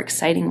a more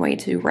exciting way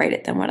to write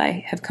it than what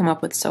I have come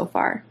up with so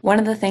far. One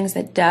of the things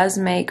that does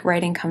make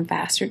writing come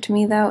faster to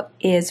me though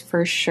is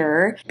for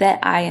sure that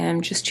I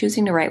am just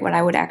choosing to write what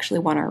I would actually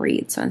want to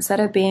read. So instead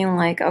of being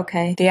like,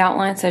 okay, the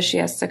outline says she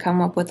has to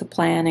come up with a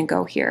plan and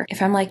go here.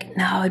 If I'm like,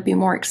 no, it'd be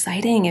more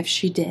exciting if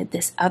she did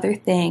this other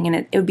thing and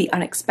it would be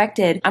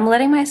unexpected. I'm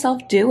letting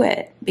myself do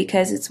it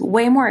because it's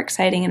way more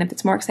exciting. And if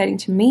it's more exciting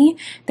to me,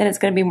 then it's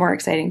going to be more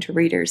exciting to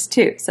readers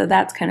too. So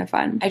that's kind of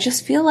fun. I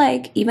just feel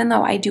like even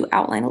though I do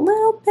outline a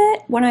little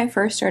bit when I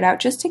first start out,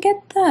 just to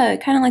get the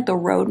kind of like the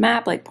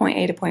roadmap, like point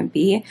A to point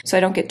B, so I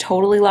don't get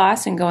totally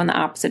lost and go in the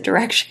opposite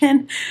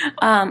direction.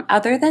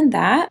 Other than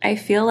that, I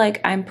feel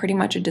like I'm pretty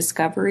much a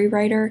discovery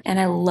writer and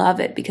I love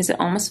it because it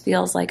almost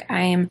feels like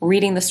I'm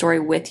reading the story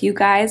with you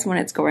guys when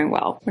it's going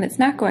well. When it's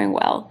not going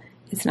well,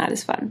 it's not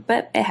as fun,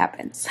 but it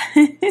happens.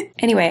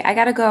 Anyway, I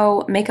gotta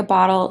go make a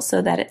bottle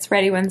so that it's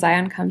ready when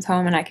Zion comes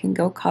home and I can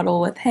go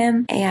cuddle with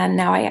him. And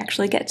now I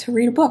actually get to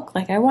read a book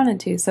like I wanted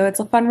to. So it's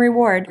a fun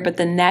reward. But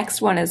the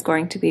next one is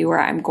going to be where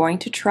I'm going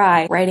to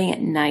try writing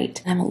at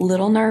night. And I'm a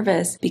little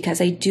nervous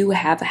because I do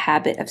have a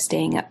habit of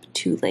staying up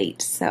too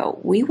late. So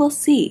we will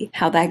see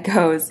how that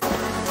goes.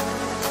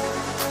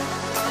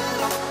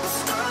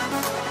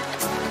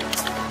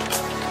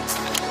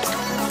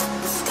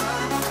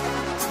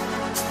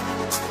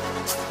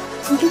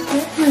 Look at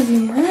that,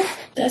 Maria.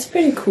 That's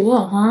pretty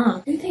cool,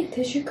 huh? I think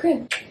this is your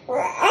crib.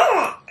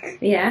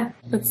 Yeah.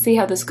 Let's see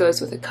how this goes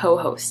with a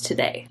co-host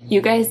today.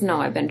 You guys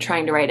know I've been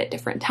trying to write at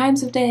different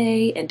times of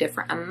day and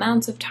different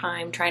amounts of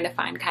time, trying to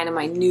find kind of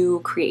my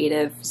new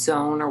creative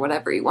zone or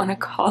whatever you want to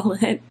call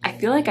it. I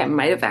feel like I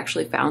might have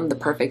actually found the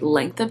perfect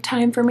length of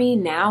time for me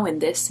now in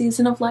this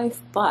season of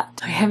life, but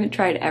I haven't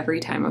tried every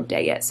time of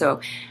day yet.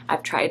 So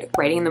I've tried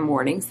writing in the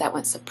mornings. That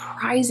went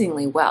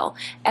surprisingly well.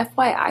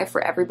 FYI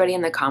for everybody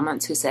in the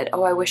comments who said,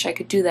 oh, I wish I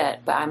could do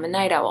that, but I'm a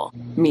night owl.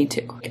 Me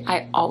too.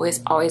 I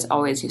always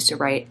used to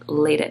write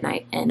late at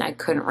night and I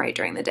couldn't write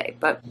during the day,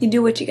 but you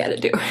do what you gotta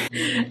do.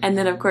 And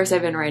then of course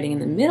I've been writing in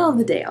the middle of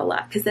the day a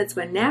lot because that's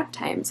when nap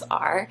times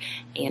are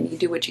and you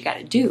do what you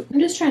gotta do. I'm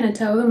just trying to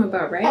tell them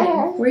about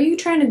writing. Where are you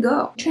trying to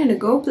go? I'm trying to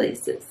go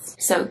places.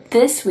 So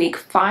this week,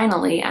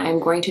 finally, I'm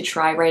going to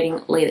try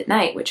writing late at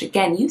night, which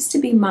again used to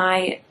be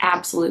my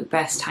absolute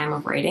best time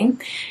of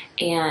writing.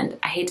 And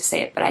I hate to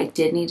say it, but I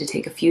did need to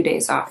take a few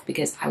days off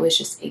because I was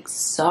just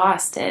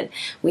exhausted.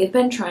 We've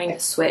been trying to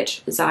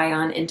switch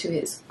Zion into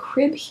his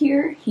crib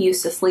here. He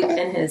used to sleep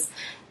in his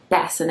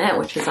bassinet,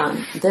 which is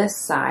on this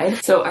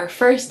side. So our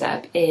first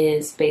step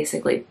is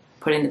basically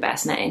putting the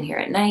bassinet in here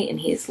at night, and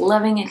he's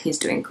loving it. He's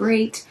doing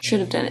great.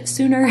 Should have done it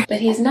sooner, but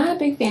he's not a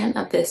big fan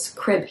of this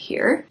crib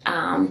here.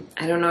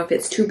 I don't know if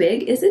it's too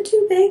big. Is it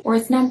too big? Or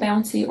it's not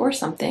bouncy or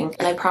something.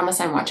 And I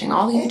promise I'm watching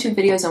all the YouTube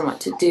videos on what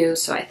to do.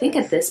 So I think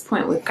at this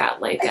point we've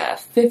got like a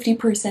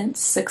 50%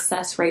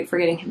 success rate for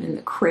getting him in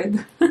the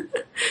crib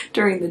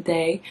during the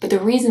day. But the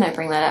reason I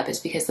bring that up is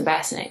because the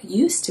bassinet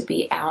used to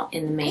be out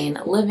in the main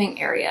living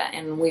area,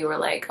 and we were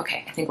like,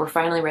 okay, I think we're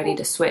finally ready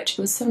to switch.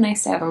 It was so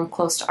nice to have him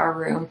close to our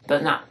room,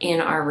 but not in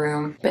our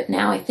room. But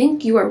now I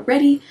think you are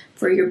ready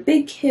for your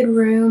big kid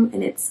room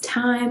and it's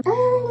time.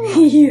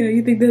 Yeah,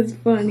 you think that's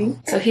funny?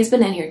 So he's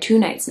been in here 2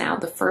 nights now.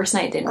 The first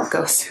night didn't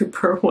go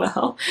super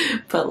well,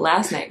 but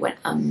last night went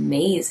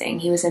amazing.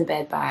 He was in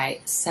bed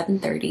by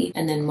 7:30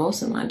 and then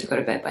Mosen wanted to go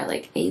to bed by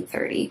like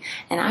 8:30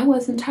 and I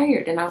wasn't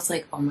tired and I was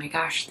like, oh my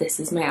gosh, this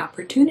is my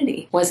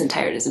opportunity. Wasn't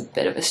tired is a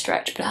bit of a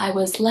stretch, but I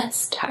was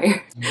less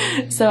tired.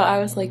 So I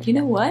was like, you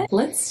know what?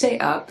 Let's stay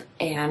up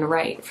and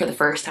write for the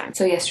first time.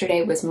 So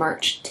yesterday was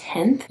March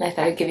 10th and I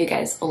thought I'd give you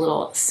guys a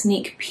little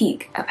sneak peek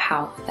of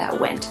how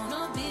that went.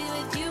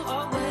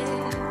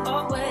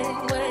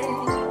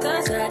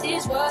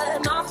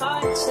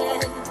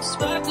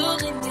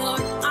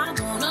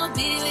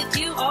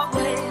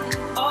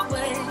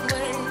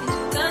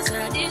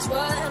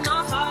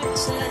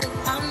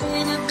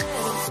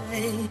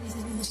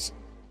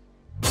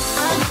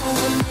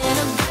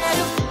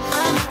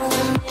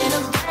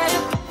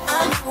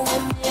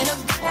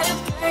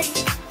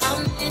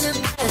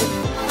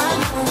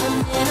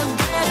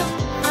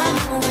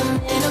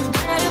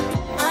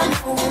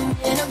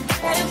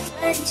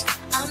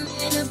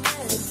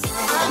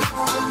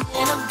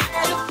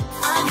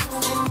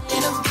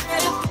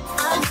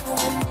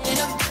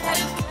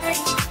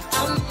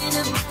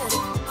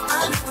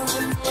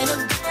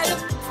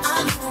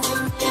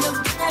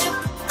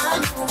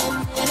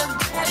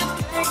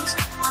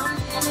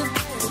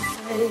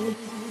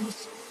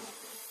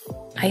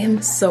 I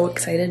am so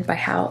excited by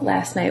how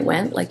last night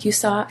went. Like you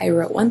saw, I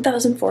wrote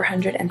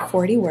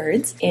 1,440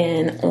 words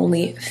in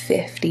only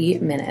 50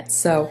 minutes.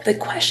 So the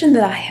question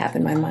that I have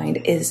in my mind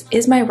is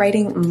my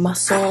writing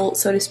muscle,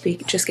 so to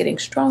speak, just getting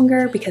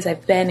stronger because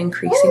I've been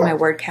increasing my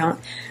word count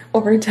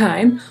over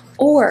time?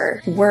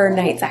 Or were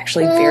nights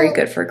actually very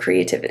good for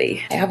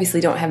creativity? I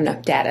obviously don't have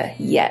enough data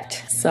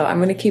yet, so I'm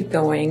gonna keep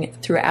going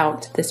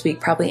throughout this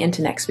week, probably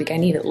into next week. I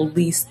need at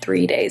least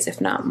 3 days,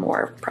 if not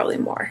more, probably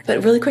more.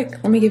 But really quick,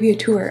 let me give you a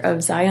tour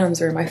of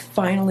Zion's room. I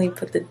finally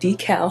put the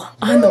decal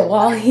on the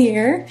wall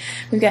here.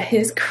 We've got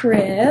his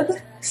crib,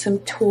 some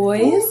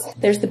toys.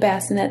 There's the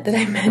bassinet that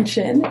I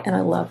mentioned, and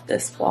I love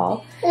this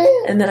wall.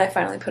 And then I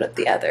finally put up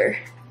the other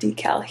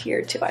decal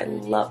here too. I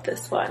love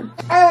this one.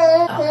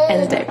 Oh,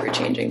 and a diaper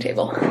changing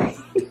table.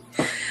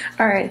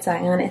 All right,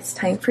 Zion, it's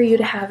time for you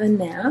to have a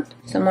nap.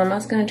 So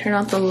Mama's gonna turn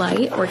off the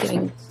light. We're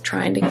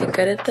trying to get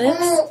good at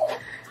this.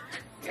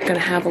 We're gonna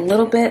have a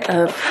little bit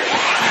of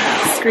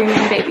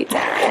screaming baby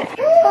time.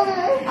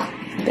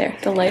 There,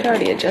 the light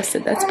already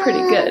adjusted. That's pretty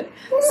good.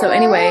 So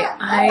anyway,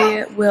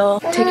 I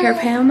will take care of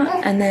him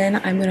and then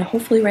I'm gonna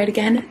hopefully write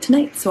again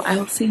tonight. So I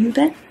will see you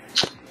then.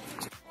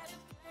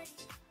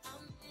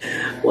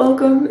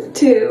 Welcome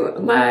to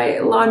my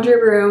laundry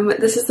room.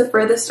 This is the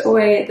furthest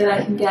away that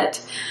I can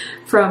get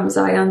from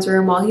Zion's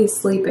room while he's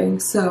sleeping,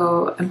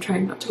 so I'm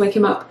trying not to wake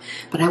him up.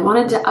 But I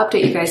wanted to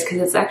update you guys because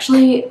it's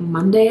actually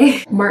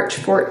Monday, March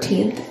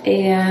 14th,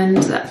 and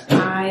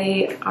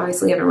I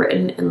obviously haven't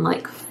written in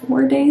like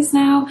 4 days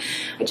now.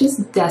 I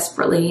just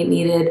desperately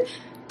needed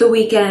the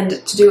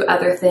weekend to do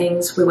other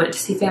things. We went to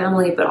see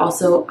family, but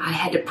also I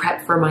had to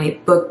prep for my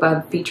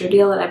BookBub feature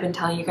deal that I've been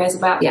telling you guys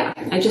about. Yeah,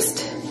 I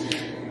just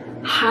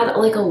had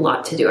like a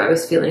lot to do. I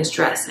was feeling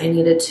stressed. I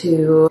needed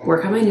to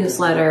work on my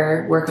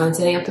newsletter, work on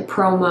setting up the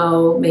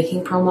promo,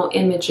 making promo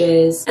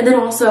images, and then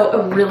also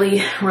a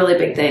really, really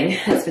big thing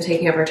that's been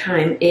taking up our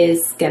time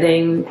is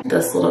getting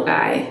this little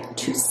guy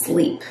to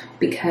sleep,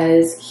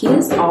 because he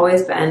has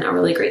always been a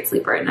really great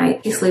sleeper at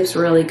night. He sleeps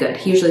really good.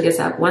 He usually gets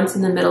up once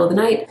in the middle of the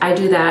night. I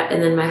do that,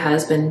 and then my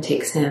husband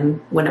takes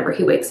him whenever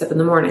he wakes up in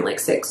the morning, like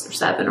 6 or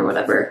 7 or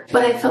whatever.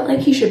 But I felt like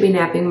he should be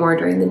napping more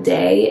during the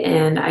day,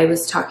 and I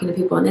was talking to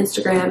people on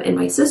Instagram, and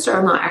my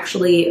sister-in-law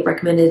actually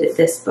recommended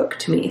this book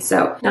to me.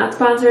 So not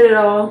sponsored at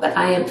all, but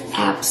I am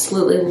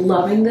absolutely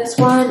loving this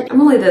one.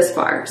 I'm only this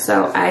far,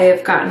 so I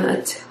have gotten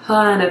a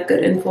ton of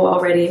good info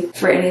already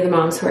for any of the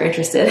moms who are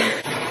interested.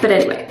 But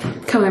anyway,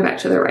 coming back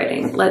to the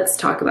writing, let's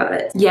talk about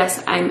it.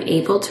 Yes, I'm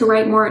able to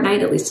write more at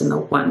night, at least in the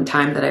one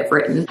time that I've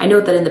written. I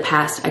know that in the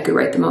past I could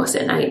write the most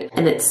at night,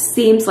 and it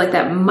seems like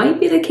that might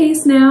be the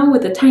case now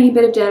with the tiny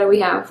bit of data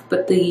we have.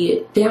 But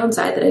the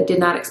downside that I did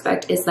not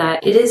expect is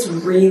that it is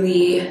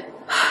really,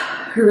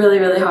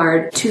 really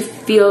hard to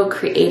feel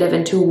creative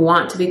and to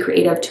want to be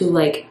creative, to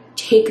like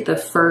take the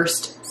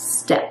first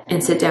step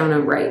and sit down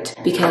and write.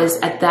 Because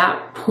at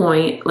that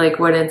point, like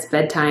when it's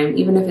bedtime,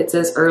 even if it's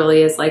as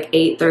early as like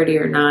 8:30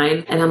 or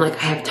 9, and I'm like,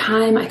 I have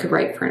time, I could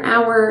write for an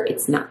hour,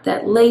 it's not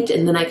that late,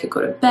 and then I could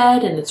go to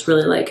bed, and it's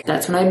really like,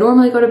 that's when I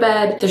normally go to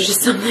bed. There's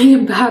just something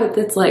about it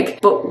that's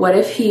like, but what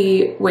if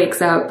he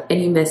wakes up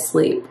and you miss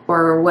sleep?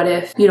 Or what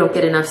if you don't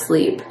get enough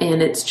sleep?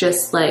 And it's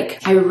just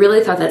like, I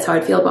really thought that's how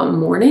I'd feel about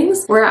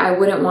mornings, where I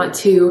wouldn't want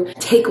to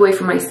take away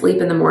from my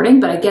sleep in the morning,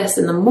 but I guess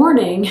in the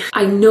morning,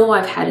 I know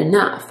I've had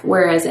enough.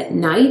 Whereas at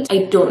night,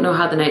 I don't know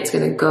how the night's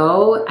gonna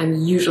go.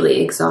 I'm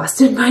usually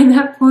exhausted by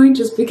that point,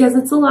 just because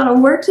it's a lot of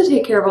work to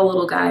take care of a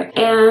little guy.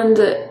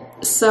 And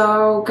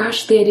so,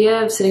 gosh, the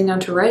idea of sitting down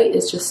to write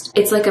is just,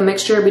 it's like a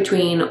mixture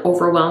between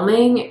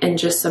overwhelming and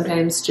just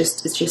sometimes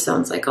just, it just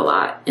sounds like a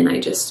lot, and I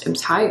just am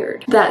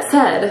tired. That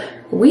said,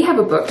 we have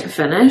a book to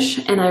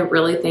finish, and I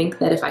really think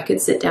that if I could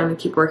sit down and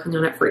keep working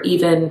on it for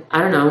even,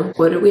 I don't know,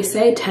 what did we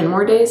say, 10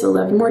 more days,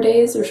 11 more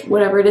days, or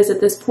whatever it is at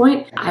this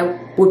point, I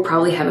would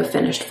probably have a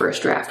finished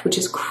first draft, which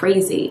is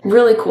crazy.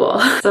 Really cool.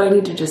 So I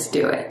need to just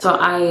do it. So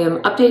I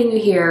am updating you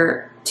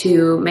here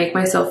to make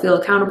myself feel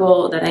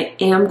accountable that I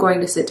am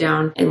going to sit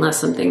down unless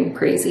something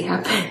crazy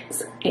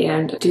happens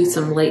and do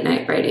some late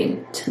night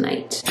writing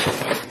tonight.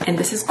 And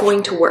this is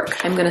going to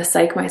work. I'm gonna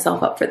psych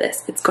myself up for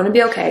this. It's gonna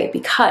be okay,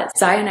 because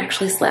Zion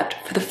actually slept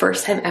for the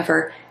first time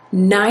ever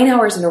 9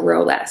 hours in a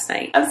row last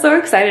night. I'm so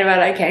excited about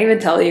it. I can't even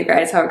tell you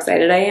guys how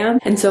excited I am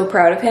and so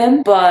proud of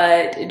him.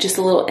 But just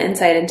a little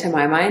insight into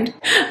my mind,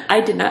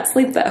 I did not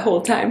sleep that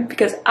whole time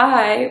because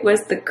I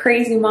was the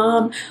crazy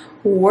mom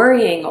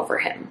worrying over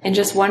him and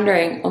just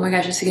wondering, oh my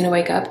gosh, is he gonna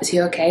wake up? Is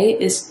he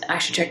okay? I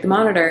should check the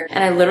monitor.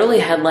 And I literally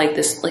had like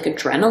this like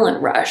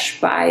adrenaline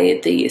rush by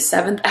the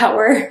 7th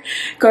hour.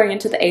 Going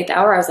into the 8th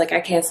hour, I was like,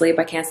 I can't sleep,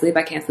 I can't sleep,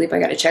 I can't sleep, I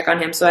gotta check on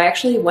him. So I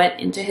actually went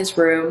into his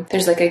room.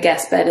 There's like a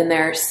guest bed in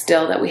there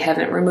still that we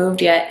haven't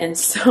removed yet, and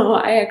so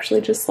I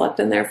actually just slept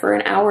in there for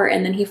an hour,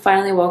 and then he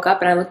finally woke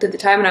up, and I looked at the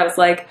time and I was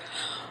like,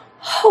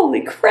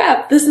 holy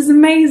crap, this is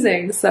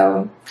amazing.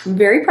 So I'm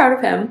very proud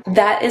of him.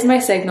 That is my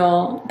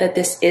signal that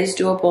this is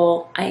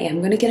doable. I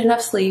am gonna get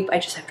enough sleep. I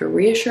just have to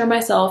reassure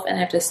myself, and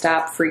I have to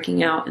stop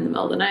freaking out in the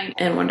middle of the night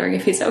and wondering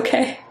if he's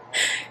okay,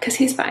 because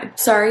he's fine.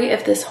 Sorry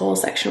if this whole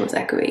section was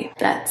echoey.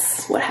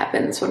 That's what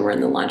happens when we're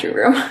in the laundry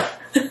room.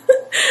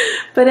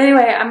 But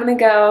anyway, I'm gonna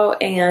go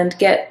and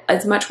get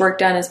as much work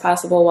done as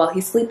possible while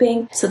he's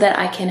sleeping so that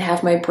I can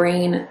have my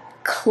brain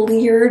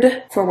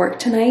cleared for work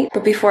tonight.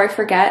 But before I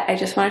forget, I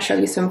just want to show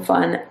you some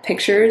fun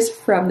pictures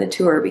from the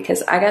tour,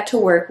 because I got to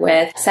work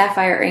with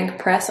Sapphire Ink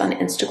Press on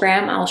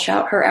Instagram. I'll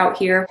shout her out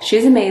here.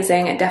 She's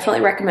amazing. I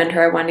definitely recommend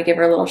her. I wanted to give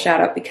her a little shout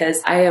out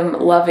because I am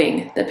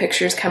loving the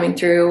pictures coming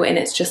through, and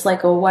it's just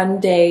like a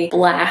one-day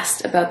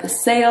blast about the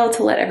sale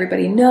to let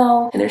everybody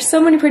know. And there's so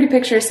many pretty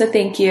pictures, so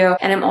thank you.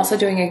 And I'm also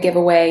doing a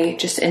giveaway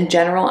just in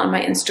general on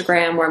my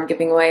Instagram, where I'm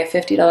giving away a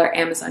 $50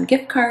 Amazon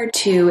gift card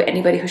to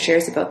anybody who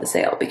shares about the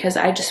sale, because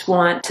I just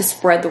want to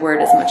spread the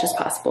word as much as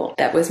possible.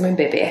 That was my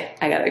baby.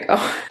 I gotta go.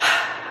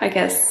 I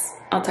guess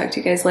I'll talk to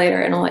you guys later,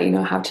 and I'll let you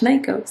know how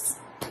tonight goes.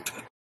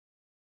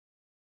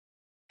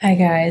 Hi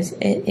guys,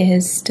 it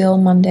is still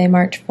Monday,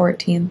 March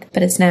 14th,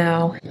 but it's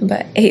now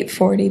about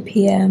 8:40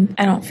 p.m.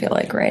 I don't feel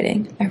like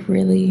writing. I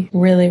really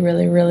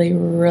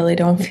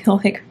don't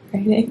feel like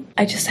writing.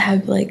 I just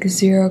have like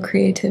zero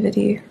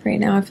creativity right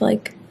now. I feel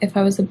like if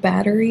I was a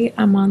battery,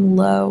 I'm on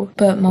low,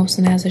 but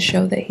Mosen has a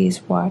show that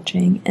he's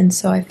watching, and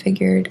so I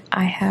figured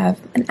I have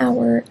an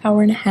hour,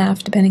 hour and a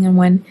half, depending on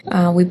when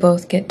we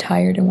both get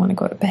tired and want to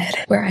go to bed,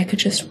 where I could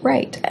just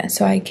write.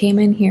 So I came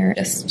in here,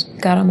 just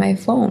got on my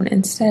phone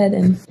instead,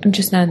 and I'm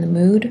just not in the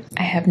mood.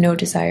 I have no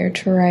desire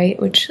to write,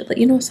 which,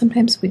 you know,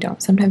 sometimes we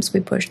don't. Sometimes we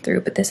push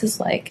through, but this is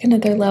like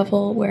another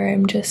level where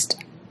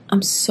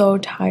I'm so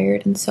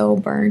tired and so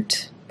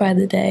burnt by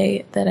the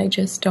day that I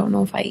just don't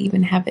know if I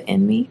even have it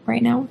in me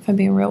right now, if I'm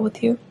being real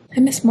with you.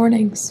 I miss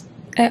mornings.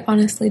 I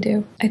honestly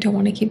do. I don't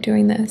want to keep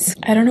doing this.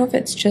 I don't know if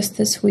it's just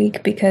this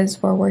week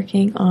because we're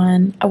working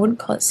on, I wouldn't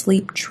call it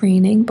sleep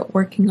training, but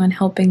working on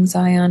helping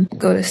Zion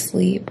go to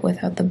sleep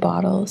without the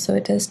bottle. So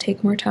it does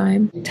take more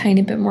time,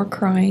 tiny bit more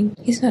crying.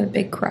 He's not a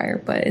big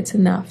crier, but it's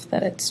enough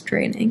that it's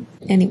draining.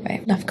 Anyway,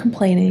 enough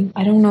complaining.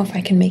 I don't know if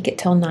I can make it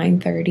till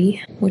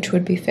 9:30, which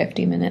would be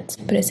 50 minutes,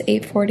 but it's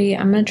 8:40.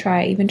 I'm going to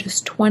try even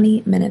just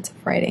 20 minutes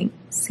of writing.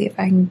 See if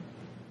I can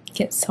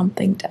get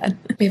something done.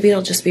 Maybe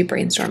it'll just be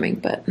brainstorming,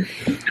 but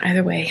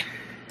either way,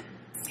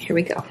 here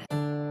we go.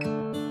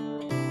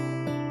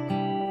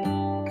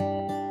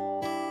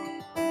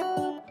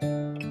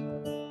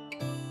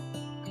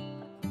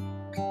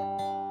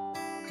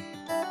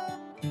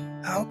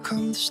 How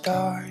come the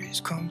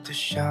stars come to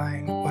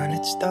shine when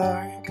it's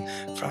dark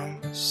from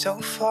so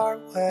far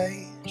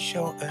away and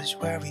show us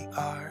where we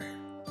are?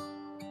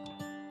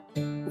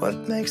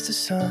 What makes the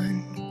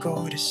sun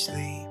go to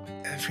sleep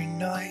every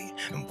night,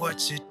 and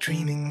what's it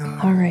dreaming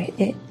of? All right,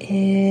 it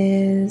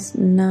is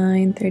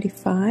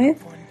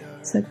 9:35,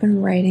 so I've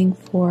been writing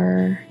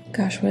for,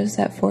 gosh, what is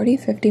that, 40,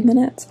 50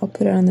 minutes? I'll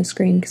put it on the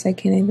screen because I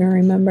can't even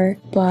remember,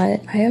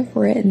 but I have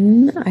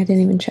written, I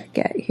didn't even check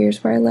yet,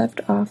 here's where I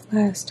left off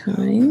last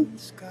time,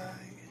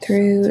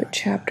 through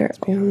chapter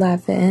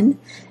 11,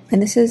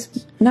 and this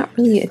is not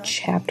really a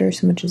chapter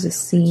so much as a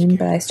scene,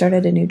 but I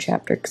started a new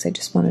chapter because I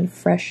just wanted a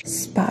fresh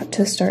spot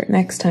to start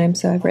next time.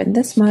 So I've written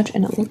this much,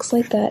 and it looks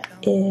like that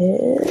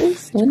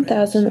is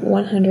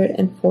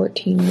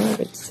 1,114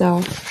 words.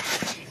 So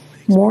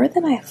more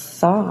than I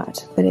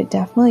thought, but it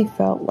definitely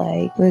felt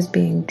like it was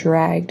being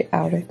dragged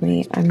out of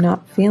me. I'm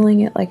not feeling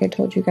it like I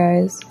told you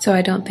guys. So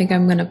I don't think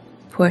I'm going to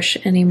push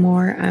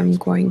anymore. I'm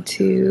going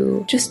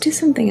to just do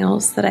something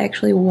else that I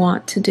actually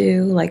want to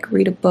do, like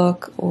read a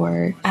book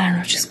or, I don't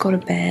know, just go to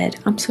bed.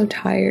 I'm so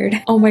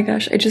tired. Oh my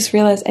gosh, I just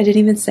realized I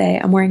didn't even say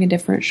I'm wearing a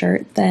different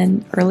shirt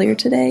than earlier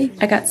today.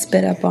 I got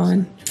spit up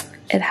on.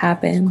 It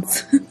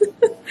happens.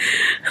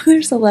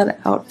 There's a lot of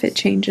outfit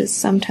changes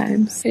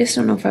sometimes. I just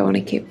don't know if I want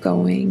to keep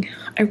going.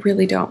 I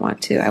really don't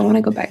want to. I want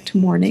to go back to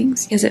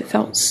mornings because it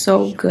felt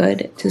so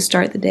good to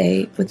start the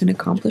day with an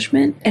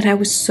accomplishment. And I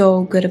was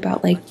so good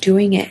about like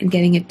doing it and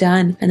getting it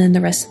done. And then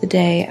the rest of the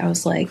day I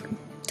was like,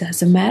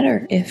 doesn't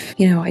matter if,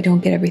 you know, I don't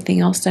get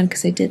everything else done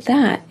because I did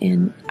that.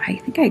 And I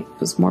think I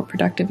was more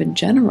productive in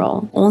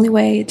general. Only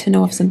way to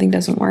know if something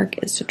doesn't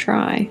work is to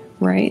try,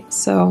 right?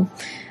 So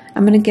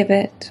I'm going to give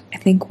it, I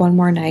think, one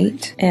more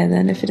night. And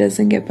then if it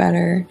doesn't get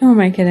better, who am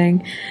I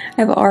kidding?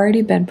 I've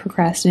already been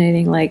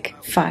procrastinating like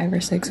 5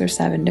 or 6 or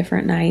 7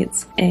 different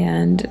nights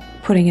and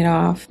putting it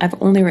off. I've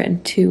only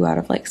written 2 out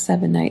of like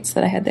 7 nights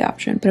that I had the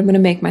option. But I'm going to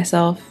make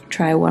myself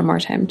try one more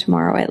time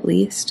tomorrow at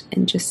least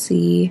and just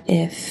see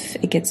if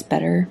it gets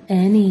better.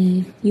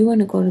 Annie, you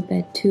want to go to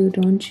bed too,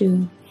 don't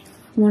you?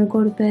 You want to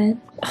go to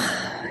bed?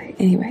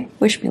 Anyway,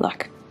 wish me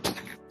luck.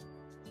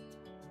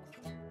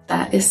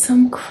 That is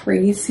some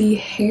crazy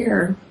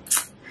hair.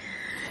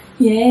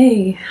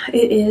 Yay.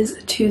 It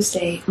is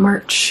Tuesday,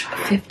 March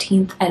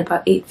 15th at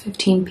about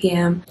 8:15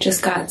 p.m.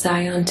 Just got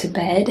Zion to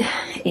bed,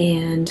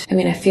 and I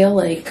mean, I feel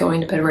like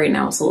going to bed right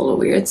now is a little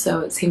weird, so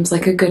it seems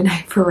like a good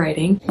night for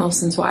writing.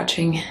 Mosen's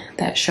watching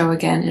that show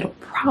again. It'll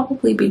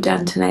probably be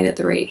done tonight at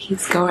the rate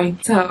he's going,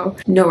 so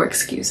no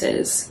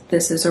excuses.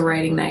 This is a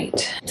writing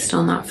night.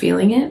 Still not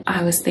feeling it.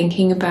 I was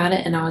thinking about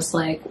it and I was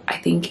like, I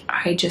think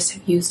I just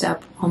have used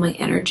up all my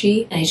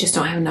energy and I just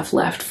don't have enough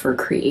left for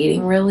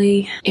creating,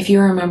 really. If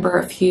you remember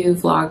a few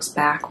vlogs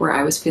back where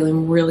I was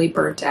feeling really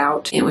burnt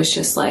out, it was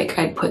just like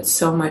I'd put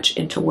so much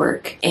into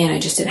work and I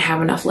just didn't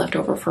have enough left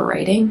over for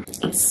writing.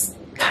 It's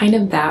kind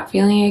of that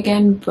feeling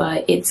again,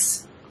 but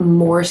it's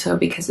more so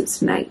because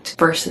it's night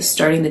versus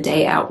starting the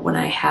day out when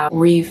I have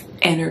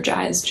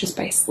re-energized just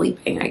by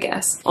sleeping, I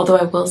guess. Although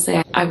I will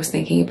say I was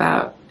thinking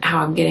about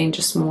how I'm getting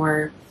just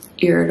more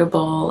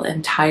irritable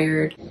and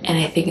tired, and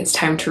I think it's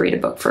time to read a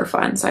book for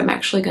fun. So I'm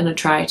actually going to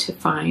try to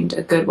find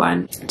a good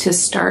one to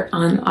start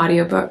on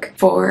audiobook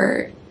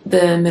for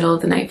the middle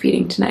of the night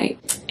feeding tonight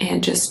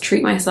and just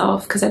treat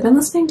myself, because I've been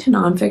listening to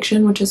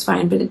nonfiction, which is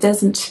fine, but it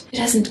doesn't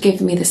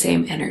give me the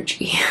same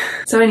energy.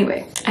 So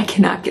anyway, I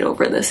cannot get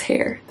over this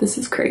hair. This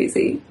is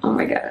crazy. Oh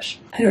my gosh.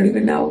 I don't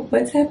even know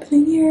what's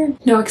happening here.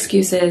 No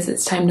excuses.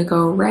 It's time to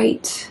go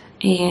write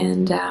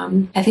and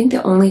I think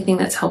the only thing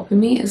that's helping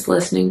me is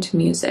listening to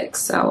music.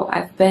 So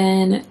I've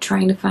been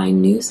trying to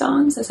find new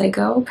songs as I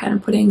go, kind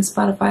of putting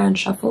Spotify on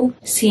shuffle,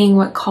 seeing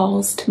what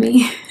calls to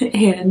me,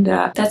 and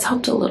that's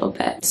helped a little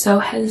bit. So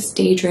has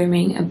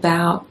daydreaming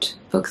about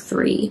book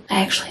 3.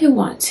 I actually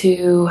want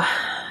to,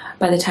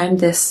 by the time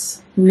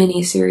this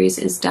mini series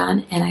is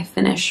done and I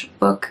finish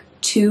book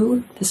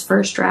 2, this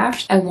first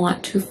draft, I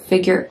want to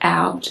figure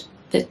out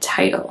the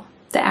title,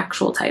 the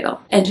actual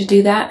title. And to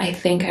do that, I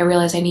think I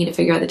realize I need to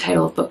figure out the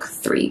title of book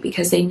 3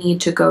 because they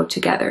need to go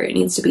together. It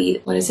needs to be,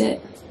 what is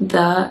it?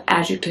 The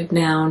adjective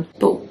noun,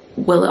 but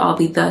will it all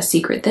be the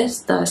secret this,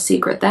 the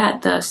secret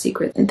that, the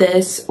secret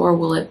this, or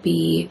will it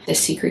be the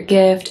secret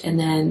gift and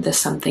then the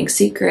something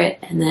secret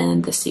and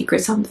then the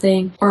secret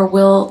something, or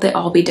will they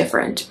all be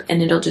different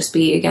and it'll just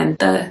be, again,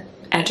 the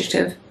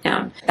adjective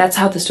noun? That's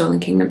how the Stolen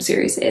Kingdom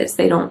series is.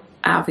 They don't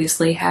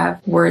obviously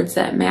have words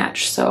that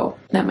match, so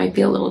that might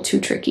be a little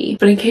too tricky.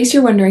 But in case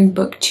you're wondering,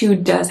 book 2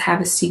 does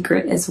have a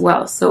secret as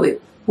well, so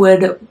it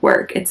would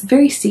work. It's a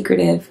very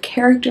secretive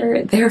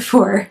character,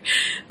 therefore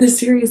the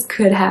series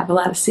could have a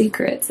lot of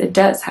secrets. It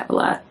does have a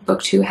lot.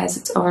 Book 2 has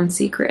its own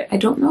secret. I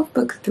don't know if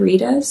book 3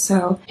 does,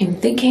 so I'm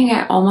thinking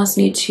I almost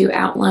need to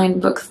outline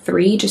book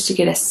 3 just to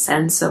get a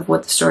sense of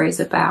what the story is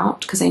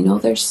about, because I know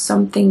there's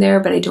something there,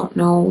 but I don't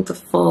know the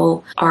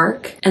full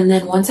arc. And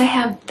then once I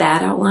have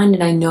that outlined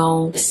and I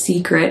know the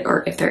secret,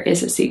 or if there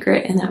is a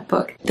secret in that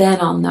book,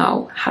 then I'll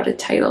know how to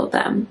title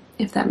them,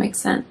 if that makes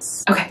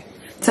sense. Okay,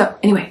 so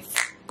anyway,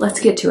 let's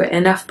get to it.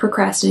 Enough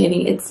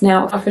procrastinating. It's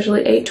now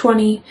officially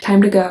 8:20.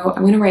 Time to go.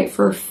 I'm gonna write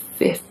for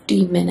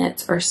 50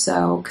 minutes or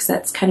so because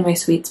that's kind of my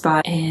sweet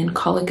spot, and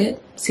call it good.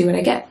 See what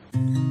I get.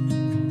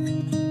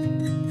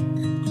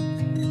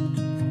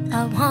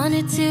 I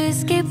wanted to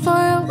escape for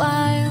a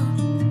while.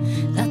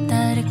 Thought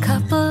that a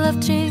couple of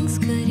drinks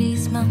could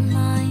ease my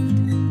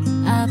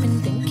mind. I've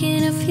been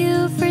thinking of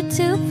you for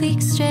 2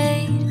 weeks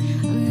straight.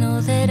 I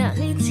know that I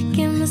need to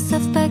get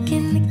myself back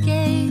in the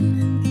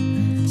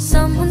game.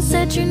 Someone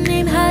said your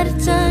name had a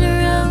turn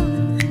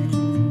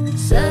around.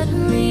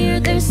 Suddenly you're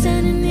there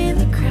standing in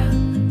the crowd.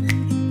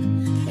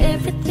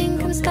 Everything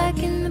comes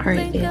back in the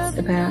Alright, it's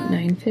about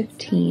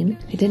 9:15.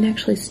 I didn't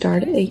actually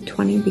start at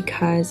 8:20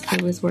 because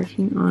I was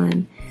working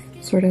on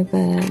sort of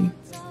an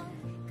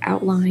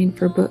outline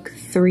for book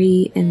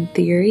 3 in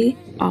theory.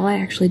 All I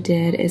actually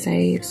did is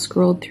I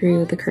scrolled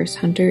through The Cursed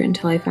Hunter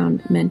until I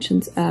found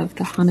mentions of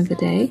the Hun of the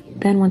Day.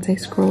 Then once I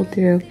scrolled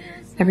through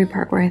every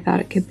part where I thought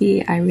it could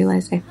be, I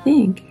realized I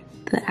think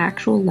the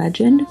actual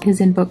legend is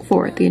in book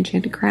 4, The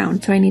Enchanted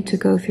Crown. So I need to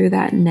go through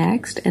that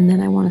next, and then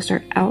I want to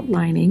start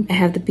outlining. I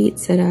have the beat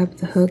set up,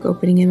 the hook,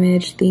 opening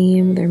image,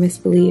 theme, their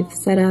misbelief,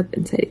 setup,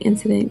 inciting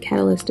incident,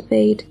 catalyst,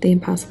 debate, the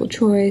impossible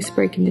choice,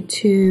 break into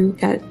 2.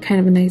 Got kind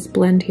of a nice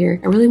blend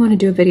here. I really want to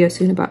do a video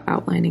soon about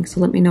outlining,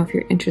 so let me know if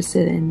you're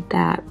interested in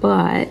that.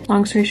 But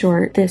long story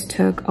short, this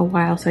took a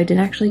while, so I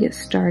didn't actually get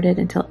started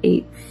until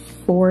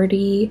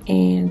 8:40,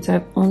 and so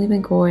I've only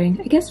been going,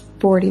 I guess,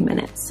 40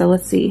 minutes. So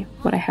let's see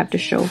what I have to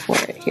show for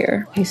it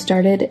here. I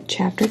started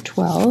chapter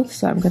 12,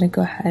 so I'm gonna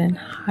go ahead and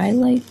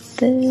highlight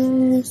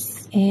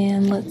this,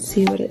 and let's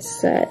see what it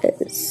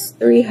says.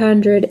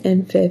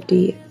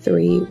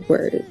 353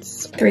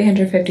 words.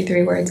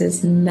 353 words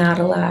is not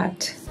a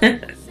lot.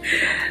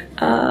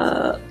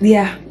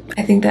 Yeah,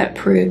 I think that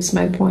proves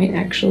my point,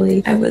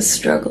 actually. I was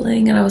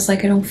struggling and I was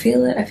like, I don't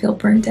feel it. I feel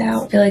burnt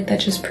out. I feel like that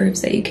just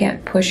proves that you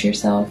can't push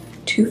yourself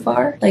too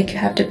far. Like, you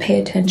have to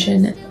pay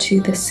attention to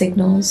the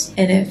signals,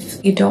 and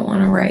if you don't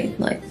want to write,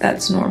 like,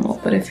 that's normal.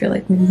 But if you're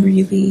like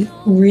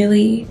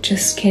really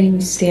just can't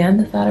even stand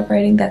the thought of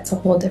writing, that's a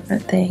whole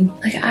different thing.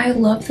 Like, I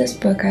love this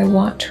book. I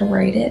want to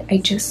write it. I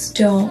just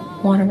don't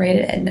want to write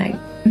it at night.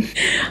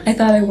 I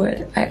thought I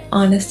would.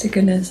 Honest to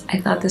goodness, I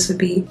thought this would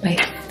be my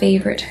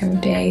favorite time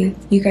of day.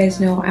 You guys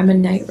know I'm a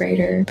night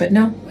writer, but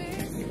no,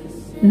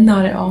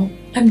 not at all.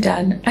 I'm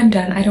done. I'm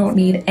done. I don't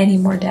need any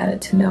more data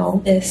to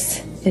know.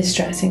 This is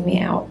stressing me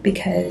out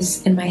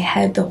because in my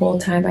head the whole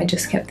time I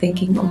just kept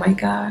thinking, oh my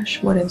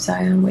gosh, what if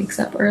Zion wakes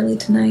up early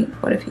tonight?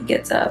 What if he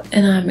gets up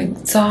and I'm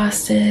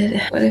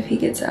exhausted? What if he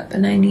gets up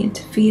and I need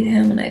to feed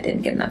him and I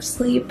didn't get enough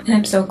sleep? And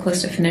I'm so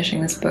close to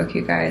finishing this book,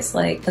 you guys.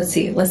 Like, let's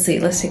take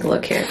a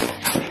look here.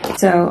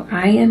 So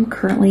I am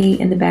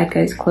currently in the bad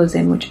guys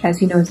close-in, which,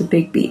 as you know, is a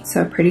big beat. So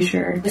I'm pretty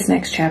sure this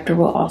next chapter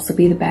will also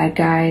be the bad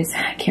guys.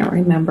 I can't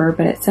remember,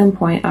 but at some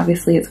point,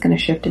 obviously, it's going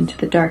to shift into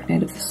the dark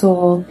night of the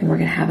soul, and we're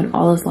going to have an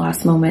all is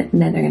lost moment,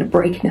 and then they're going to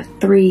break into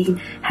 3,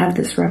 have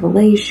this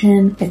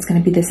revelation. It's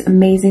going to be this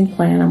amazing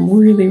plan. I'm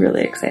really,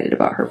 really excited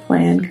about her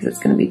plan because it's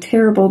going to be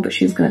terrible, but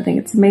she's going to think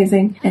it's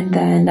amazing. And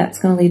then that's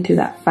going to lead to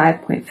that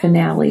 5-point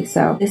finale.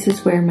 So this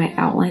is where my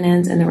outline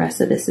ends, and the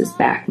rest of this is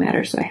back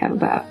matter. So I have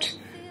about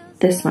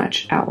this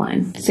much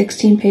outline.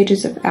 16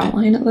 pages of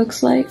outline, it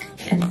looks like.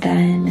 And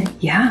then,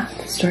 yeah,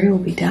 the story will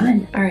be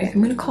done. All right,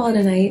 I'm gonna call it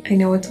a night. I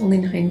know it's only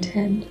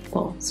 9:10.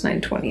 Well, it's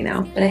 9:20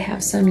 now, but I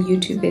have some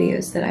YouTube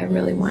videos that I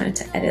really wanted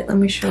to edit. Let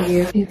me show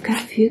you. We've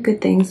got a few good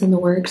things in the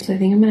works, so I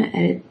think I'm gonna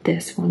edit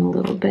this one a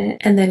little bit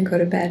and then go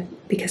to bed.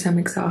 because I'm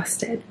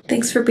exhausted.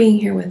 Thanks for being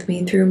here with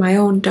me through my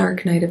own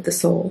dark night of the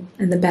soul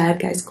and the bad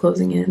guys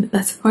closing in.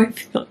 That's how I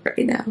feel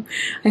right now.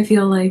 I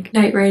feel like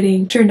night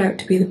writing turned out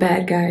to be the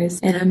bad guys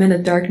and I'm in a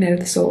dark night of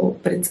the soul,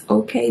 but it's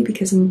okay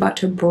because I'm about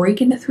to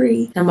break into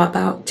 3. I'm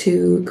about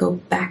to go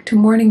back to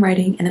morning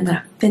writing and I'm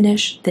gonna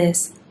finish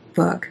this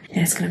book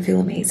and it's gonna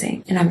feel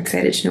amazing. And I'm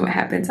excited to know what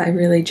happens. I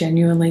really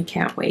genuinely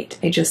can't wait.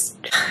 I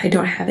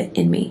don't have it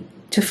in me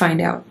to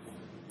find out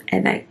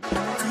at night.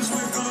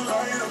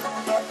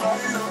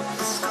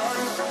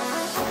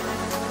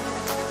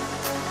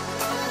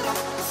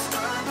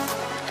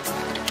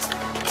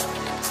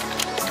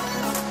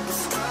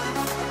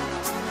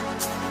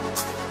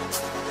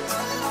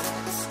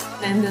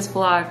 In this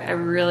vlog, I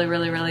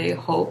really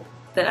hope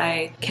that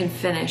I can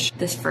finish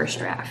this first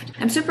draft.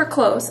 I'm super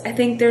close. I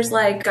think there's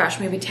like, gosh,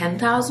 maybe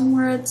 10,000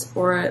 words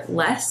or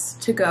less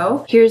to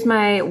go. Here's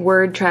my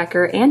word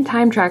tracker and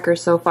time tracker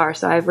so far.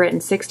 So I've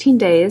written 16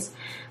 days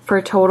for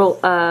a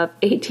total of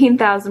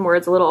 18,000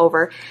 words, a little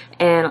over,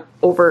 and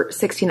over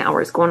 16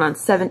 hours, going on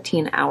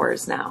 17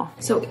 hours now.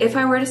 So if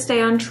I were to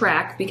stay on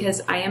track,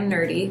 because I am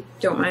nerdy,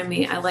 don't mind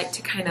me, I like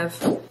to kind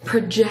of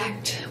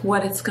project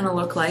what it's gonna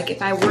look like.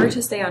 If I were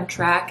to stay on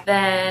track,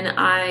 then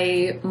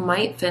I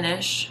might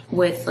finish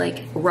with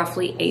like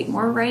roughly 8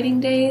 more writing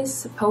days,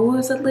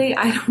 supposedly.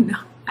 I don't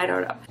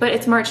know. But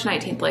it's March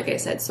 19th, like I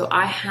said, so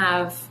I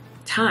have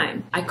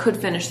time. I could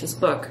finish this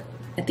book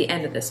at the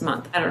end of this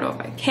month. I don't know if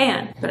I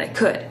can, but I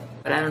could.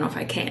 But I don't know if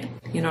I can.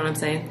 You know what I'm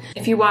saying?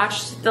 If you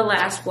watched the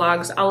last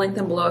vlogs, I'll link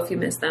them below if you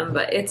missed them,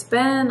 but it's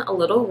been a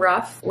little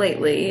rough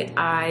lately.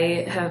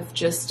 I have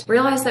just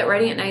realized that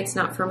writing at night's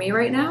not for me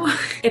right now.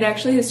 It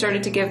actually has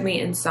started to give me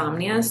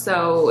insomnia,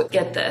 so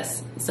get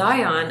this.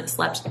 Zion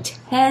slept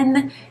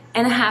 10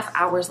 and a half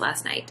hours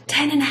last night.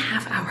 10 and a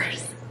half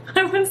hours.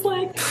 I was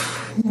like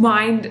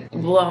mind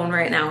blown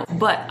right now,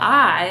 but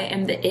I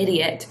am the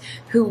idiot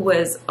who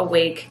was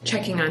awake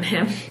checking on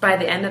him. By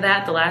the end of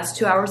that, the last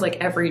 2 hours, like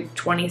every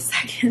 20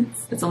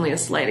 seconds. It's only a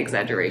slight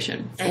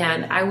exaggeration.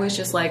 And I was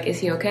just like, is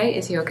he okay?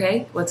 Is he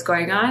okay? What's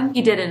going on?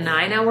 He did a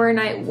 9-hour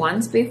night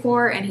once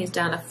before and he's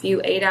done a few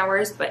 8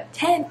 hours, but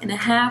 10 and a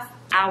half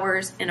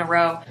hours in a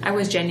row. I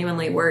was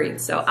genuinely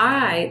worried. So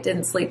I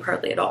didn't sleep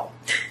hardly at all.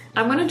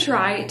 I'm gonna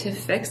try to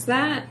fix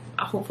that.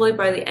 Hopefully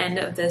by the end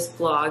of this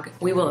vlog,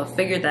 we will have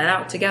figured that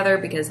out together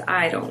because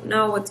I don't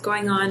know what's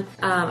going on.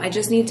 I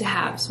just need to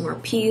have some more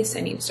peace.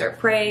 I need to start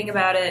praying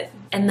about it.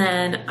 And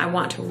then I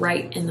want to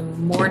write in the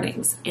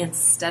mornings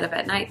instead of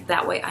at night.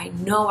 That way I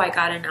know I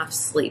got enough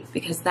sleep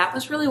because that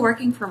was really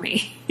working for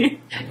me.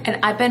 And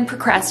I've been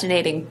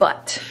procrastinating,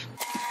 but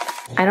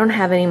I don't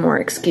have any more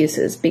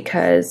excuses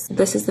because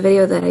this is the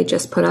video that I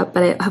just put up,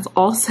 but I have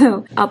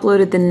also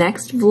uploaded the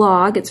next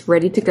vlog. It's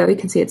ready to go. You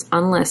can see it's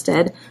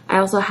unlisted. I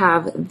also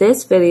have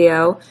this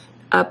video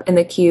up in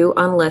the queue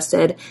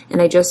unlisted,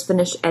 and I just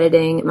finished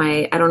editing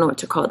my, I don't know what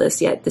to call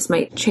this yet. This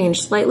might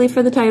change slightly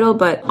for the title,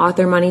 but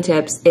Author Money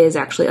Tips is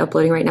actually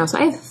uploading right now. So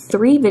I have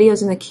 3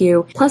 videos in the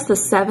queue, plus the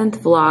 7th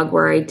vlog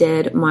where I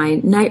did my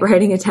night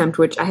writing attempt,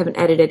 which I haven't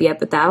edited yet,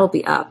 but that'll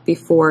be up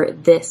before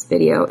this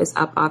video is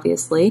up,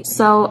 obviously.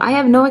 So I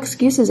have no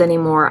excuses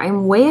anymore.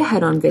 I'm way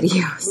ahead on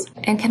videos.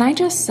 And can I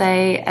just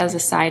say, as a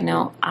side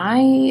note,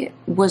 I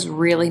was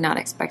really not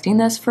expecting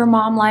this for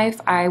mom life.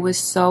 I was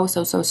so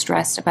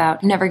stressed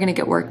about, I'm never gonna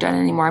get work done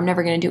anymore. I'm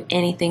never gonna do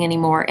anything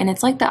anymore. And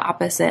it's like the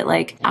opposite.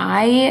 Like,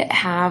 I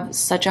have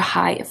such a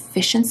high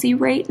efficiency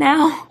rate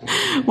now.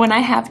 When I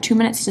have 2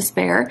 minutes to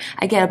spare,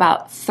 I get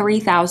about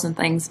 3,000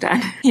 things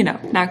done. You know,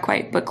 not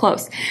quite, but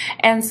close.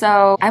 And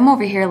so I'm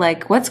over here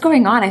like, what's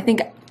going on? I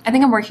think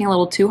I'm working a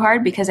little too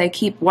hard because I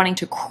keep wanting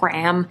to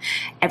cram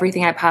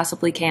everything I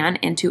possibly can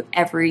into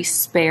every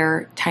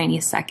spare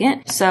tiny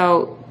second.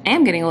 So I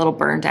am getting a little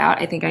burned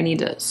out. I think I need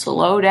to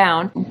slow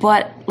down.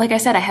 But like I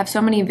said, I have so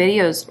many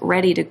videos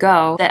ready to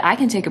go that I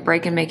can take a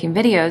break in making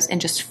videos and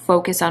just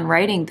focus on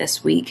writing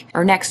this week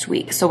or next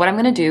week. So what I'm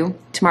gonna do,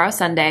 tomorrow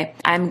Sunday,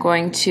 I'm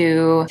going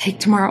to take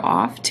tomorrow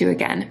off to,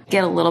 again,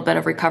 get a little bit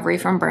of recovery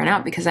from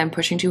burnout because I'm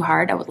pushing too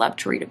hard. I would love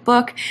to read a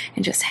book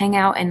and just hang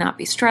out and not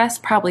be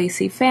stressed, probably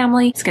see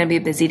family. It's gonna be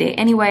a busy day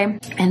anyway.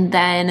 And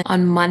then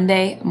on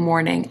Monday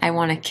morning, I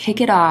wanna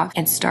kick it off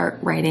and start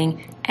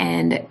writing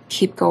and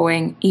keep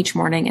going each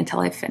morning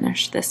until I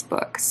finish this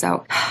book.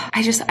 So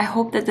I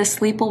hope that the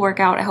sleep will work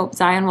out. I hope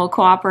Zion will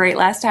cooperate.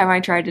 Last time I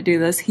tried to do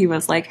this, he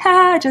was like,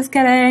 just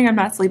kidding, I'm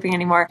not sleeping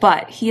anymore.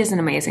 But he is an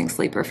amazing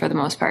sleeper for the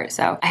most part,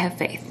 so I have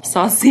faith.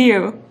 So I'll see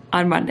you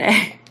on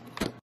Monday.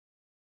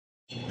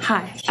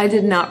 Hi, I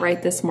did not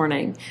write this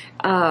morning.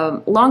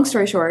 Long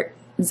story short,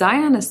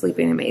 Zion is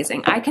sleeping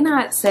amazing. I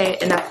cannot say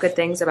enough good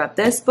things about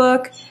this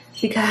book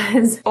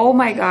because, oh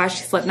my gosh,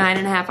 she slept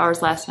 9.5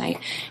 hours last night.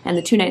 And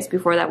the 2 nights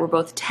before that were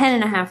both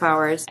 10.5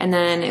 hours. And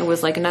then it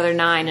was like another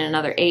 9 and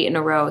another 8 in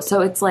a row.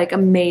 So it's like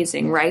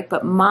amazing, right?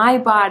 But my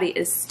body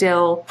is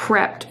still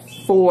prepped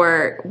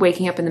for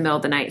waking up in the middle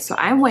of the night. So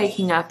I'm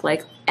waking up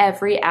like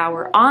every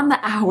hour on the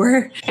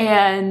hour.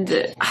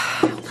 And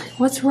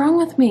What's wrong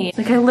with me?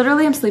 Like, I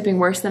literally am sleeping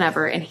worse than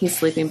ever and he's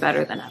sleeping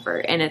better than ever.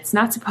 And it's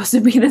not supposed to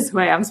be this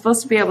way. I'm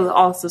supposed to be able to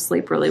also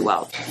sleep really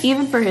well.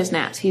 Even for his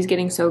naps, he's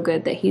getting so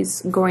good that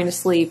he's going to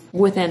sleep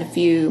within a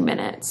few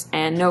minutes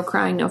and no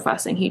crying, no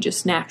fussing. He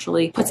just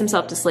naturally puts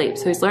himself to sleep.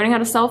 So he's learning how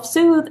to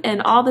self-soothe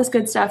and all this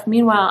good stuff.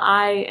 Meanwhile,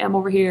 I am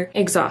over here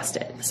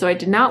exhausted. So I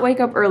did not wake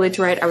up early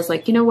to write. I was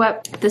like, you know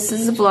what? This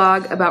is a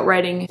vlog about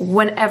writing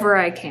whenever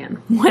I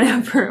can,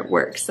 whenever it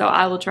works. So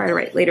I will try to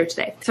write later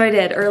today. So I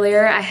did.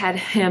 Earlier, I had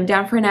him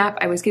down for a nap.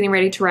 I was getting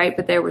ready to write,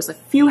 but there was a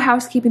few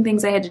housekeeping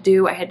things I had to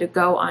do. I had to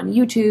go on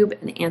YouTube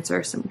and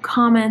answer some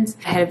comments.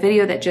 I had a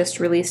video that just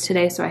released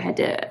today, so I had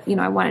to, you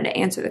know, I wanted to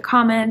answer the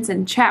comments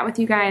and chat with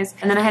you guys.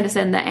 And then I had to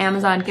send the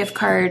Amazon gift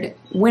card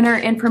winner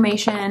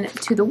information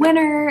to the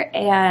winner,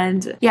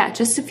 and yeah,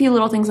 just a few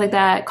little things like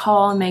that.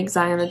 Call and make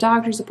Zion a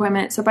doctor's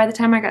appointment. So by the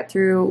time I got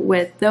through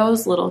with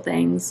those little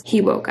things,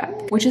 he woke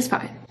up, which is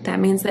fine. That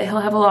means that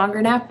he'll have a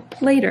longer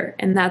nap later,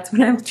 and that's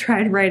when I will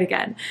try to write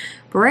again.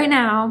 But right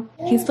now,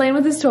 he's playing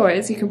with his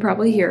toys. You can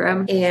probably hear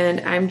him. And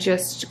I'm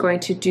just going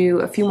to do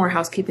a few more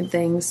housekeeping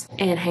things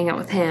and hang out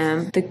with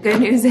him. The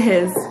good news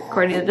is,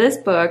 according to this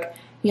book,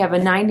 you have a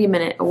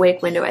 90-minute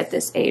awake window at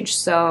this age.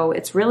 So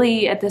it's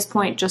really, at this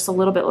point, just a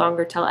little bit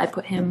longer till I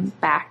put him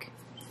back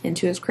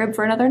into his crib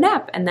for another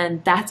nap. And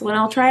then that's when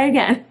I'll try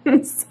again.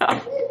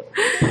 So,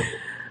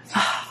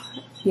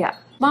 yeah.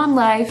 Mom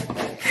life.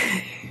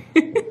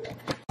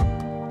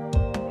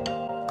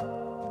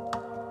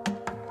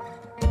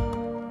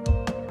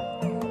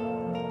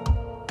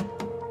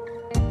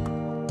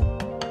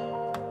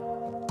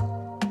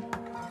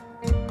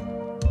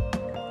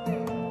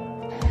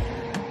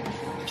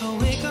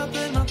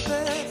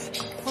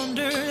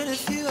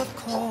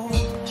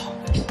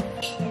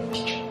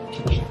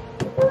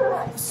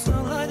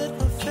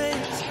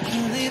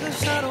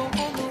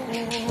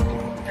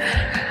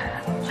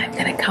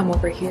 Come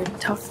over here to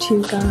talk to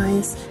you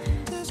guys.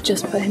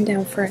 Just put him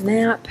down for a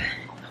nap.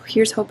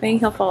 Here's hoping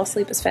he'll fall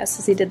asleep as fast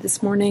as he did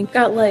this morning.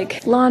 Got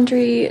like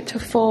laundry to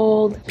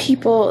fold,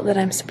 people that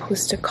I'm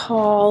supposed to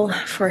call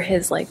for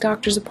his like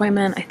doctor's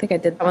appointment. I think I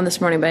did that one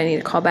this morning, but I need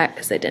to call back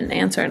because they didn't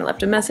answer and I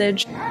left a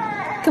message.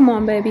 Come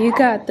on, baby, you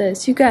got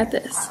this. You got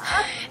this.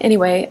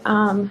 Anyway,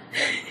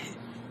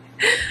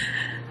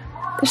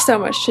 there's so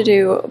much to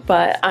do,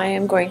 but I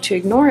am going to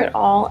ignore it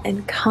all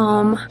and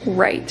come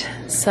right.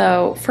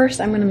 So first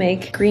I'm gonna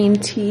make green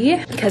tea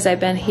because I've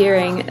been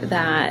hearing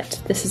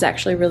that this is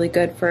actually really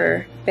good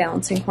for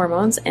balancing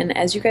hormones, and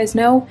as you guys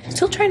know,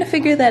 still trying to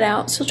figure that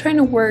out, still trying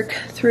to work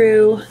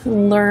through,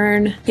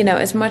 learn, you know,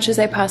 as much as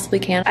I possibly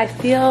can. I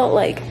feel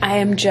like I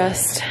am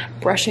just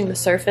brushing the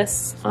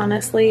surface,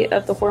 honestly,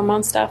 of the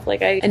hormone stuff.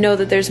 Like I know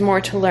that there's more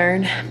to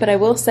learn, but I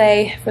will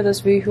say, for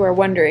those of you who are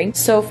wondering,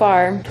 so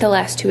far the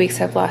last 2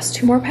 weeks I've lost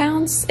 2 more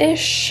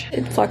pounds-ish.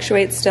 It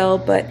fluctuates still,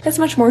 but that's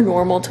much more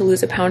normal to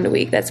lose a pound a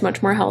week. That's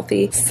much more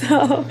healthy.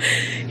 So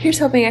here's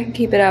hoping I can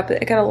keep it up.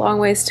 I got a long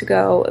ways to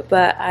go,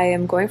 but I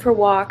am going for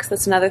walks.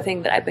 That's another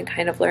thing that I've been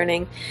kind of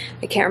learning.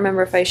 I can't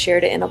remember if I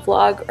shared it in a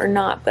vlog or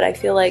not, but I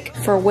feel like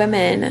for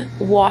women,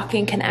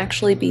 walking can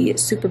actually be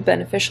super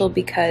beneficial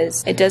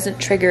because it doesn't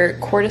trigger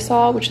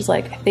cortisol, which is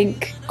like, I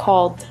think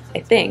called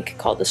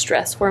the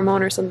stress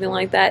hormone or something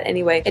like that.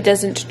 Anyway, it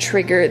doesn't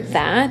trigger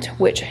that,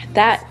 which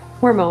that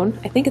hormone,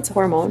 I think it's a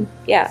hormone,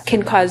 yeah,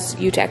 can cause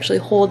you to actually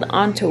hold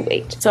on to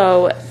weight.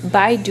 So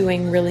by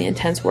doing really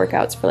intense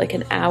workouts for like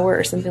an hour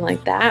or something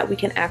like that, we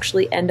can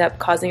actually end up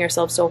causing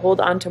ourselves to hold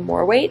on to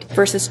more weight,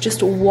 versus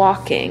just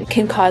walking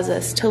can cause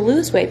us to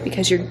lose weight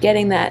because you're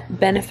getting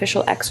that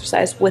beneficial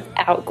exercise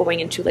without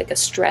going into like a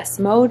stress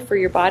mode for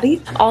your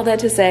body. All that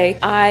to say,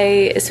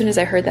 as soon as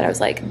I heard that, I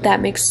was like, that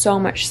makes so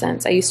much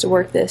sense. I used to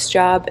work this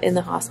job in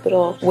the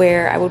hospital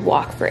where I would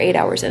walk for 8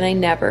 hours and I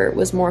never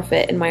was more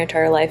fit in my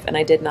entire life, and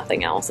I did nothing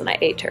else and I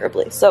ate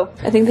terribly. So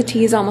I think the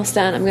tea is almost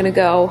done. I'm gonna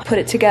go put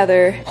it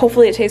together.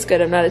 Hopefully it tastes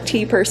good. I'm not a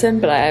tea person,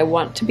 but I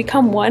want to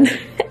become one.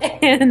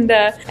 and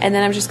then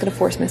I'm just gonna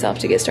force myself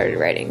to get started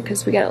writing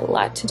because we got a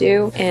lot to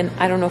do and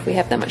I don't know if we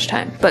have that much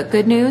time. But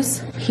good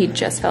news, he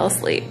just fell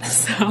asleep.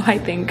 So I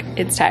think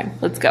it's time.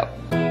 Let's go.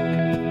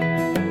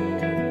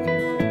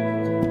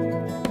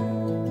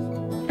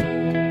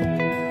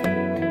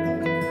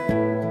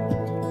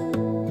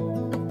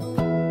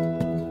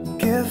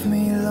 Give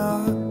me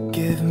love,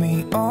 give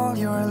me all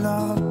your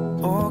love,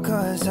 oh,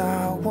 'cause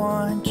I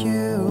want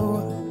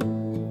you.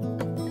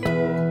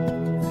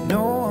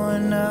 No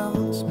one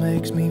else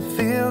makes me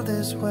feel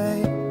this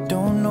way,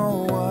 don't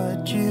know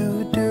what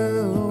you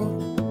do.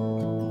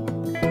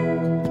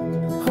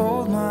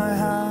 Hold my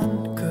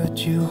hand, could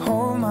you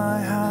hold my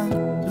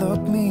hand,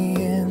 look me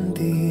in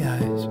the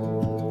eyes.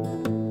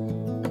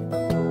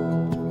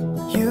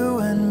 You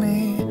and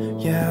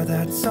me, yeah,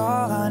 that's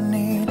all I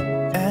need,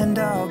 and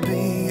I'll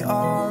be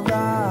alright.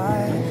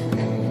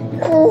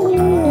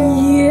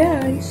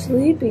 Yeah, you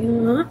sleepy,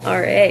 huh?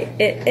 Alright,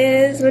 it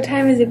is, what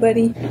time is it,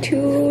 buddy?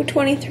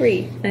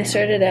 2:23. I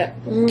started at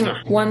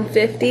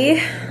 1:50.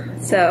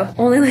 So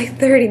only like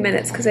 30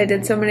 minutes because I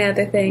did so many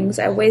other things.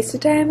 I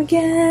wasted time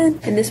again.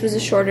 And this was a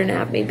shorter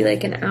nap, maybe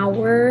like an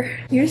hour.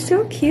 You're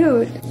so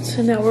cute.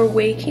 So now we're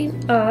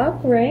waking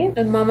up, right?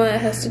 And Mama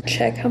has to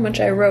check how much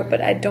I wrote,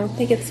 but I don't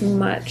think it's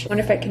much. I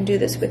wonder if I can do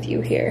this with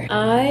you here.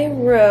 I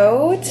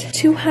wrote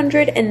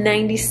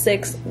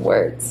 296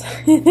 words.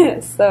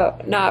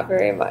 So not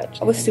very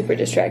much. I was super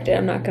distracted,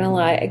 I'm not gonna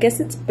lie. I guess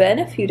it's been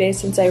a few days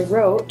since I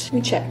wrote. Let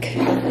me check.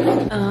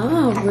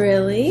 Oh,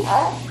 really?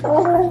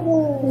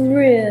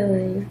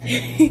 Really?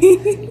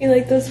 You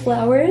like those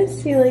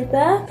flowers? You like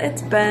that?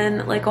 It's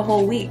been like a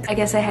whole week. I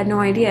guess I had no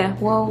idea.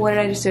 Well, what did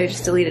I just do? I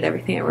just deleted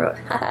everything I wrote.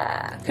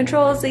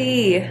 Control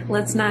Z.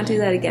 Let's not do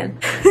that again.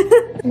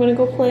 I'm gonna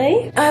go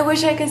play. I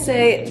wish I could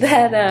say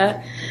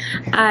that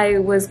I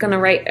was gonna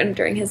write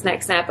during his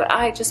next nap, but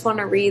I just want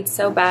to read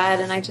so bad,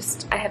 and I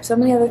have so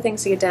many other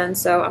things to get done,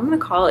 so I'm gonna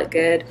call it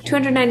good.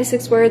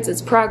 296 words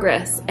is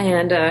progress,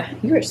 and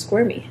you are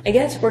squirmy. I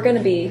guess we're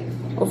gonna be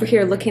over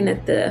here looking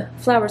at the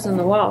flowers on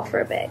the wall for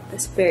a bit.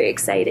 That's very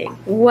exciting.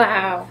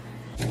 Wow.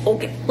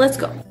 Okay, let's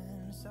go.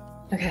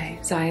 Okay,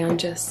 Zion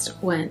just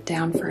went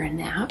down for a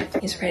nap.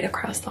 He's right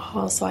across the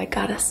hall, so I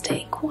gotta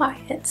stay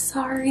quiet,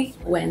 sorry.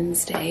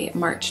 Wednesday,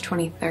 March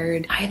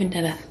 23rd. I haven't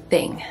done a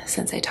thing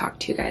since I talked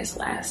to you guys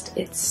last.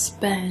 It's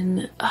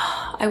been,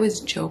 I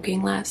was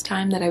joking last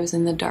time that I was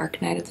in the dark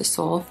night of the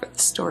soul for the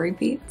story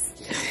beats.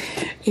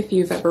 If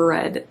you've ever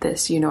read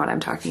this, you know what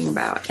I'm talking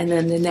about. And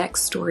then the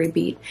next story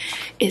beat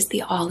is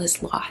the all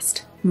is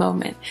lost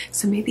moment.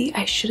 So maybe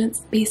I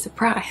shouldn't be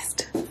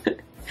surprised.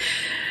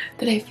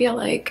 That I feel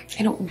like,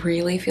 I don't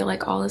really feel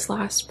like all is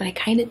lost, but I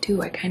kind of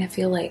do. I kind of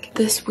feel like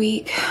this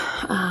week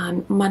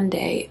on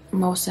Monday,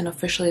 Mohsen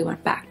officially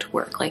went back to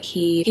work. Like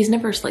he's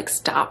never like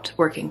stopped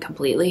working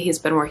completely. He's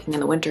been working in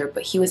the winter,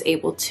 but he was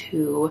able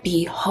to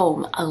be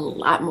home a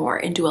lot more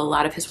and do a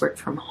lot of his work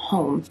from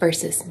home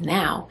versus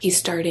now he's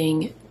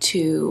starting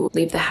to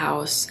leave the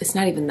house. It's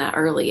not even that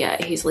early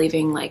yet. He's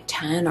leaving like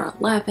 10 or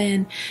 11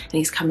 and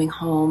he's coming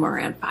home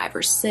around 5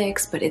 or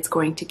 6, but it's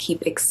going to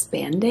keep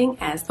expanding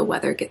as the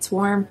weather gets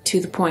warm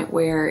to the point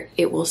where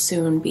it will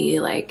soon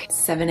be like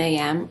 7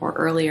 a.m. or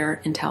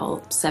earlier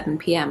until 7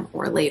 p.m.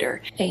 or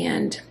later.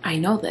 And I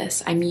know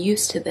this, I'm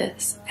used to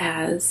this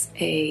as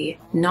a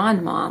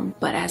non-mom,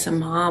 but as a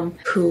mom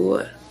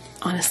who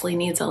honestly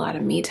needs a lot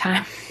of me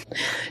time.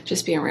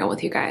 Just being real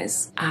with you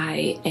guys,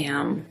 I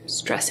am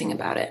stressing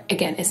about it.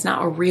 Again, it's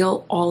not a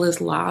real all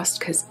is lost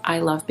because I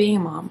love being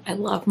a mom. I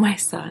love my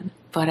son.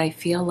 But I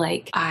feel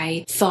like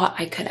I thought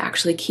I could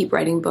actually keep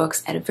writing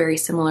books at a very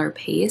similar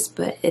pace,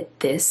 but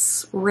at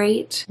this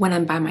rate, when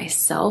I'm by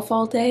myself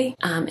all day,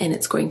 and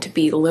it's going to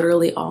be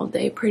literally all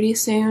day pretty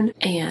soon,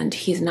 and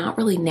he's not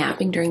really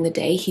napping during the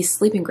day, he's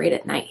sleeping great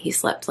at night. He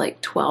slept like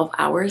 12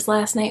 hours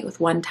last night with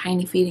one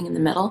tiny feeding in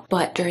the middle,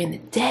 but during the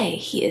day,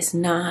 he is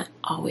not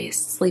always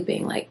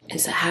sleeping. Like,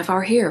 it's a half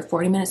hour here,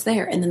 40 minutes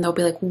there, and then there'll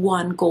be like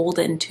one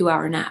golden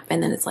 2-hour nap,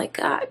 and then it's like,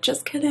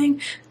 just kidding,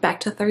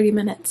 back to 30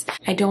 minutes.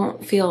 I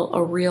don't feel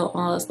a real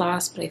all is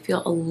lost, but I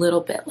feel a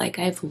little bit like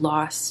I've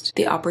lost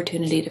the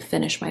opportunity to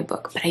finish my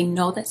book, but I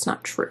know that's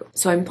not true.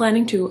 So I'm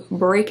planning to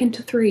break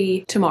into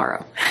 3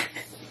 tomorrow.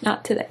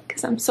 Not today,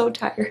 because I'm so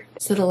tired.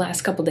 So the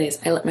last couple days,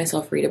 I let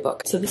myself read a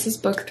book. So this is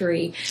book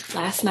 3.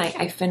 Last night,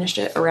 I finished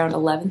it around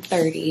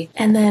 11:30.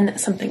 And then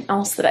something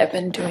else that I've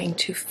been doing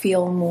to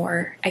feel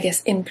more, I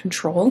guess, in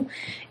control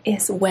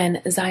is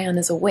when Zion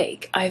is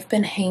awake. I've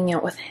been hanging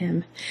out with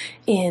him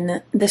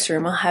in this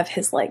room. I'll have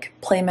his like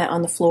play mat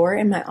on the floor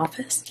in my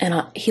office,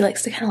 and he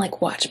likes to kind of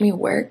like watch me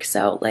work.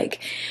 So like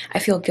I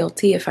feel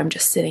guilty if I'm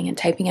just sitting and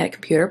typing at a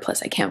computer.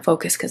 Plus I can't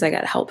focus because I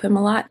gotta help him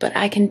a lot. But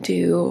I can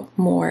do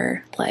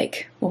more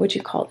like, what would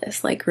you call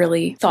this? Like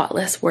really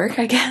thoughtless work,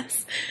 I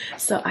guess.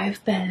 So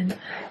I've been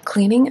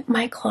cleaning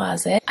my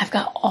closet. I've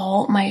got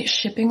all my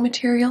shipping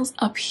materials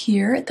up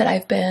here that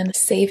I've been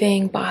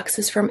saving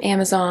boxes from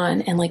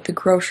Amazon and like the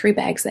grocery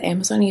bags that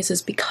Amazon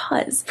uses,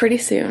 because pretty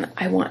soon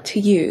I want to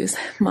use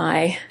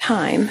my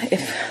time,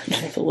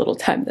 if the little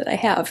time that I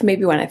have,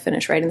 maybe when I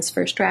finish writing this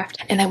first draft,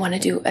 and I want to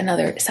do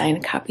another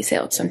signed copy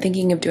sale. So I'm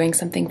thinking of doing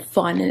something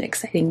fun and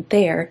exciting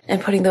there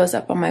and putting those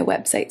up on my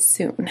website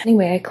soon.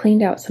 Anyway, I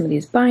cleaned out some of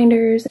these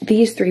binders.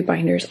 These 3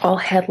 binders all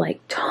had like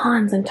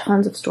tons and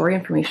tons of story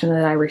information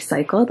that I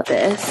recycled.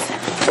 This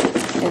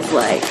is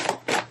like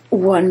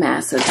one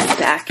massive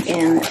stack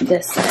in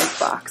this size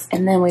box.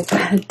 And then we've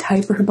got a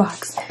diaper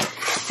box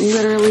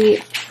literally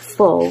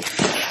full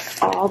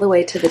all the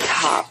way to the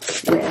top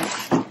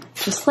with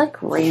just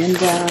like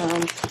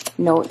random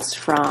notes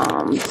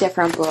from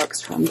different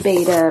books, from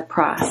beta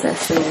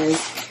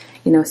processes,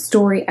 you know,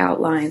 story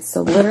outlines.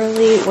 So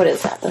literally, what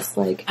is that? That's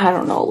like, I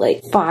don't know,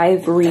 like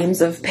 5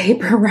 reams of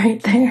paper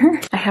right there.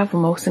 I have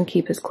Mohsen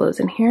keep his clothes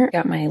in here.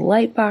 Got my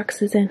light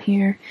boxes in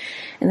here.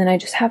 And then I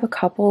just have a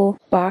couple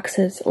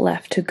boxes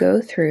left to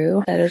go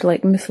through that are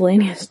like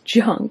miscellaneous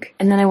junk.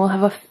 And then I will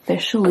have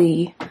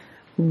officially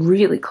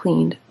really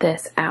cleaned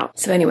this out.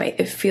 So anyway,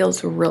 it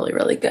feels really,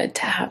 really good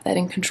to have that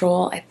in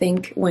control. I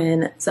think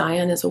when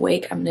Zion is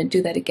awake, I'm gonna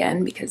do that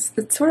again because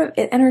it's sort of,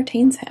 it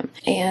entertains him.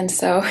 And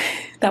so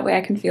that way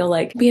I can feel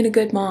like being a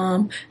good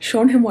mom,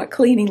 showing him what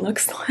cleaning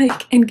looks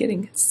like and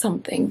getting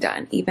something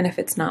done, even if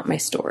it's not my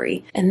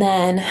story. And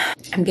then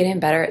I'm getting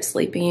better at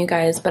sleeping, you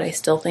guys, but I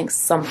still think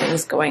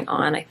something's going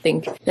on. I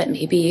think that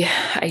maybe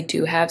I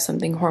do have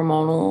something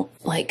hormonal,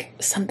 like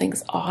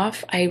something's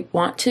off. I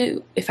want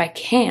to, if I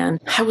can,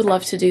 I would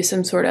love to do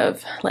some sort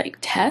of like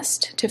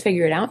test to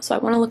figure it out. So I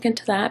want to look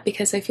into that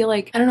because I feel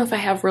like, I don't know if I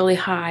have really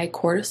high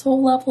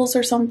cortisol levels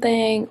or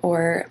something,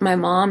 or my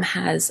mom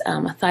has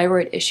a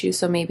thyroid issue.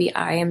 So maybe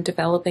I am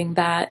developing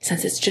that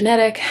since it's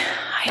genetic.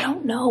 I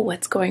don't know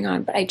what's going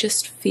on, but I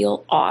just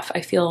feel off.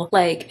 I feel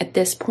like at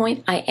this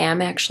point I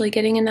am actually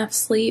getting enough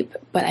sleep,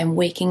 but I'm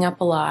waking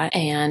up a lot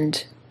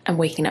and I'm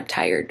waking up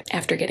tired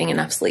after getting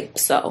enough sleep.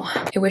 So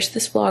I wish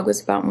this vlog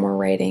was about more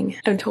writing.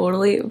 I'm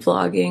totally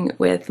vlogging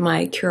with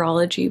my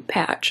Curology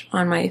patch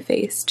on my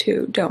face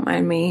too. Don't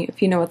mind me.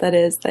 If you know what that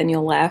is, then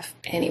you'll laugh.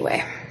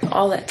 Anyway,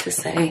 all that to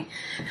say,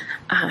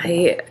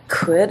 I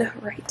could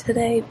write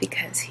today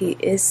because he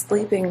is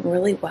sleeping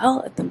really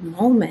well at the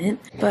moment,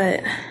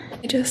 but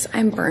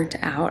I'm burnt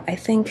out. I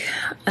think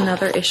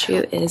another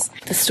issue is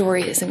the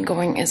story isn't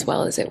going as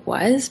well as it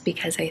was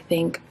because I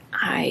think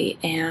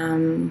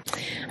I'm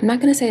not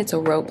going to say it's a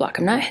roadblock.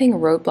 I'm not hitting a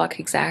roadblock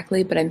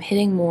exactly, but I'm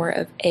hitting more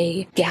of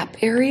a gap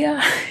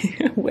area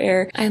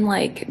where I'm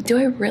like, do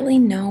I really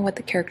know what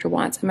the character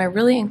wants? Am I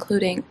really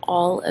including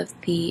all of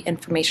the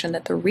information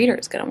that the reader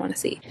is going to want to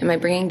see? Am I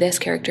bringing this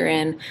character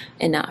in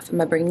enough? Am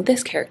I bringing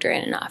this character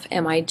in enough?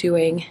 Am I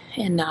doing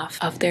enough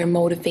of their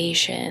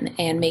motivation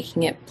and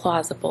making it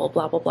plausible,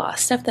 blah, blah, blah.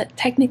 Stuff that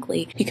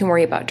technically you can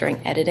worry about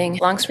during editing.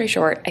 Long story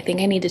short, I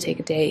think I need to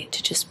take a day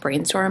to just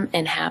brainstorm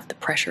and have the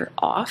pressure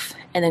off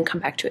and then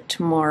come back to it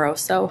tomorrow.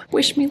 So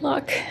wish me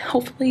luck.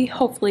 Hopefully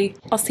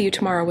I'll see you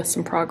tomorrow with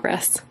some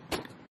progress.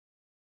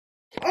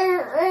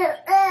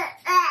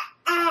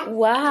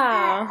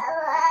 Wow.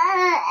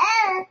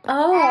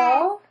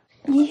 Oh,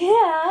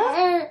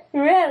 yeah.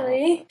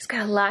 Really? He's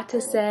got a lot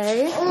to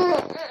say.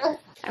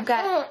 I've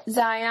got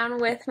Zion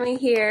with me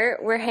here.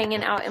 We're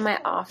hanging out in my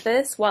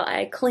office while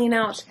I clean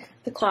out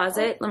the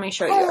closet. Let me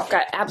show you. I've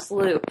got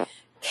absolute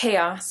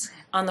chaos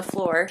on the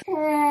floor.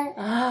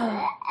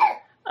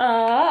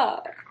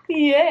 Oh,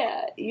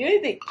 yeah, you're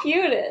the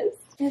cutest.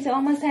 It's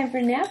almost time for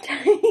nap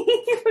time.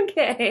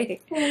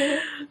 Okay.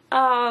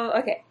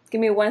 Okay,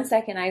 give me 1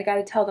 second. I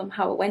gotta tell them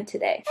how it went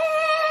today.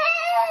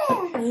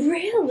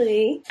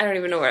 Really? I don't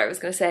even know what I was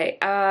gonna say.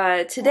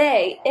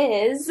 Today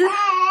is...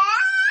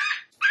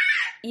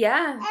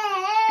 Yeah.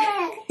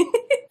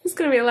 It's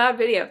gonna be a loud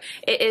video.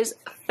 It is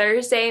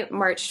Thursday,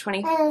 March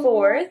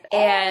 24th,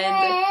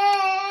 and...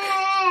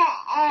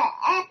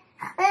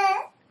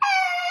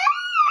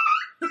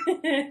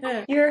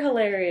 You're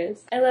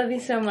hilarious. I love you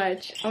so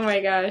much. Oh my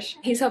gosh.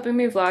 He's helping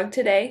me vlog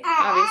today,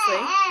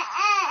 obviously.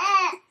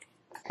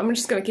 I'm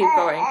just gonna keep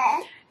going.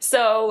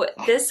 So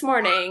this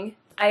morning,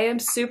 I am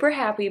super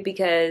happy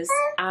because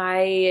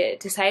I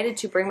decided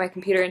to bring my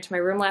computer into my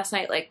room last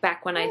night, like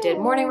back when I did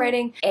morning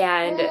writing,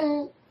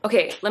 and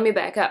okay, let me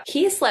back up.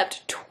 He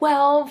slept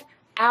 12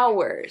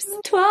 hours.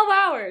 12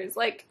 hours!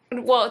 Like,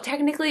 well,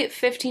 technically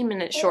 15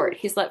 minutes short.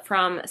 He slept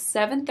from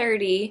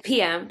 7:30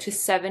 p.m. to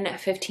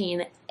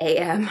 7:15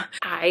 a.m.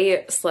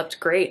 I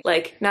slept great.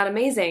 Like, not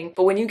amazing,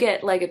 but when you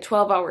get like a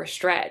 12-hour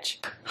stretch,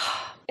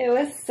 it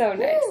was so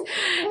nice.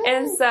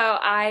 And so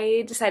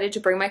I decided to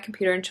bring my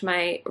computer into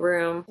my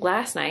room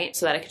last night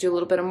so that I could do a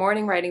little bit of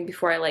morning writing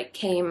before I like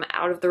came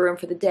out of the room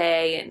for the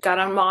day and got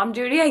on mom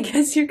duty, I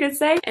guess you could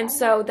say. And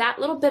so that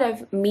little bit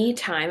of me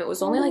time, it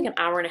was only like an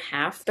hour and a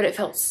half, but it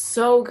felt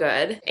so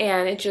good.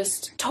 And it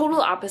just total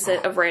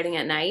opposite of writing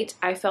at night.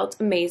 I felt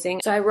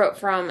amazing. So I wrote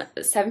from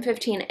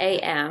 7:15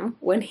 a.m.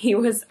 when he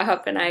was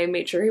up and I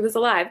made sure he was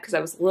alive because I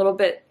was a little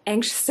bit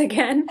anxious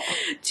again,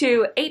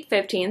 to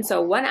 8:15,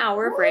 so 1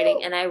 hour of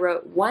writing, and I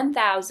wrote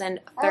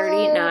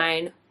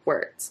 1,039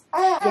 words.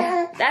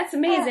 Yeah, that's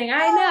amazing,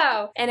 I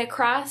know. And it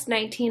crossed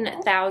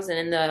 19,000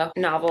 in the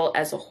novel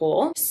as a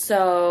whole.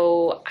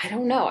 So I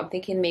don't know, I'm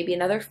thinking maybe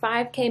another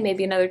 5K,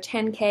 maybe another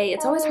 10K.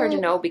 It's always hard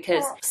to know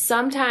because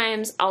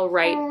sometimes I'll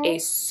write a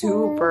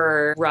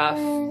super rough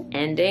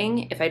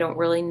ending if I don't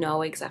really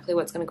know exactly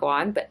what's going to go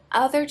on, but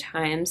other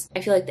times I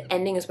feel like the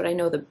ending is what I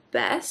know the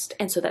best,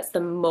 and so that's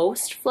the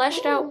most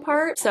fleshed out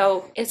part.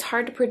 So it's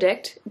hard to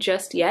predict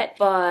just yet,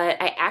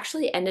 but I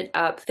actually ended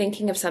up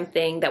thinking of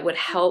something that would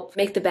help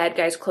make the bad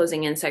guys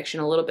closing in section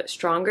a little bit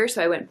stronger.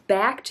 So I went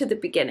back to the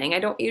beginning. I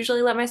don't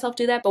usually let myself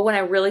do that, but when I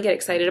really get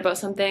excited about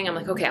something, I'm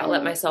like, okay, I'll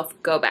let myself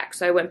go back.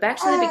 So I went back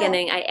to the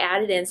beginning. I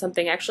added in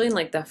something actually in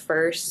like the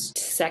first,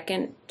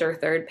 second, or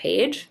third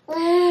page,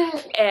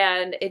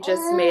 and it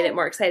just made it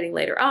more exciting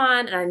later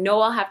on. And I know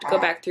I'll have to go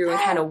back through and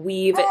kind of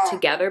weave it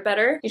together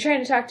better. You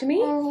trying to talk to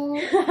me?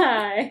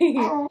 Hi.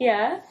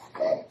 Yeah?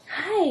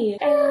 Hi.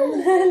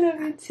 I love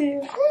you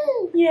too.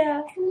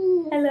 Yeah.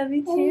 I love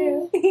you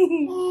too.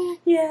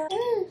 Yeah.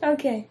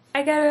 Okay.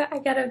 I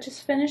gotta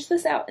just finish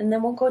this out and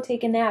then we'll go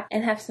take a nap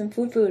and have some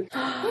food.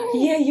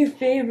 Yeah, your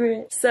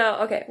favorite. So,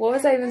 okay, what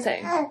was I even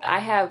saying? I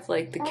have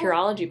like the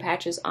Curology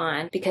patches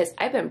on because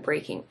I've been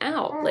breaking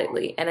out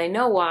lately, and I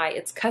know why.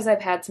 It's because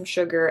I've had some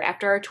sugar.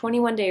 After our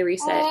 21-day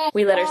reset,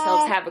 we let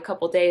ourselves have a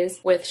couple days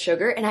with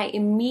sugar, and I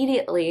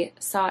immediately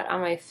saw it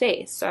on my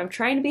face. So I'm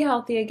trying to be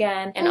healthy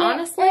again, and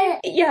honestly,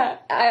 yeah,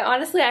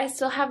 I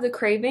still have the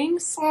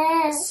cravings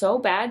so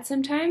bad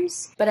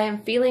sometimes, but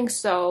I'm feeling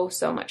so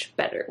much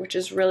better, which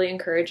is really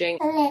encouraging.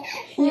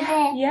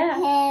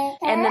 Yeah.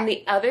 And then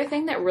the other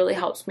thing that really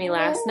helped me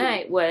last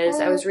night was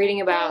I was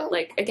reading about,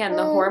 like, again,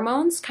 the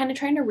hormones, kind of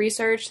trying to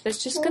research.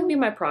 That's just going to be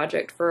my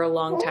project for a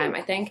long time,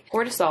 I think.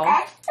 Cortisol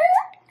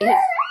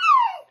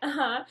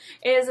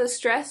is a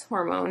stress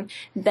hormone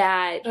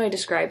that, how do I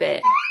describe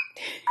it?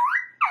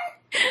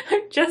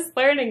 I'm just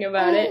learning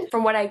about it.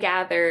 From what I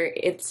gather,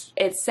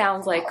 it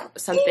sounds like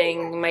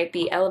something might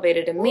be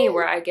elevated in me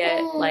where I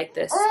get like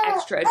this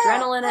extra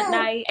adrenaline at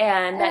night,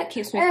 and that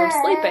keeps me from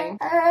sleeping.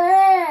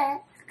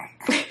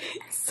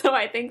 So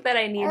I think that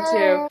I need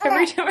to,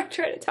 every time I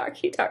try to talk,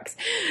 he talks.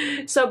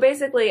 So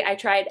basically, I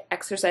tried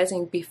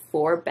exercising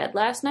before bed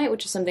last night,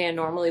 which is something I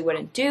normally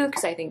wouldn't do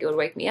because I think it would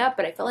wake me up,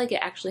 but I felt like it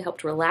actually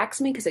helped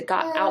relax me because it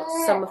got out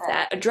some of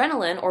that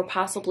adrenaline, or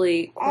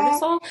possibly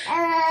cortisol.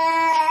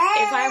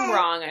 If I'm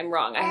wrong, I'm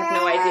wrong. I have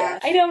no idea.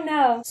 I don't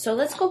know. So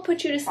let's go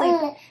put you to sleep,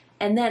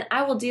 and then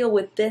I will deal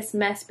with this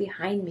mess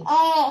behind me.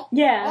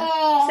 Yeah,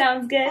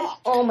 sounds good.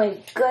 Oh my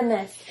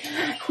goodness.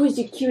 Who's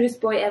the cutest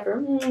boy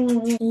ever?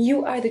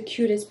 You are the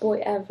cutest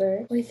boy ever.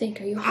 What do you think?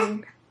 Are you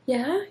hungry?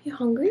 Yeah? You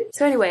hungry?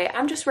 So anyway,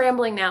 I'm just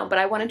rambling now, but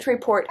I wanted to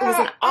report it was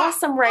an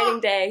awesome writing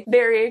day.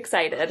 Very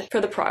excited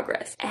for the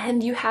progress.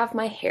 And you have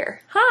my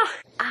hair.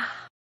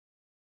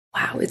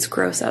 Wow, it's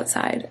gross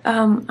outside.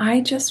 I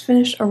just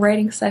finished a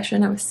writing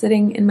session. I was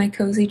sitting in my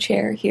cozy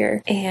chair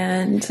here,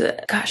 and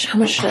gosh, how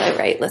much did I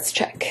write? Let's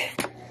check.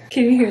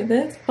 Can you hear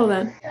this? Hold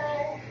on.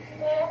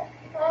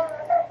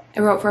 I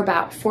wrote for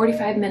about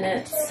 45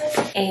 minutes,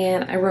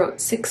 and I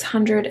wrote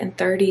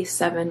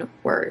 637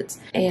 words.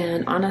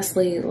 And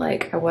honestly,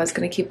 like, I was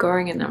gonna keep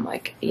going, and I'm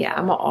like, yeah,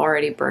 I'm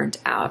already burnt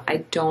out.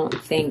 I don't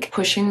think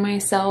pushing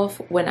myself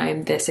when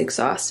I'm this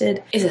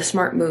exhausted is a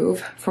smart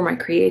move for my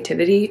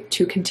creativity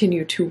to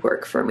continue to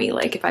work for me.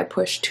 Like, if I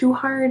push too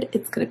hard,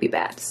 it's gonna be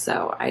bad.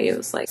 So I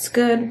was like, it's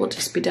good, we'll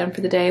just be done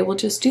for the day. We'll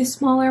just do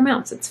smaller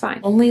amounts, it's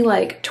fine. Only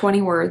like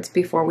 20 words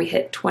before we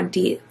hit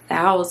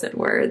 20,000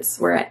 words.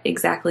 We're at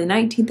exactly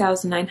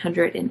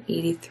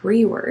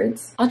 19,983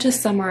 words. I'll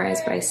just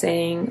summarize by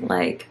saying,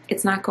 like,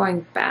 it's not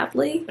going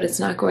badly, but it's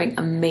not going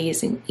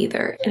amazing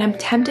either. And I'm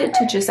tempted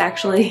to just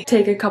actually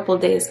take a couple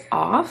of days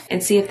off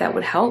and see if that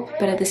would help.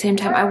 But at the same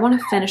time, I want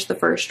to finish the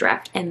first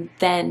draft and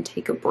then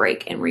take a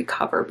break and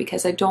recover,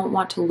 because I don't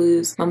want to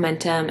lose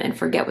momentum and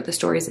forget what the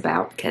story's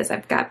about, because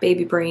I've got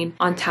baby brain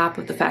on top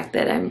of the fact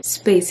that I'm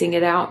spacing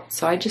it out.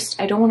 So I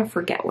don't want to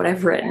forget what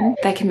I've written.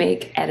 That can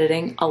make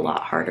editing a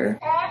lot harder.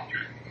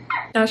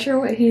 Not sure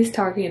what he's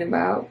talking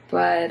about,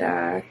 but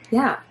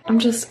yeah, I'm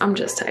just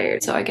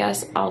tired. So I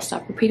guess I'll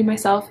stop repeating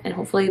myself, and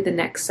hopefully the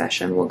next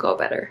session will go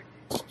better.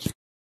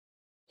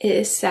 It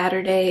is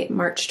Saturday,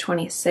 March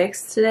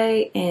 26th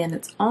today, and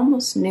it's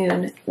almost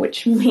noon,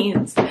 which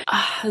means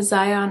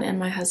Zion and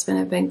my husband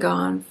have been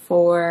gone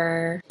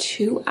for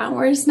 2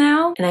 hours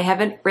now, and I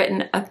haven't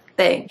written a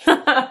thing.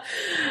 I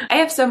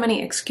have so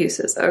many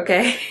excuses,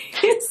 okay?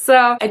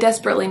 So I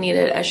desperately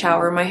needed a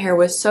shower. My hair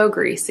was so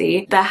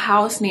greasy. The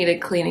house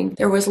needed cleaning.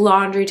 There was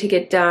laundry to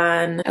get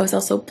done. I was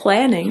also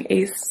planning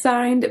a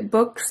signed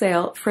book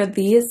sale for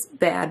these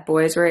bad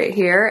boys right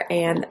here,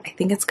 and I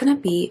think it's gonna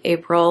be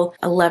April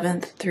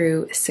 11th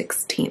through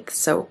 16th.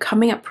 So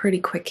coming up pretty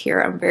quick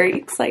here. I'm very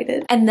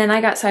excited. And then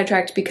I got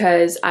sidetracked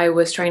because I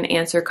was trying to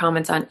answer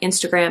comments on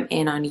Instagram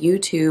and on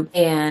YouTube,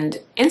 and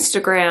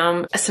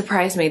Instagram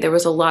surprised me. There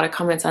was a lot of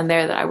comments on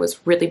there that I was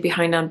really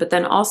behind on, but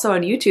then also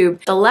on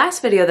YouTube, the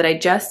last video that I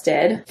just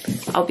did,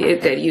 I'll be a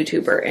good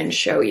YouTuber and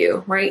show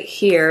you. Right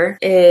here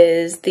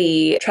is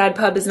the trad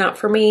pub is not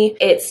for me.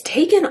 It's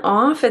taken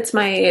off. It's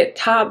my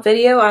top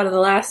video out of the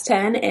last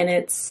 10, and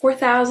it's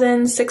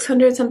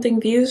 4,600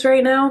 something views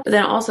right now. But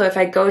then also if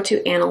I go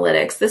to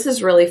analytics, this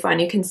is really fun.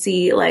 You can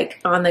see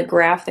like on the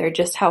graph there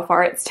just how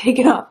far it's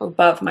taken off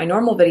above my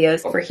normal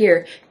videos. Over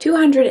here,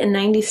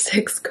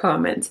 296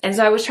 comments. And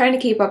so I was trying to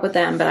keep up with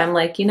them, but I'm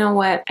like, you know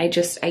what? I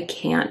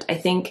can't. I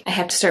think I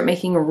have to start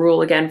making a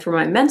rule again for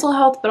my mental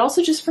health, but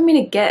also just for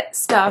me to get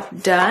stuff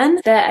done,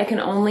 that I can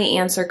only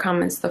answer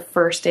comments the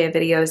first day of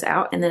videos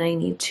out, and then I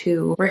need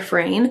to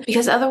refrain,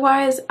 because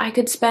otherwise I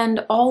could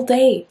spend all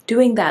day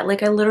doing that.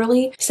 Like, I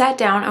literally sat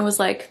down, I was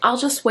like, I'll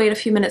just wait a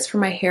few minutes for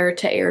my hair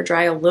to air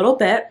dry a little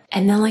bit,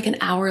 and then like an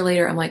hour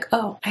later I'm like,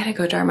 oh, I gotta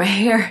go dry my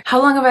hair.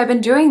 How long have I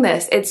been doing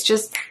this? It's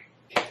just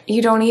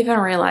You don't even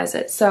realize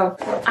it. So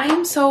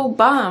I'm so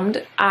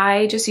bummed.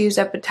 I just used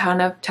up a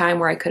ton of time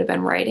where I could have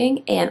been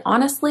writing, and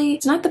honestly,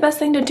 it's not the best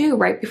thing to do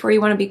right before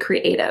you want to be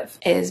creative,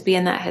 is be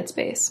in that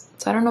headspace.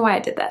 So I don't know why I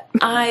did that.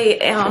 I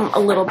am a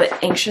little bit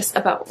anxious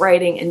about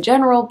writing in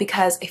general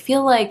because I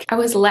feel like I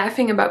was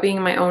laughing about being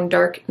in my own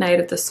dark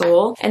night of the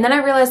soul, and then I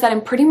realized that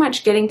I'm pretty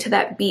much getting to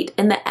that beat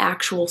in the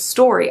actual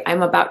story.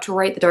 I'm about to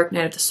write the dark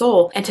night of the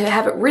soul, and to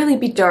have it really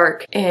be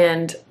dark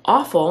and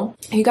awful,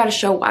 you got to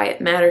show why it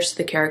matters to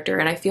the character,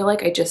 and I feel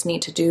like I just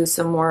need to do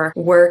some more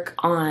work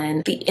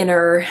on the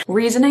inner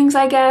reasonings,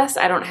 I guess.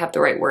 I don't have the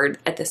right word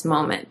at this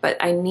moment, but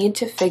I need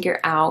to figure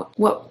out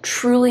what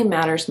truly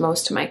matters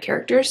most to my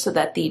character so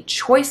that the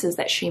choices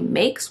that she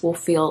makes will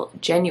feel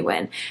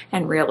genuine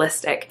and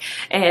realistic.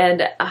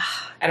 And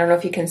I don't know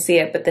if you can see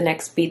it, but the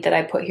next beat that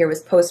I put here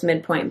was post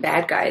midpoint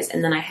bad guys,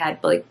 and then I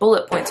had like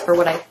bullet points for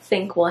what I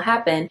think will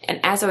happen. And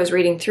as I was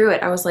reading through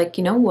it, I was like,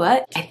 you know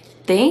what? I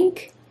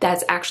think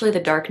that's actually the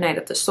dark night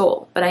of the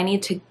soul, but I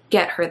need to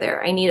get her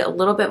there. I need a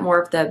little bit more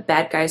of the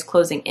bad guys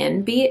closing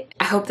in beat.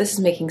 I hope this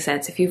is making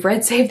sense. If you've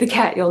read Save the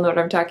Cat, you'll know what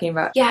I'm talking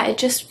about. Yeah, it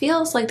just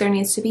feels like there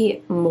needs to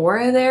be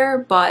more there,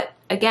 but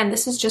again,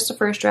 this is just a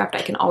first draft.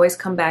 I can always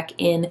come back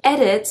in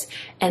edits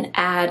and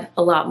add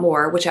a lot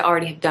more, which I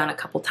already have done a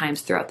couple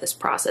times throughout this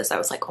process. I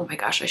was like, oh my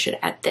gosh, I should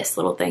add this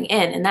little thing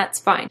in, and that's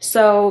fine.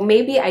 So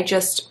maybe I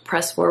just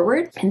press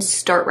forward and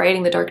start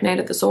writing the Dark Night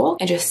of the Soul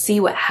and just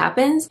see what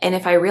happens. And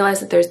if I realize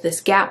that there's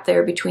this gap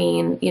there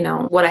between, you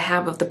know, what I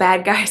have of the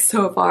bad guys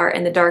so far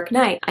and the Dark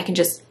Knight, I can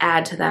just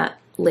add to that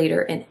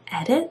later in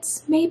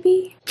edits,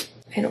 maybe?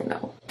 I don't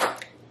know.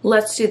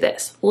 Let's do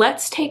this.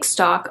 Let's take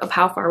stock of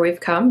how far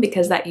we've come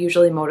because that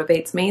usually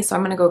motivates me. So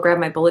I'm gonna go grab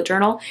my bullet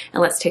journal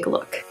and let's take a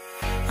look.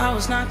 I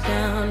was knocked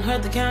down,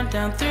 heard the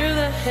countdown through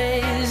the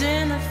haze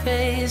in the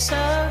face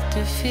of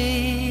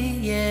defeat,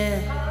 yeah.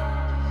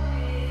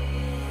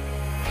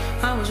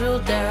 I was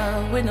ruled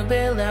out with no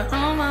bailout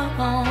on my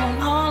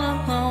own, all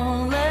alone.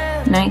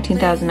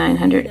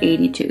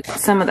 19,982.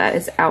 Some of that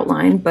is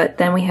outlined, but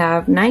then we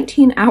have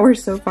 19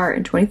 hours so far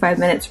and 25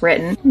 minutes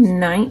written,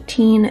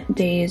 19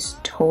 days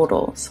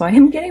total. So I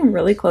am getting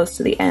really close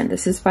to the end.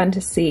 This is fun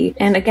to see.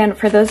 And again,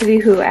 for those of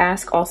you who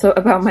ask also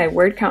about my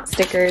word count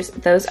stickers,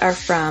 those are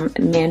from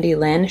Mandy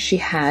Lynn. She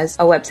has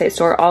a website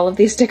store. All of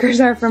these stickers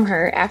are from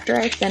her. After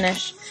I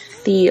finish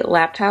the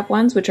laptop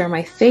ones, which are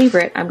my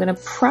favorite, I'm gonna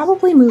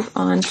probably move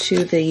on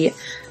to the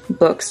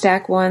book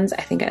stack ones.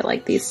 I think I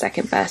like these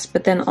second best,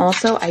 but then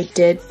also I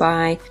did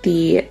buy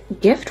the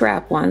gift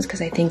wrap ones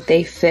because I think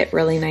they fit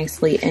really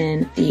nicely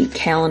in the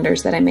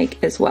calendars that I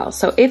make as well.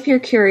 So if you're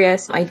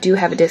curious, I do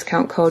have a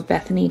discount code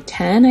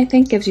Bethany10, I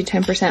think gives you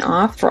 10%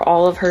 off for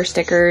all of her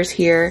stickers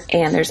here,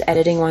 and there's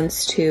editing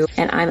ones too.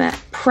 And I'm a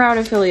proud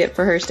affiliate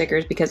for her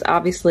stickers because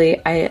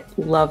obviously I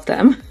love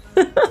them.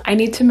 I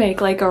need to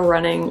make like a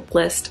running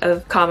list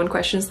of common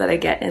questions that I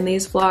get in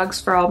these vlogs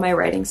for all my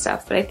writing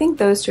stuff, but I think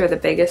those two are the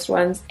biggest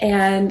ones.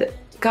 And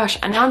gosh,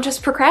 and now I'm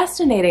just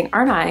procrastinating,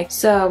 aren't I?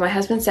 So my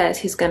husband says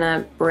he's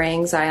gonna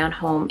bring Zion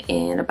home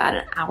in about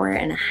an hour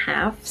and a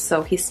half,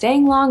 so he's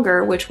staying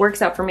longer, which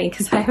works out for me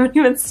because I haven't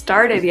even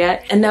started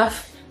yet.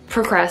 Enough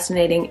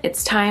procrastinating,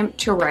 it's time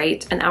to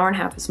write. An hour and a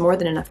half is more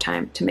than enough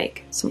time to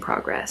make some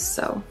progress,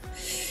 so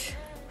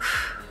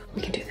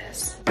we can do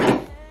this.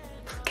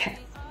 Okay,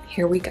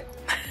 here we go.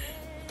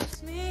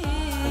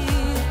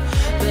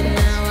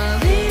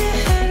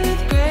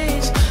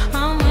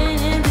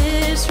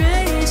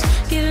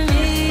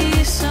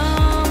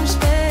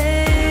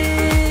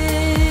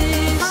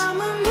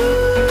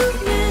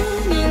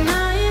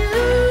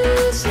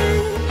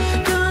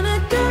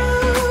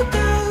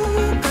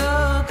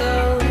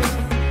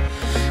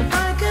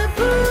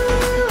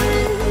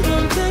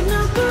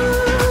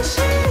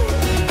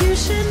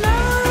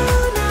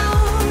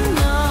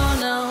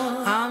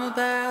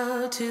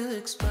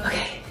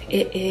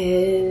 It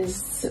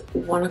is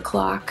 1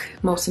 o'clock.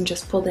 Mosin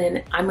just pulled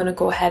in. I'm gonna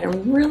go ahead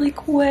and really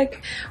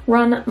quick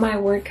run my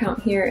word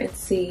count here and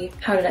see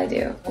how did I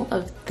do.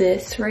 Of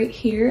this right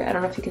here, I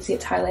don't know if you can see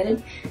it's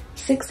highlighted,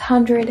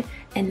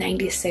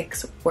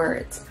 696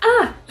 words.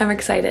 I'm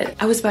excited.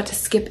 I was about to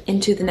skip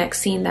into the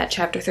next scene, that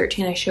chapter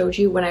 13 I showed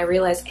you, when I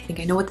realized I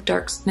think I know what the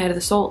Dark Night of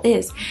the Soul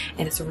is,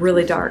 and it's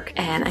really dark,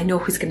 and I know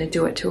who's gonna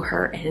do it to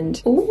her,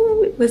 and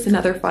ooh, it was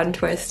another fun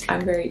twist.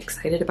 I'm very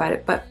excited about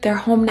it, but they're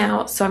home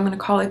now, so I'm gonna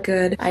call it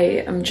good.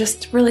 I am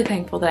just really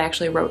thankful that I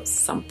actually wrote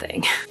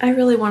something. I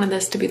really wanted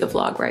this to be the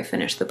vlog where I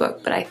finished the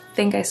book, but I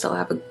think I still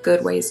have a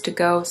good ways to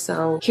go,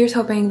 so here's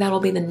hoping that'll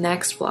be the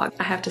next vlog.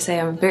 I have to say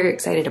I'm very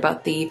excited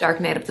about the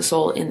Dark Night of the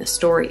Soul in the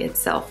story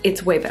itself.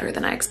 It's way better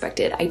than I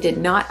expected. I did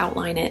not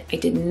outline it. I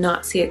did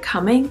not see it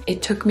coming.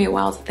 It took me a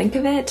while to think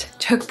of it.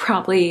 Took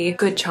probably a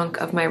good chunk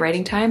of my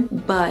writing time,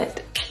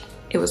 but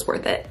it was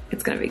worth it.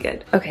 It's gonna be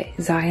good. Okay,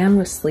 Zion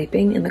was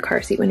sleeping in the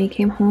car seat when he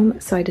came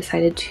home, so I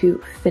decided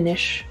to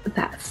finish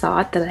that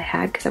thought that I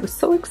had because I was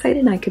so excited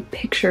and I could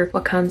picture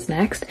what comes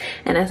next.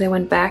 And as I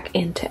went back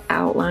into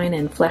outline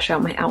and flesh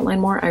out my outline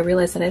more, I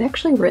realized that I'd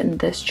actually written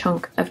this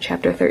chunk of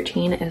chapter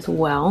 13 as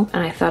well,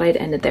 and I thought I'd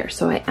ended there.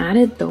 So I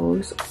added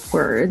those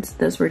words.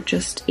 Those were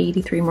just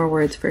 83 more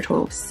words for a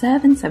total of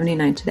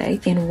 779 today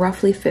in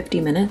roughly 50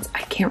 minutes.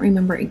 I can't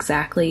remember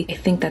exactly. I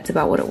think that's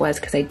about what it was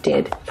because I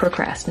did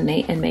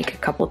procrastinate and make a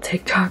couple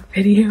TikTok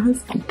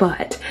videos.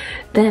 But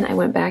then I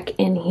went back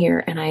in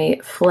here and I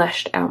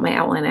fleshed out my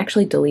outline. I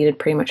actually deleted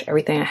pretty much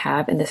everything I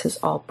have, and this is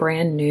all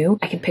brand new.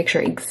 I can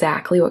picture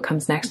exactly what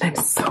comes next. I'm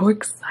so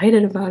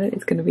excited about it.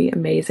 It's gonna be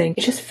amazing.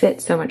 It just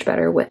fits so much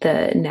better with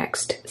the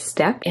next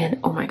step, and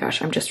oh my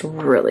gosh, I'm just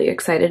really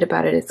excited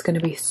about it. It's gonna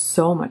be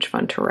so much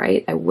fun to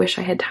write. I wish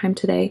I had time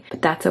today,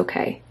 but that's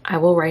okay. I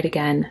will write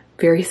again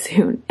very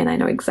soon, and I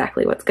know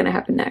exactly what's gonna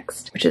happen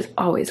next, which is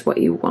always what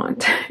you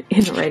want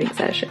in a writing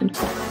session.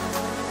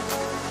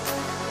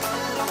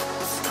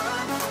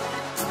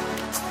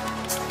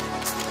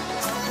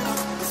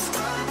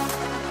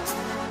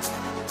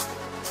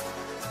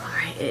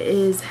 It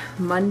is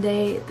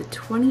Monday the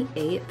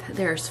 28th.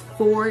 There's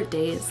 4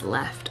 days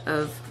left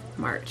of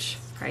March,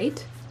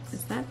 right?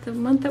 Is that the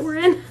month that we're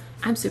in?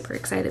 I'm super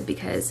excited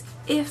because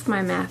if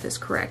my math is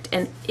correct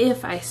and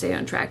if I stay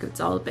on track, it's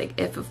all a big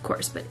if, of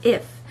course, but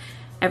if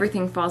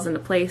everything falls into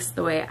place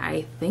the way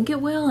I think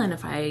it will, and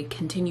if I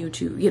continue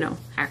to, you know,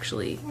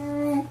 actually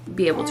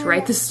be able to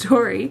write the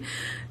story,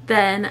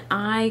 then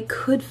I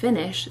could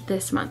finish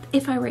this month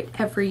if I write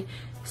every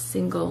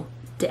single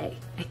day,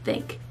 I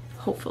think,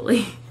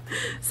 hopefully.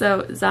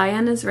 So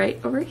Zion is right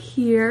over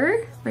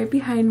here, right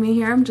behind me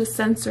here. I'm just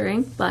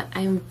censoring, but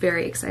I'm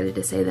very excited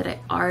to say that I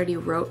already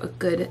wrote a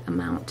good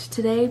amount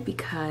today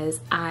because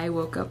I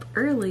woke up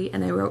early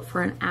and I wrote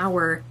for an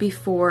hour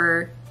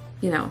before,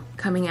 you know,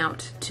 coming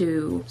out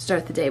to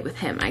start the day with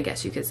him, I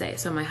guess you could say.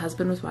 So my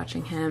husband was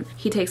watching him.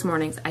 He takes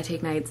mornings, I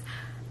take nights.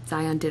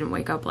 Zion didn't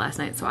wake up last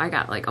night, so I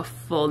got like a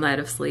full night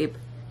of sleep.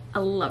 I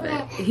love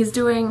it. He's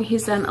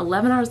done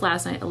 11 hours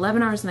last night,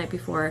 11 hours the night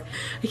before.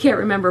 I can't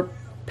remember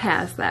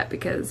past that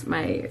because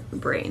my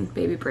brain,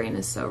 baby brain,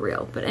 is so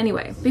real. But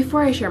anyway,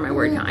 before I share my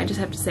word count, I just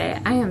have to say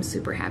I am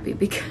super happy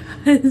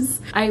because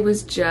I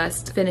was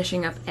just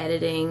finishing up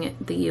editing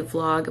the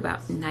vlog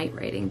about night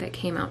writing that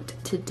came out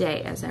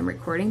today as I'm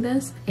recording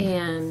this,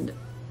 and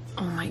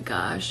oh my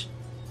gosh,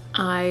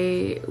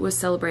 I was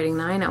celebrating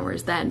 9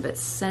 hours then, but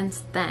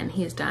since then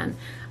he's done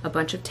a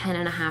bunch of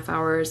 10.5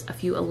 hours, a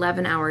few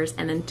 11 hours,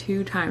 and then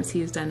 2 times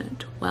he's done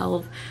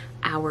 12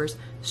 hours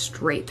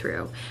straight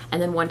through.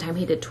 And then one time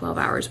he did 12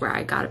 hours where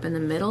I got up in the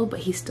middle, but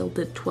he still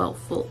did 12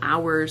 full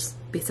hours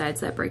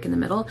besides that break in the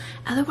middle.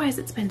 Otherwise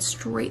it's been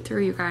straight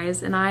through, you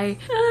guys, and I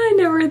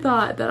never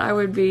thought that I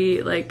would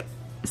be like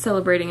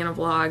celebrating in a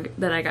vlog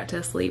that I got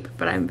to sleep,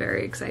 but I'm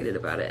very excited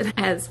about it,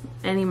 as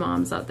any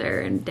moms out there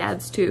and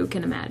dads too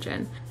can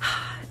imagine.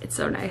 It's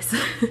so nice.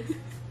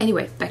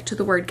 Anyway, back to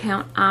the word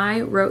count. I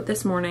wrote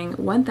this morning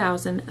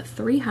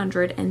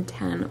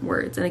 1,310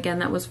 words. And again,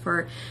 that was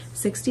for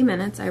 60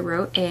 minutes I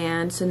wrote.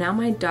 And so now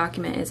my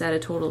document is at a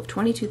total of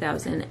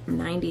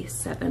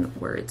 22,097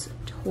 words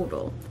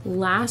total.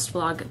 Last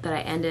vlog that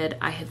I ended,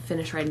 I had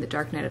finished writing The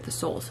Dark Night of the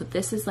Soul. So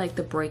this is like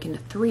the break into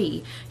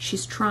 3.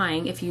 She's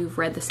trying, if you've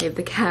read the Save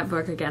the Cat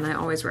book, again, I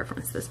always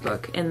reference this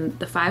book, and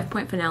the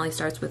 5-point finale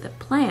starts with a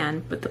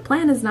plan, but the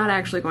plan is not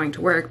actually going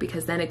to work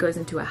because then it goes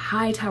into a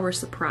high tower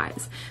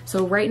surprise.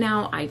 So right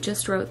now I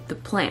just wrote the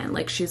plan.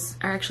 Like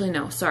actually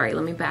no, sorry,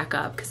 let me back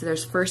up, because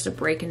there's first a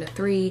break into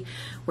 3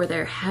 where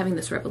they're having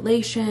this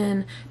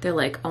revelation. They're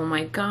like, oh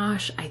my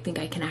gosh, I think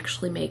I can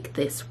actually make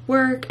this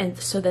work. And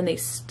so then they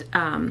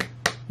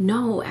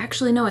no,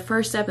 actually no, the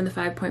first step in the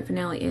 5-point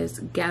finale is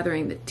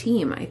gathering the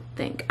team, I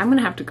think. I'm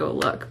gonna have to go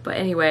look, but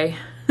anyway.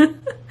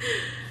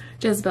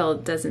 Jezebel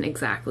doesn't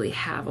exactly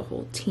have a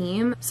whole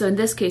team. So in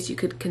this case, you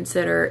could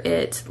consider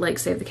it, like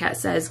Save the Cat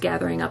says,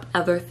 gathering up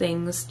other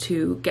things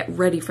to get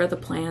ready for the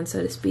plan,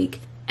 so to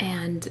speak.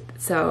 And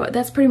so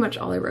that's pretty much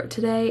all I wrote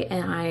today,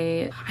 and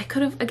I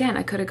could have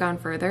gone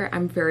further.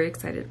 I'm very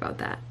excited about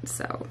that.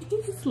 So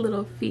his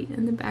little feet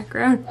in the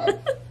background.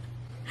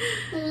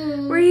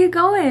 Where are you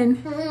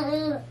going?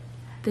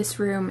 This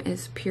room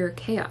is pure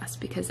chaos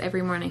because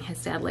every morning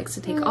his dad likes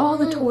to take all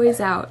the toys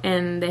out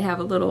and they have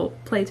a little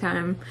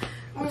playtime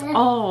with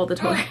all the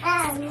toys.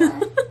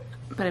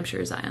 But I'm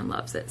sure Zion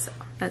loves it, so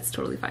that's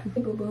totally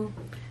fine.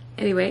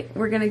 Anyway,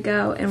 we're gonna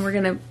go and we're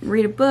gonna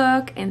read a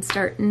book and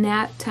start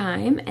nap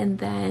time, and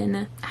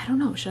then I don't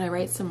know, should I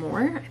write some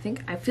more?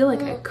 I feel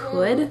like I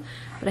could,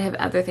 but I have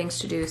other things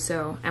to do,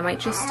 so I might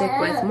just stick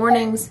with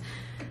mornings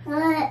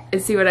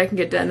and see what I can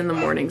get done in the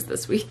mornings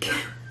this week.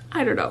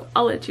 I don't know,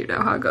 I'll let you know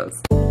how it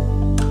goes.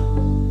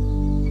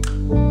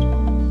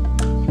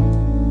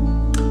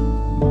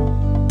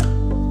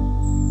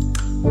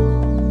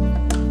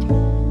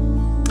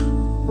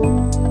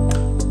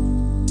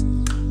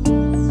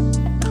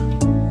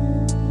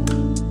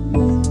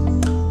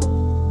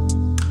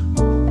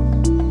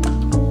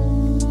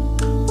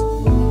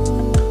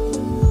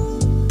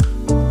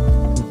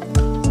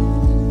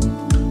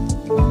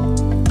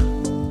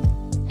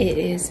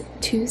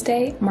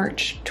 Tuesday,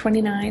 March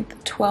 29th,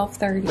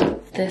 12:30.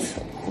 This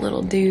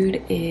little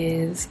dude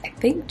is, I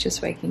think,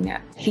 just waking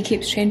up. He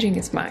keeps changing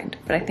his mind,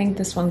 but I think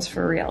this one's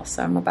for real,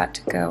 so I'm about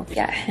to go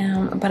get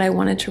him. But I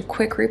wanted to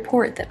quick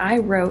report that I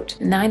wrote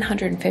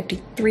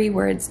 953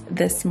 words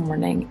this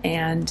morning,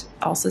 and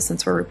also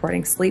since we're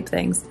reporting sleep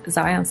things,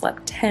 Zion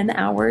slept 10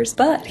 hours,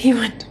 but he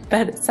went to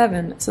bed at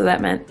 7, so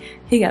that meant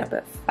he got up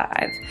at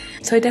 5.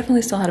 So I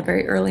definitely still had a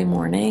very early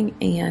morning,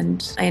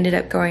 and I ended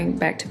up going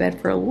back to bed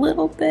for a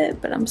little bit,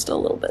 but I'm still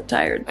a little bit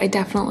tired. I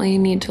definitely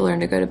need to learn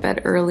to go to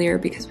bed earlier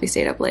because we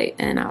stayed up late,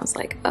 and I was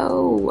like,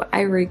 oh,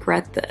 I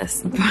regret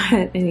this.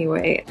 But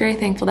anyway, very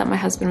thankful that my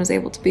husband was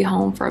able to be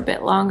home for a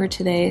bit longer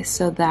today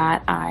so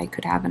that I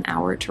could have an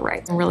hour to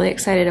write. I'm really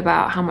excited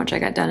about how much I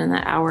got done in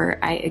that hour.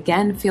 I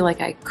again feel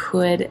like I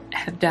could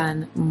have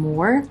done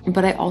more,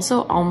 but I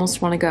also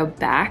almost want to go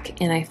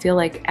back, and I feel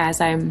like as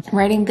I'm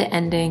writing the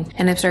ending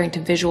and I'm starting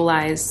to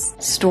visualize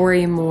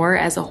story more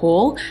as a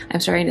whole, I'm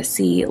starting to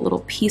see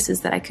little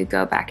pieces that I could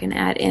go back and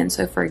add in.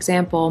 So for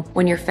example,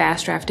 when you're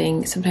fast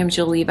drafting, sometimes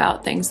you'll leave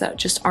out things that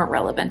just aren't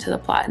relevant to the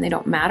plot and they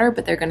don't matter,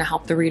 but they're going to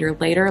help the reader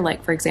later.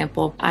 Like for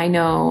example, I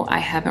know I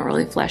haven't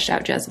really fleshed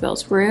out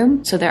Jezebel's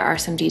room, so there are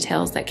some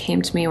details that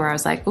came to me where I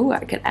was like, oh,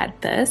 I could add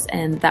this,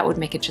 and that would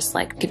make it just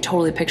like, I could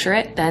totally picture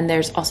it. Then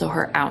there's also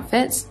her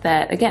outfits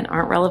that again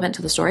aren't relevant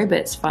to the story, but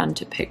it's fun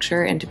to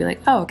picture and to be like,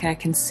 oh, okay, I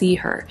can see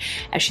her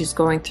as she's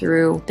going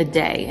through the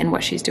day and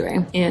what she's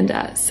doing. And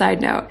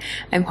side note,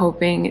 I'm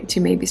hoping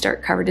to maybe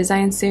start cover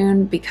design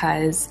soon,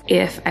 because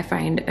if I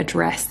find a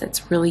dress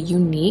that's really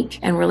unique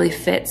and really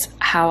fits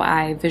how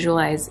I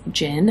visualize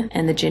Jinn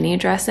and the Ginny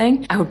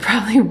dressing, I would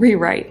probably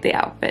rewrite the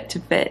outfit to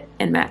fit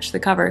and match the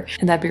cover,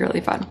 and that'd be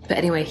really fun. But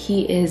anyway,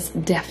 he is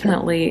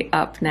definitely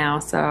up now,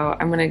 so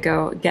I'm gonna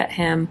go get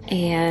him,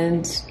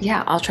 and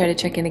yeah, I'll try to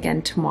check in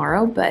again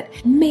tomorrow, but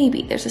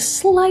maybe there's a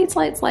slight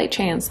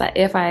chance that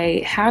if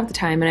I have the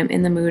time and I'm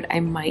in the mood, I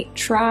might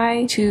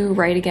try to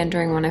write again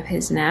during one of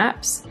his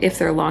naps, if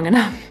they're long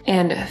enough,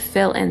 and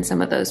fill in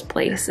some of those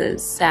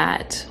places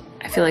that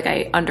I feel like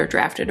I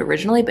underdrafted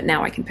originally, but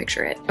now I can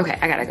picture it. Okay,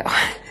 I gotta go.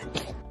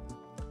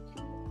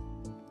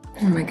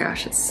 Oh my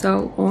gosh, it's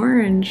so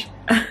orange.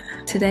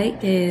 Today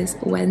is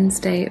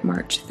Wednesday,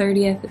 March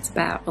 30th. It's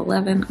about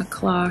 11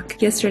 o'clock.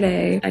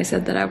 Yesterday, I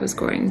said that I was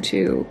going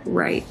to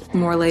write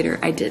more later.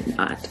 I did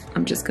not.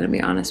 I'm just gonna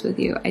be honest with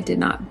you. I did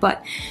not.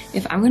 But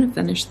if I'm gonna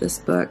finish this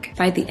book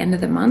by the end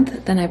of the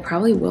month, then I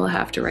probably will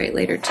have to write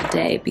later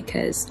today,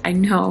 because I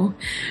know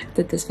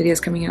that this video is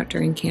coming out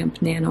during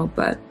Camp Nano,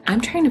 but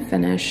I'm trying to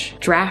finish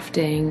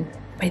drafting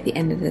by the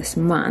end of this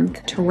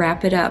month to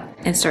wrap it up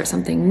and start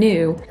something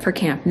new for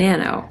Camp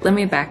Nano. Let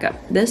me back up.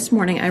 This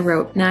morning I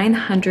wrote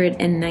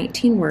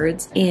 919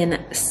 words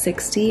in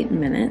 60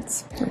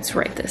 minutes. Let's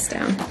write this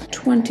down.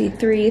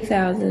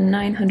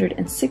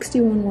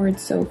 23,961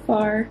 words so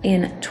far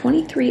in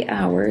 23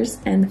 hours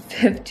and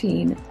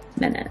 15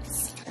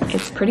 minutes.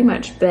 It's pretty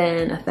much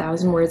been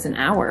 1,000 words an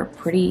hour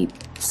pretty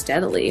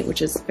steadily,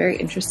 which is very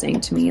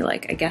interesting to me.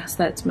 Like, I guess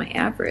that's my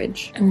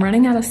average. I'm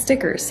running out of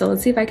stickers, so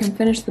let's see if I can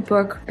finish the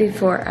book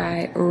before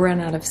I run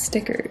out of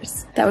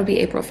stickers. That would be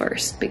April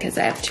 1st, because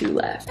I have 2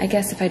 left. I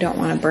guess if I don't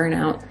want to burn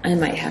out, I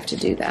might have to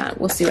do that.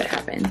 We'll see what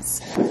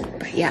happens.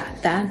 But yeah,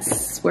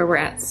 that's where we're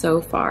at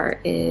so far.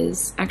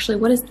 Is actually,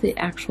 what is the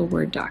actual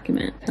Word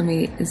document? Let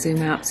me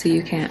zoom out so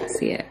you can't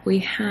see it. We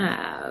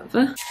have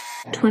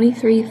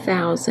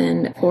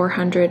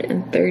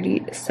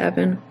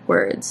 23,437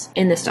 words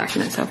in this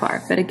document so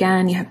far. But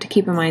again, you have to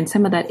keep in mind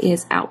some of that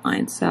is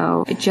outlined.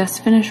 So I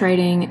just finished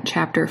writing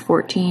chapter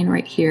 14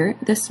 right here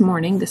this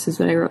morning. This is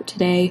what I wrote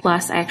today.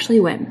 Plus, I actually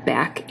went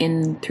back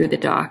in through the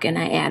doc and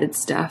I added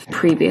stuff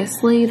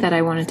previously that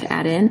I wanted to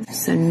add in.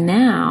 So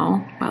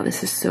now, wow,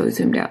 this is so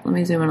zoomed out. Let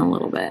me zoom in a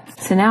little bit.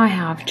 So now I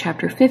have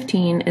chapter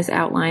 15 is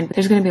outlined.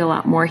 There's going to be a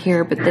lot more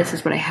here, but this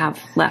is what I have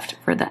left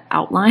for the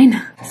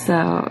outline.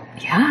 So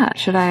yeah,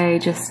 should I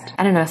just,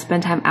 I don't know,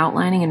 spend time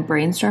outlining and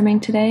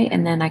brainstorming today,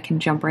 and then I can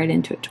jump right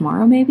into it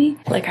tomorrow maybe?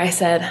 Like I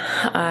said,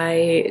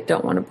 I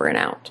don't want to burn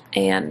out,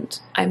 and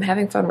I'm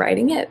having fun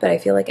writing it, but I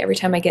feel like every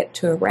time I get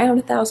to around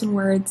 1,000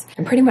 words,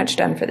 I'm pretty much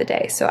done for the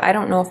day. So I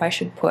don't know if I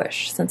should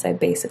push, since I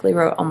basically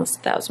wrote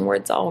almost 1,000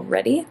 words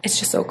already. It's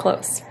just so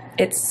close.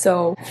 It's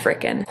so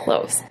freaking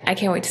close. I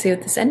can't wait to see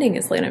what this ending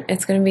is like.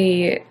 It's gonna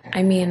be,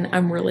 I mean,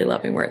 I'm really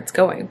loving where it's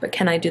going, but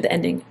can I do the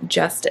ending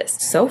justice?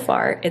 So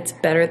far, it's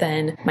better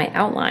than my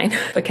outline,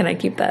 but can I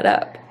keep that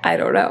up? I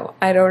don't know.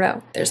 I don't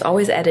know. There's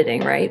always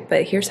editing, right?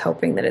 But here's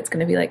hoping that it's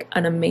gonna be like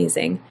an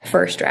amazing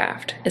first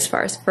draft as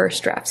far as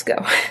first drafts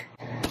go.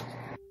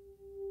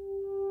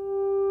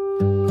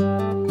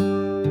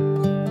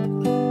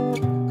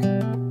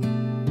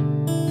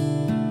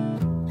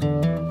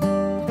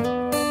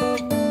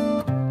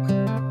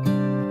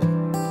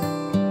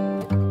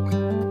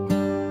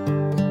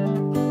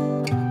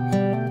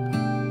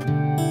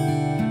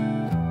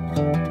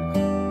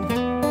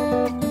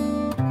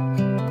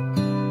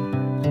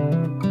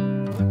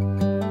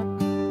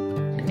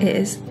 It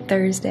is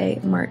Thursday,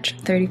 March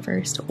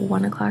 31st,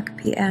 1 o'clock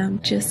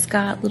p.m. Just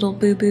got little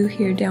boo-boo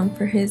here down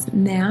for his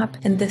nap,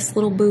 and this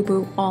little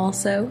boo-boo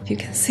also, if you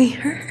can see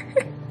her.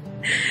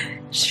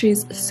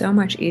 She's so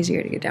much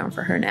easier to get down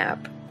for her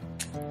nap,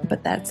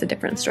 but that's a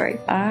different story.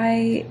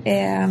 I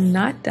am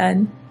not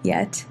done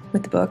yet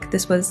with the book.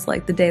 This was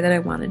like the day that I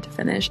wanted to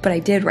finish, but I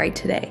did write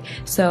today.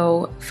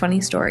 So funny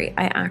story,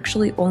 I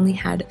actually only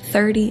had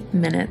 30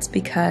 minutes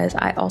because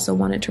I also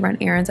wanted to run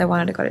errands. I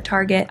wanted to go to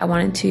Target. I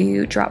wanted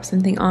to drop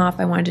something off.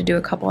 I wanted to do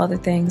a couple other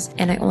things,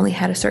 and I only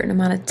had a certain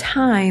amount of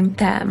time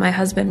that my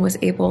husband was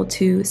able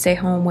to stay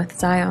home with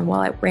Zion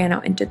while I ran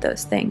out and did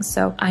those things.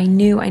 So I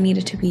knew I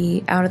needed to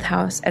be out of the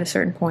house at a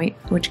certain point,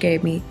 which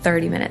gave me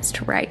 30 minutes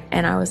to write.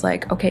 And I was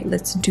like, okay,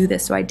 let's do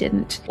this. So I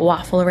didn't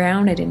waffle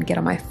around. I didn't get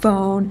on my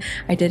phone.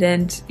 I didn't,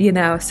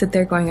 sit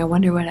there going, I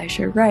wonder what I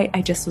should write.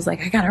 I just was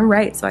like, I gotta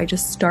write. So I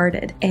just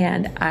started,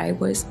 and I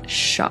was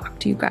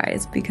shocked, you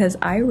guys, because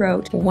I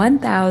wrote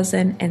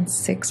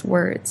 1,006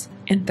 words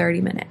in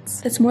 30 minutes.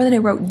 That's more than I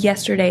wrote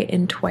yesterday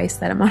in twice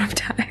that amount of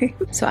time.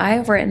 So I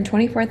have written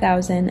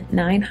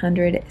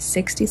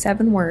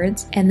 24,967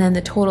 words, and then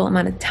the total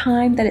amount of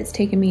time that it's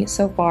taken me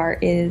so far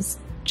is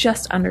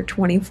just under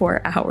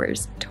 24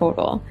 hours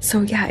total.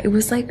 So yeah, it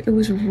was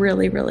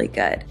really, really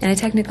good. And I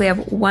technically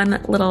have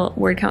one little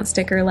word count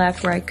sticker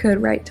left where I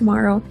could write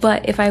tomorrow,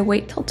 but if I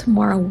wait till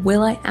tomorrow,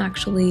 will I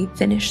actually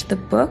finish the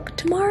book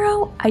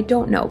tomorrow? I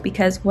don't know,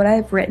 because what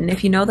I've written,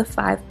 if you know the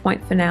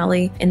 5-point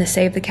finale in the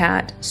Save the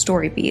Cat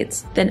story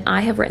beats, then I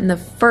have written the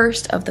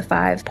first of the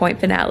 5-point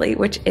finale,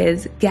 which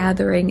is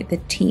gathering the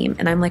team.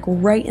 And I'm like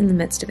right in the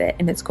midst of it,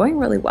 and it's going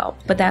really well.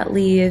 But that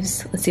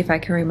leaves, let's see if I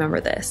can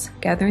remember this.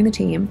 Gathering the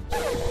team.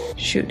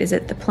 Shoot, is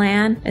it the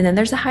plan? And then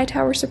there's a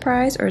Hightower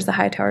surprise, or is the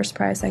Hightower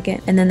surprise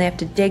second? And then they have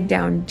to dig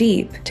down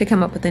deep to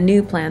come up with a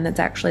new plan that's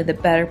actually the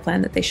better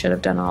plan that they should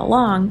have done all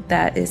along,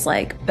 that is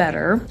like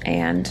better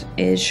and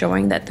is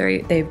showing that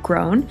they've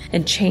grown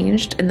and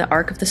changed in the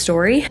arc of the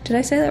story. Did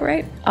I say that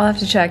right? I'll have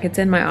to check. It's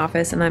in my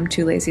office and I'm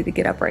too lazy to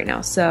get up right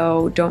now,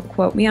 so don't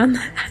quote me on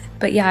that.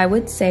 But yeah, I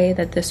would say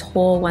that this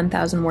whole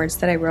 1,000 words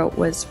that I wrote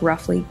was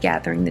roughly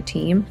gathering the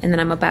team, and then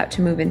I'm about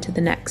to move into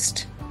the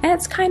next. And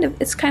it's kind of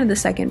the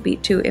second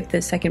beat too, if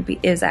the second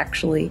beat is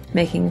actually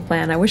making a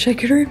plan. I wish I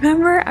could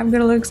remember. I'm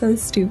gonna look so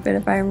stupid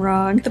if I'm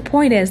wrong. The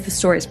point is the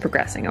story is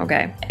progressing,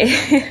 okay?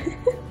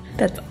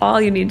 That's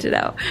all you need to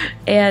know.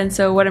 And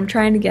so what I'm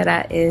trying to get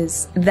at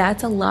is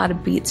that's a lot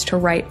of beats to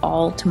write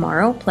all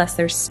tomorrow. Plus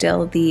there's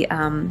still the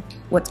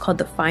what's called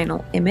the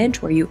final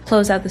image, where you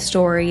close out the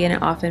story and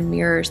it often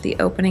mirrors the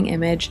opening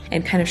image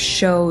and kind of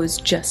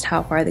shows just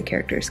how far the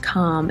characters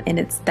come. And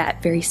it's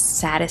that very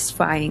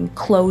satisfying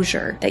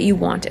closure that you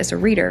want as a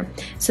reader.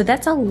 So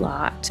that's a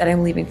lot that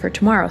I'm leaving for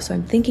tomorrow. So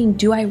I'm thinking,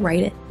 do I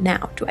write it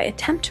now? Do I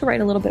attempt to write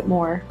a little bit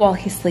more while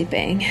he's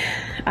sleeping?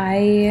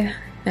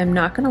 I'm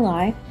not gonna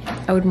lie,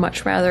 I would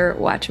much rather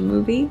watch a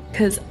movie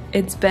because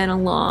it's been a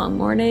long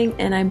morning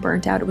and I'm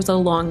burnt out. It was a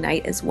long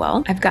night as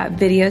well. I've got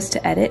videos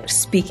to edit.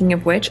 Speaking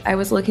of which, I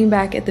was looking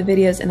back at the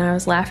videos and I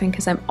was laughing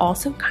because I'm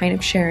also kind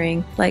of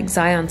sharing like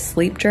Zion's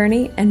sleep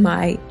journey and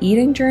my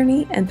eating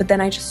journey, but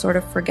then I just sort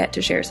of forget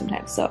to share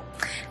sometimes. So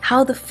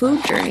how the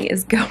food journey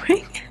is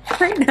going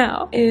right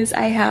now is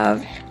I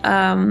have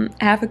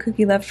half a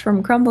cookie left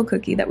from Crumble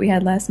Cookie that we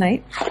had last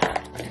night,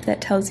 if that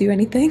tells you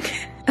anything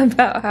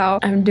about how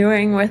I'm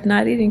doing with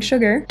not eating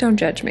sugar. Don't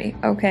judge me,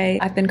 okay?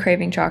 I've been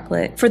craving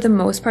chocolate. For the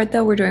most part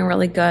though, we're doing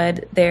really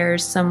good.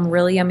 There's some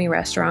really yummy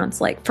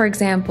restaurants, like for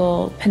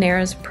example,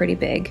 Panera's pretty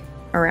big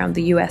around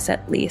the US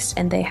at least,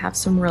 and they have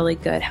some really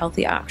good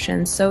healthy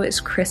options. So is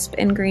Crisp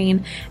and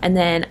Green. And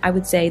then I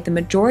would say the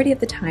majority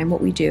of the time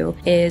what we do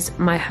is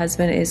my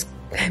husband is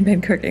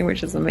been cooking,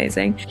 which is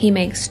amazing. He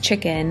makes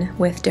chicken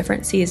with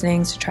different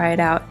seasonings to try it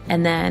out,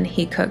 and then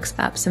he cooks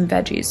up some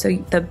veggies. So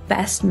the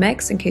best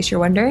mix, in case you're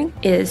wondering,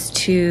 is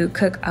to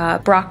cook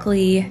up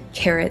broccoli,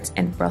 carrots,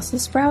 and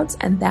Brussels sprouts,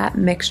 and that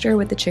mixture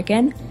with the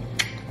chicken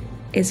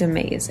is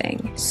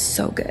amazing.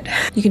 So good.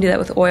 You can do that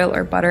with oil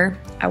or butter.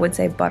 I would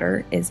say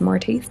butter is more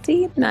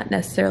tasty, not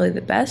necessarily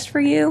the best for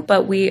you,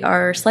 but we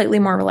are slightly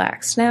more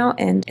relaxed now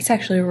and it's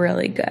actually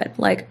really good.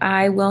 Like,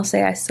 I will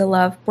say I still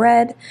love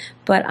bread,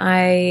 but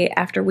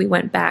after we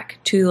went back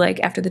to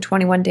after the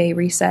 21-day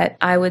reset,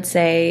 I would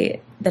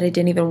say that I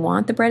didn't even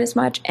want the bread as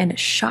much, and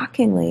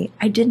shockingly,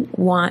 I didn't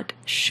want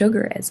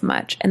sugar as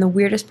much. And the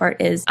weirdest part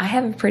is I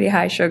have a pretty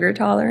high sugar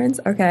tolerance,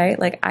 okay?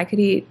 Like, I could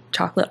eat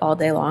chocolate all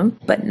day long,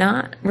 but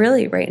not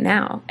really right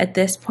now. At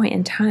this point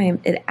in time,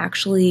 it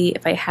actually,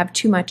 if I have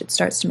too much, it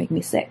starts to make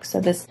me sick.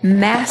 So this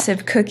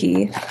massive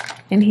cookie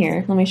in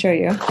here, let me show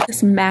you.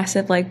 This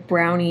massive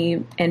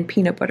brownie and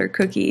peanut butter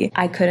cookie,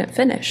 I couldn't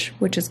finish,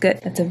 which is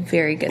good. That's a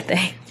very good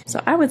thing. So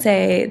I would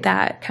say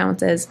that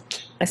counts as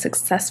a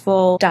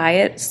successful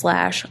diet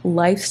 /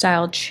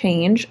 lifestyle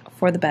change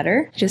for the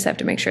better. Just have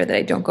to make sure that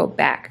I don't go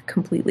back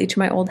completely to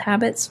my old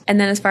habits. And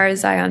then as far as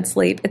Zion's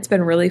sleep, it's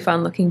been really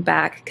fun looking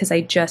back because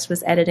I just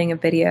was editing a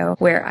video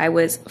where I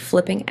was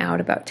flipping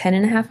out about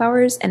 10.5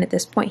 hours. And at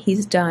this point,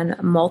 he's done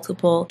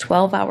multiple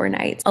 12-hour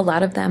nights, a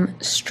lot of them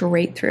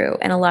straight through,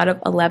 and a lot of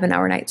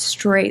 11-hour nights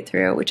straight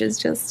through, which is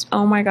just,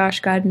 oh my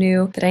gosh, God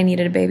knew that I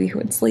needed a baby who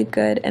would sleep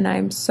good. And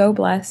I'm so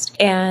blessed.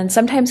 And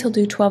sometimes he'll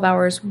do 12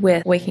 hours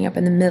with waking up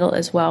in the middle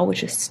as well,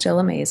 which is still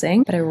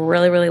amazing. But I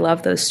really, really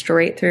love those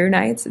straight through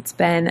nights. It's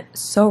been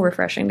so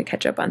refreshing to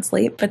catch up on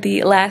sleep. But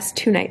the last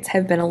 2 nights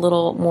have been a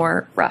little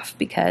more rough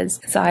because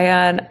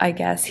Zion, I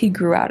guess, he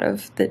grew out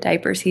of the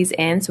diapers he's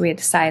in. So we had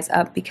to size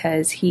up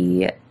because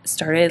he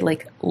started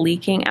like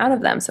leaking out of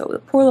them. So the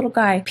poor little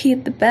guy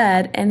peed the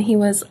bed and he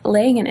was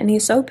laying in, and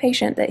he's so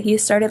patient that he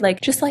started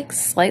like just like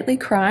slightly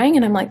crying,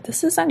 and I'm like,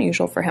 this is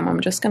unusual for him. I'm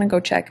just gonna go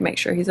check and make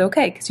sure he's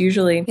okay, because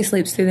usually he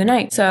sleeps through the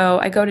night. So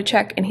I go to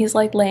check and he's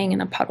like laying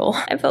in a puddle.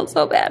 I felt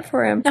so bad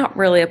for him. Not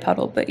really a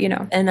puddle, but you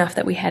know, enough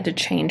that we had to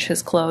change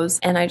his clothes,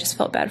 and I just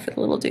felt bad for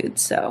the little dude.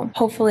 So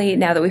hopefully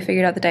now that we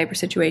figured out the diaper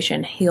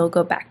situation, he'll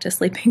go back to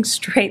sleeping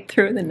straight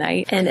through the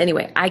night. And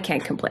anyway, I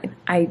can't complain.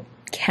 I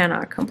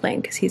cannot complain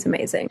because he's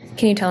amazing.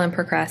 Can you tell I'm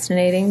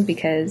procrastinating?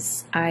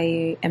 Because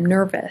I am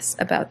nervous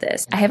about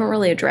this. I haven't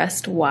really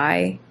addressed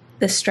why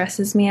this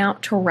stresses me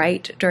out to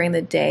write during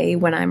the day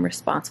when I'm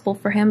responsible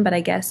for him, but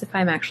I guess if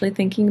I'm actually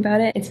thinking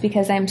about it, it's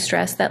because I'm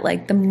stressed that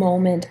like the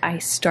moment I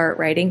start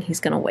writing, he's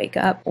gonna wake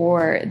up,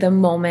 or the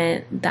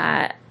moment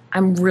that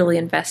I'm really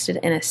invested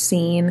in a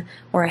scene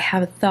or I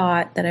have a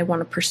thought that I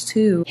want to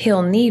pursue,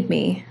 he'll need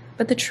me.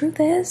 But the truth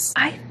is,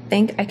 I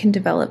think I can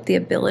develop the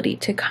ability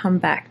to come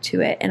back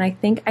to it. And I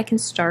think I can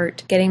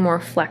start getting more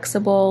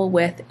flexible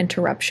with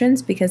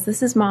interruptions, because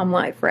this is mom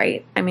life,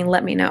 right? I mean,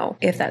 let me know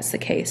if that's the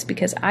case,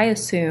 because I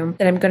assume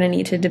that I'm going to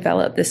need to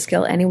develop this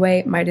skill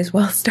anyway. Might as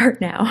well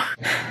start now.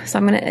 So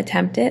I'm going to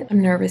attempt it.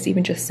 I'm nervous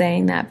even just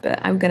saying that, but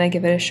I'm going to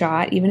give it a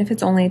shot. Even if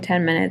it's only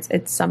 10 minutes,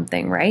 it's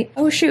something, right?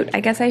 Oh shoot,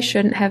 I guess I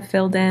shouldn't have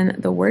filled in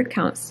the word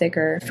count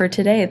sticker for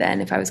today then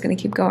if I was going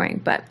to keep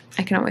going, but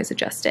I can always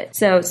adjust it.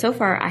 So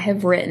far I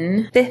have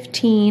written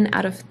 15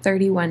 out of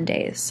 31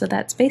 days. So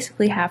that's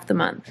basically half the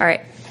month. All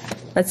right,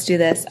 let's do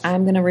this.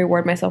 I'm going to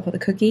reward myself with a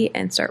cookie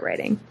and start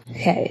writing.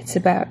 Okay, it's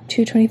about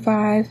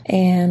 2:25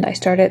 and I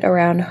started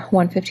around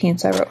 1:15,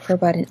 so I wrote for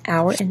about an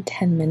hour and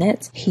 10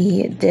 minutes.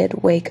 He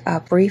did wake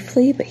up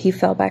briefly, but he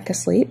fell back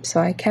asleep, so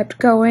I kept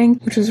going,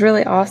 which was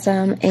really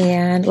awesome.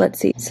 And let's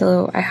see,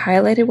 so I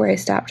highlighted where I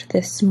stopped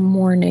this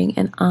morning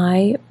and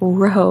I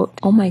wrote,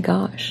 oh my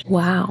gosh,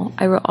 wow,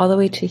 I wrote all the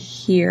way to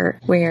here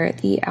where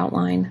the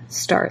outline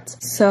starts.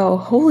 So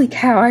holy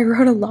cow, I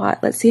wrote a lot.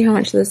 Let's see how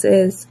much this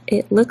is.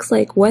 It looks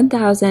like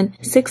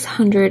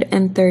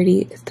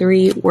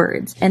 1,633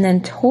 words. And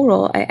then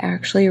total, I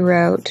actually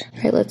wrote,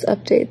 okay, let's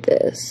update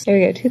this. There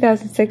we go,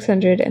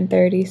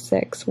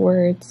 2,636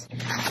 words.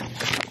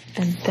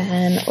 And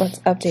then let's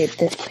update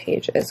this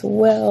page as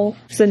well.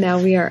 So now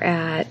we are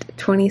at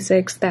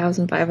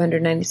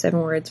 26,597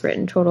 words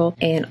written total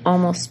and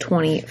almost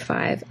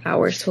 25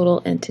 hours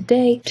total. And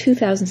today,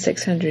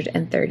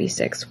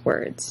 2,636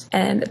 words.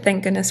 And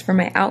thank goodness for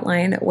my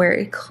outline where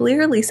it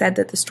clearly said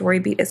that the story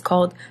beat is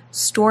called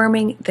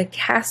Storming the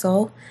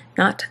Castle,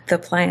 not the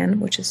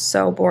plan, which is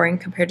so boring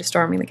compared to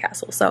storming the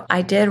castle. So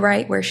I did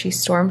write where she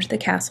stormed the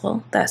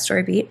castle, that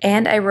story beat,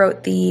 and I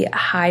wrote the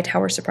high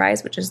tower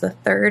surprise, which is the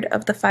third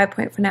of the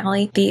 5-point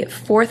finale. The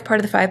fourth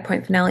part of the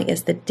 5-point finale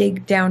is the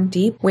dig down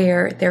deep,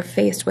 where they're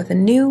faced with a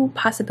new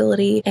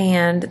possibility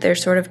and they're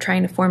sort of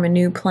trying to form a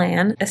new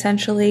plan,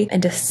 essentially,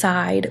 and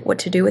decide what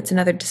to do. It's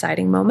another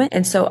deciding moment.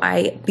 And so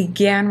I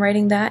began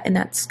writing that, and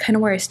that's kind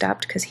of where I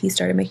stopped because he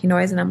started making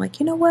noise, and I'm like,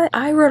 you know what?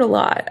 I wrote a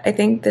lot. I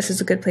think this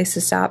is a good place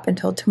to stop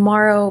until tomorrow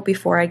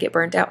before I get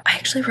burnt out. I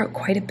actually wrote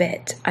quite a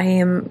bit. I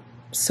am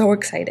so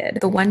excited.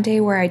 The one day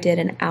where I did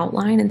an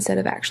outline instead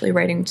of actually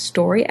writing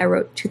story, I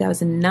wrote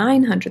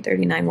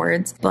 2,939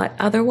 words, but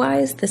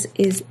otherwise this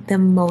is the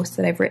most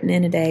that I've written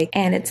in a day,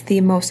 and it's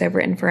the most I've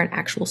written for an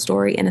actual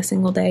story in a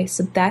single day.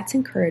 So that's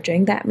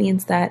encouraging. That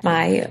means that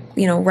my,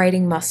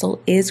 writing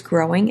muscle is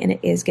growing and it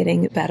is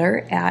getting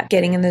better at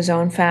getting in the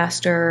zone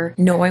faster,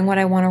 knowing what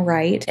I want to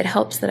write. It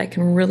helps that I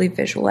can really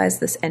visualize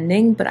this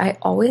ending, but I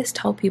always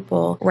tell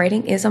people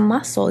writing is a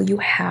muscle. You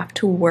have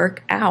to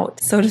work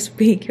out, so to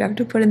speak. You have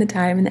to put in the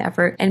time and the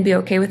effort and be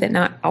okay with it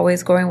not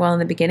always going well in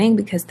the beginning,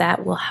 because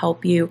that will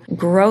help you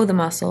grow the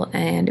muscle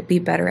and be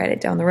better at it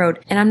down the road.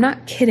 And I'm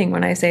not kidding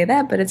when I say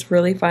that, but it's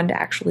really fun to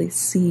actually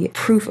see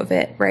proof of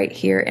it right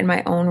here in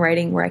my own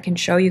writing, where I can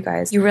show you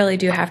guys. You really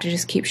do have to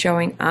just keep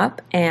showing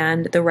up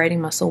and the writing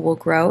muscle will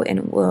grow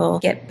and will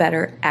get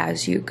better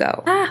as you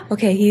go.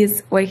 Okay,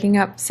 he's waking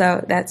up,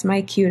 so that's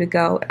my cue to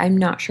go. I'm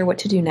not sure what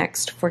to do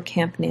next for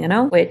Camp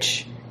Nano,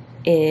 which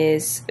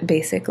is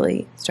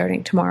basically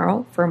starting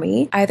tomorrow for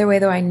me. Either way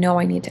though, I know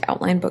I need to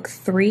outline book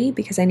 3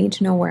 because I need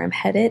to know where I'm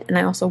headed, and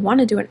I also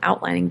want to do an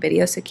outlining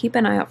video, so keep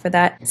an eye out for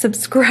that.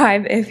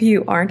 Subscribe if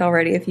you aren't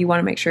already, if you want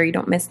to make sure you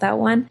don't miss that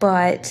one.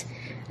 But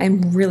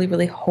I'm really,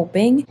 really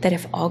hoping that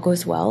if all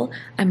goes well,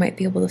 I might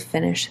be able to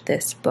finish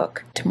this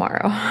book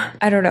tomorrow.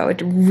 I don't know.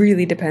 It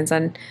really depends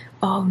on...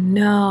 Oh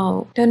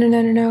no.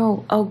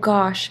 No. Oh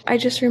gosh. I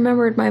just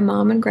remembered my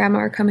mom and grandma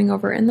are coming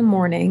over in the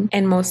morning,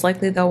 and most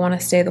likely they'll want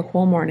to stay the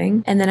whole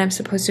morning. And then I'm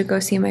supposed to go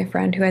see my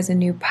friend who has a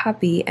new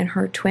puppy and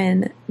her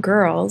twin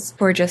girls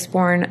who were just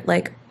born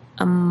like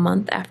a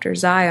month after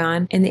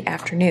Zion in the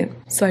afternoon.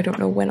 So I don't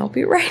know when I'll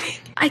be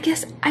writing.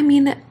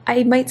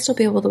 I might still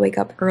be able to wake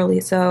up early.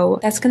 So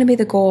that's going to be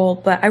the goal,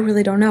 but I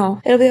really don't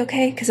know. It'll be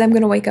okay because I'm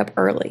going to wake up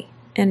early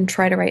and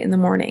try to write in the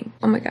morning.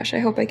 Oh my gosh, I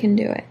hope I can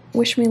do it.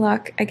 Wish me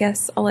luck. I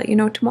guess I'll let you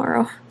know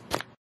tomorrow.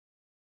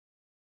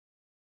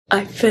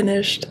 I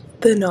finished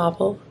the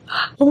novel.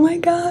 Oh my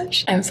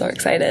gosh, I'm so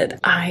excited.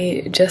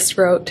 I just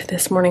wrote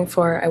this morning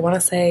for, I want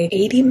to say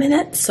 80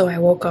 minutes, so I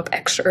woke up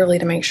extra early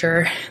to make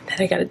sure that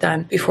I got it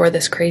done before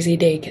this crazy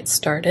day gets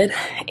started.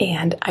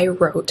 And I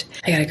wrote,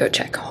 I gotta go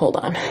check, hold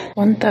on,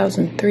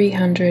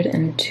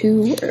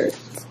 1,302 words.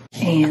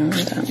 And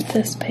on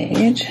this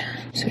page,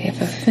 so we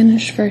have a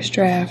finished first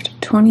draft,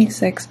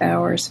 26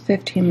 hours,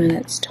 15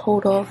 minutes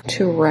total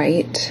to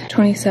write,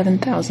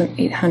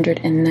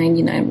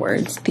 27,899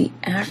 words. The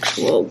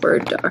actual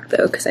Word doc,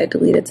 though, because I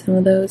deleted some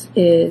of those,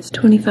 is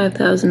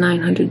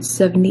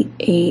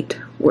 25,978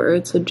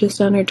 words, so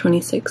just under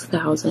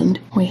 26,000.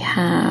 We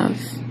have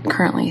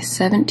currently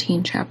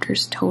 17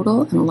 chapters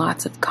total and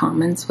lots of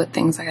comments with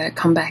things I gotta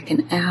come back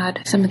and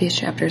add. Some of these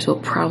chapters will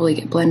probably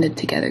get blended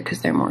together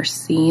because they're more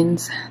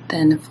scenes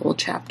than full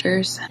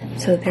chapters.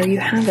 So there you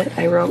have it.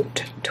 I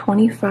wrote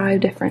 25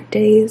 different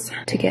days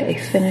to get a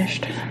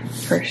finished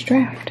first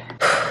draft.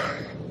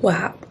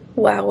 Wow.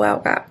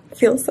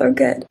 Feels so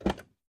good.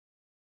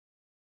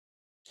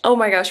 Oh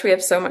my gosh, we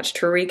have so much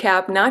to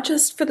recap, not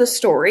just for the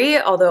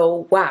story,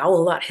 although wow, a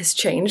lot has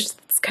changed.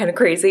 It's kind of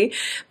crazy,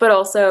 but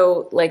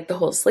also like the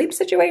whole sleep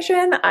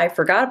situation. I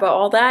forgot about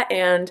all that,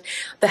 and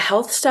the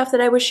health stuff that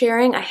I was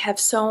sharing. I have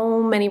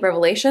so many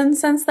revelations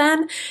since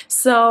then.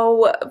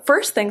 So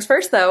first things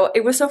first though,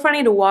 it was so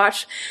funny to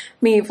watch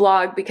me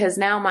vlog because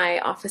now my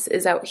office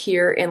is out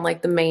here in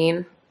like the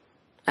main,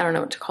 I don't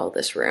know what to call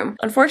this room.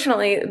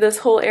 Unfortunately, this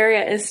whole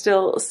area is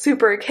still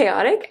super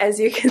chaotic. As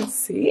you can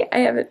see, I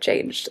haven't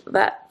changed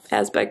that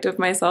aspect of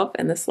myself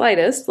in the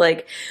slightest.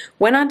 Like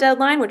when on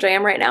deadline, which I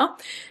am right now,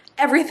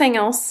 everything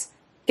else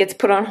gets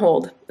put on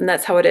hold, and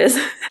that's how it is.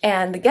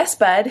 And the guest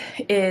bed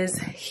is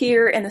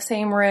here in the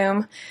same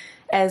room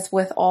as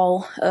with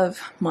all of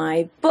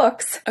my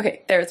books.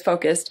 Okay, there it's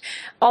focused.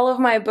 All of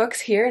my books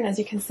here, and as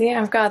you can see,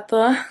 I've got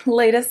the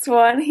latest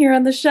one here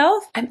on the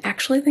shelf. I'm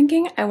actually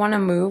thinking I want to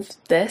move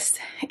this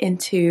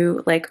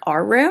into like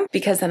our room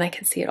because then I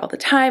can see it all the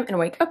time and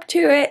wake up to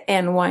it,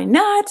 and why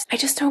not? I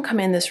just don't come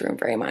in this room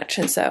very much,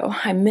 and so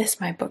I miss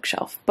my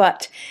bookshelf,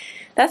 but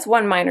that's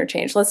one minor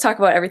change. Let's talk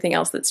about everything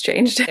else that's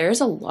changed. There's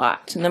a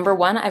lot. Number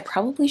one, I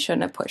probably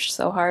shouldn't have pushed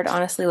so hard.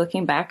 Honestly,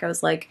 looking back, I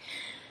was like,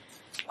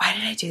 why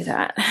did I do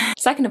that?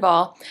 Second of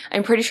all,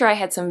 I'm pretty sure I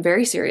had some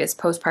very serious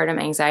postpartum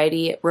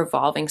anxiety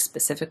revolving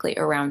specifically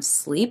around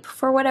sleep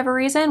for whatever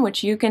reason,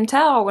 which you can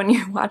tell when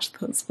you watch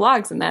those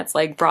vlogs, and that's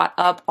like brought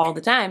up all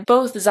the time.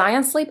 Both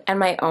Zion's sleep and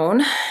my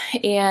own,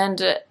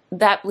 and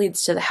that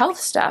leads to the health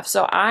stuff.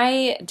 So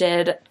I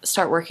did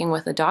start working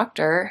with a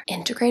doctor,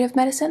 integrative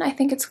medicine, I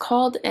think it's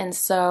called. And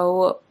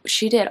so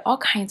she did all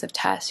kinds of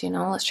tests, you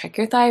know, let's check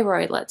your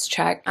thyroid, let's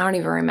check, I don't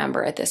even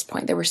remember at this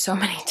point. There were so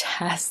many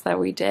tests that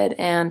we did.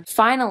 And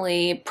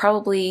finally,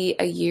 probably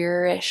a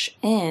year-ish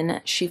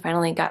in, she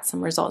finally got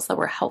some results that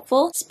were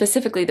helpful.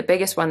 Specifically, the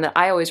biggest one that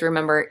I always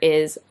remember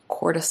is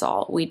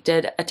cortisol. We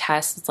did a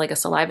test, it's like a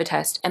saliva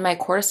test, and my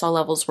cortisol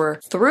levels were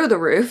through the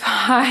roof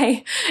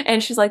high.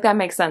 And she's like, that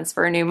makes sense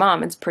for a new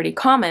mom. It's pretty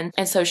common.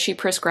 And so she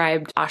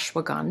prescribed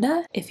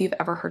ashwagandha. If you've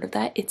ever heard of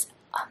that, it's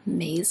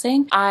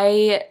amazing.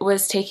 I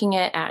was taking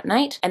it at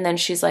night, and then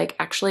she's like,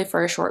 actually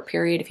for a short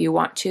period, if you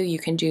want to, you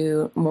can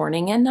do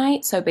morning and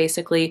night. So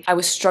basically I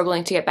was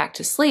struggling to get back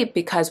to sleep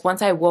because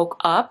once I woke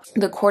up,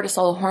 the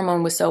cortisol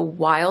hormone was so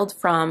wild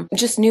from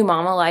just new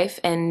mama life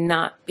and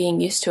not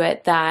being used to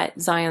it that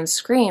Zion's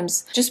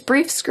screams, just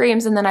brief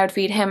screams, and then I would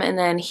feed him and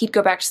then he'd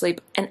go back to sleep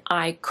and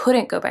I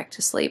couldn't go back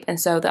to sleep. And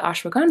so the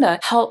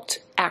ashwagandha helped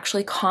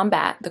actually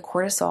combat the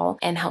cortisol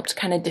and helped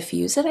kind of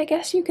diffuse it, I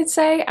guess you could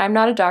say. I'm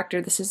not a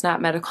doctor, this is not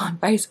medical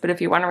advice, but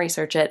if you want to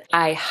research it,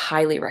 I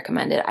highly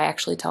recommend it. I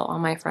actually tell all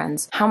my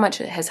friends how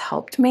much it has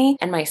helped me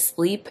and my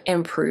sleep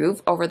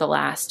improve over the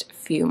last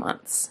few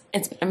months.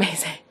 It's been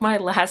amazing. My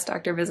last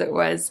doctor visit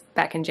was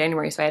back in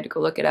January, so I had to go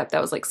look it up.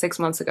 That was like 6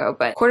 months ago,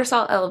 but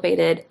cortisol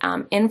elevated,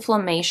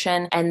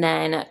 inflammation, and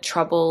then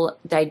trouble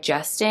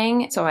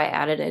digesting. So I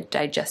added a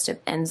digestive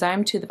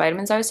enzyme to the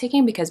vitamins I was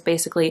taking because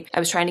basically I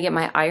was trying to get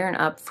my iron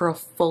up for a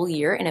full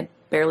year, and it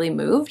barely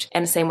moved.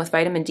 And same with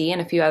vitamin D and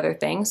a few other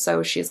things.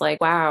 So she's like,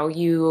 wow,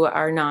 you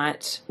are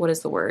not, what is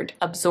the word?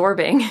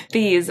 Absorbing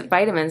these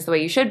vitamins the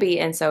way you should be.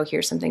 And so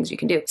here's some things you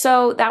can do.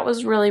 So that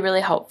was really,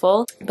 really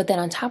helpful. But then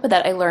on top of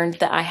that, I learned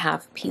that I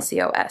have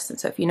PCOS. And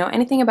so if you know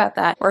anything about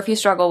that, or if you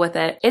struggle with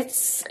it,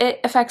 it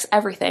affects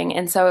everything.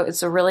 And so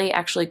it's a really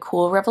actually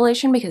cool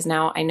revelation because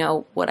now I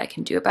know what I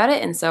can do about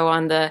it. And so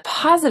on the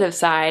positive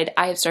side,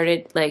 I have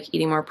started like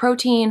eating more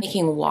protein,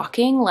 making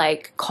walking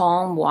like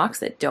calm walks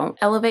that don't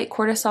elevate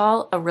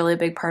cortisol a really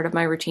big part of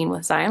my routine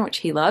with Zion, which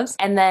he loves.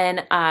 And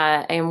then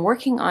I am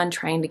working on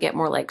trying to get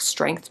more like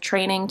strength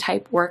training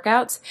type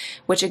workouts,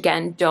 which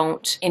again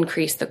don't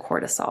increase the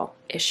cortisol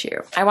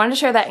issue. I wanted to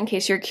share that in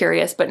case you're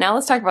curious, but now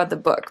let's talk about the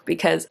book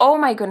because oh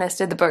my goodness,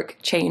 did the book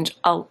change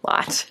a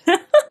lot.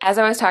 As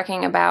I was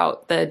talking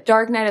about the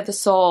dark night of the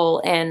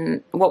soul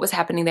and what was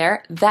happening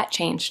there, that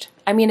changed.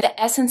 I mean,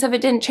 the essence of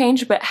it didn't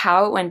change, but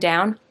how it went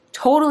down,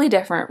 totally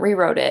different,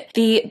 rewrote it.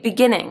 The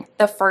beginning,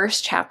 the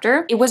first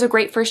chapter, it was a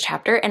great first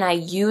chapter and I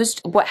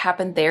used what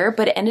happened there,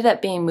 but it ended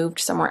up being moved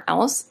somewhere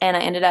else and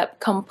I ended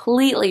up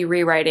completely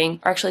rewriting,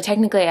 or actually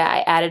technically I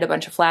added a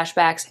bunch of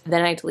flashbacks,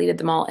 then I deleted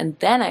them all and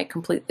then I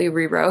completely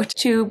rewrote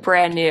 2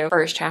 brand new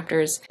first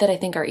chapters that I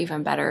think are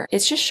even better.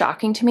 It's just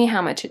shocking to me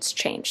how much it's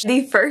changed.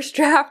 The first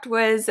draft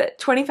was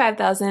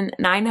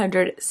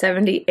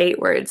 25,978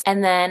 words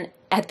and then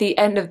at the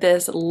end of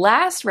this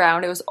last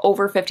round, it was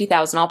over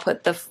 50,000. I'll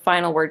put the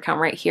final word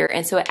count right here.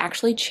 And so it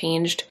actually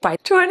changed by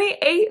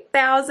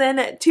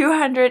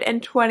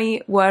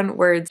 28,221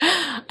 words.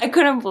 I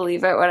couldn't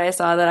believe it when I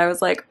saw that. I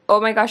was like, oh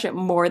my gosh, it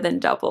more than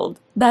doubled.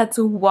 That's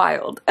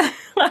wild.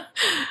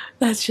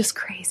 That's just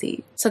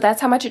crazy. So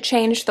that's how much it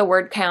changed the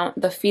word count.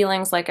 The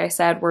feelings, like I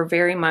said, were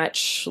very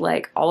much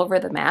like all over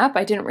the map.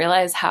 I didn't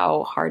realize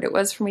how hard it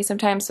was for me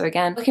sometimes. So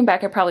again, looking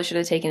back, I probably should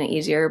have taken it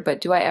easier,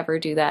 but do I ever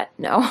do that?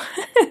 No.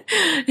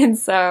 And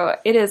so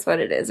it is what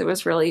it is. It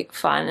was really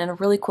fun and a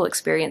really cool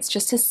experience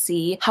just to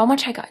see how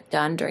much I got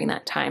done during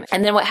that time.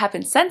 And then what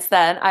happened since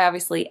then, I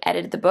obviously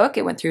edited the book.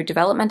 It went through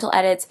developmental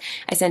edits.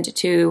 I sent it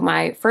to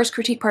my first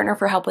critique partner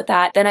for help with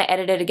that. Then I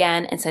edited it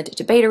again and sent it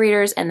to beta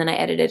readers. And then I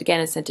edited it again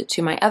and sent it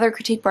to my other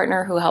critique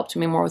partner who helped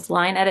me more with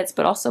line edits,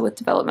 but also with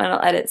developmental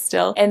edits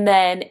still. And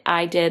then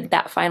I did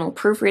that final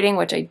proofreading,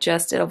 which I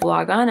just did a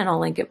vlog on, and I'll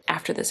link it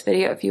after this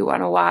video if you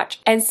want to watch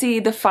and see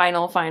the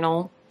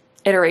final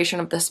iteration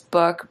of this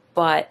book.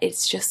 But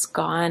it's just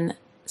gone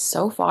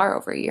so far,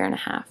 over 1.5 years,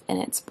 and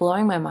it's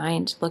blowing my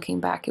mind looking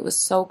back. It was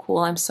so cool.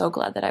 I'm so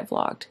glad that I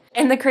vlogged.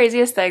 And the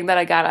craziest thing that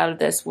I got out of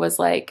this was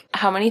like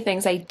how many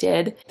things I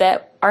did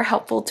that are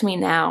helpful to me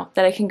now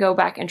that I can go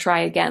back and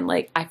try again.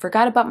 Like I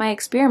forgot about my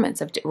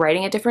experiments of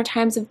writing at different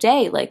times of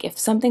day. Like if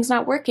something's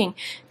not working,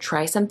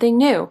 try something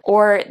new.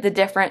 Or the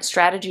different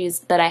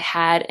strategies that I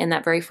had in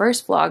that very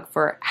first vlog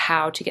for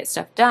how to get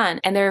stuff done.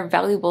 And they're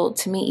valuable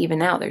to me even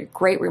now. They're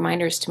great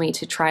reminders to me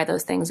to try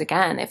those things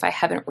again if I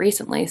haven't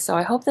recently. So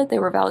I hope that they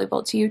were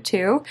valuable to you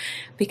too,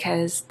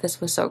 because this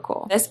was so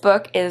cool. This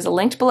book is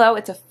linked below.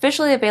 It's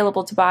officially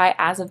available to buy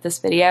as of this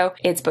video.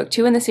 It's book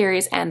 2 in the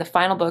series, and the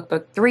final book,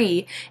 book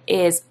 3,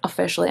 is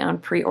officially on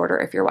pre-order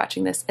if you're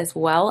watching this as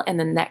well. And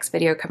the next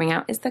video coming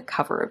out is the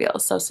cover reveal.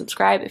 So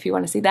subscribe if you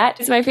want to see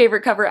that. It's my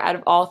favorite cover out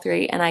of all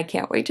 3, and I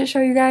can't wait to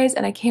show you guys,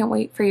 and I can't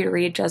wait for you to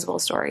read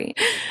Jezebel's story.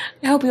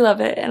 I hope you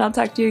love it, and I'll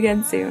talk to you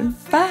again soon.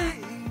 Bye!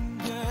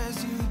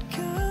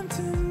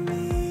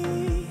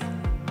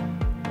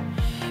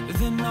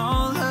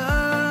 All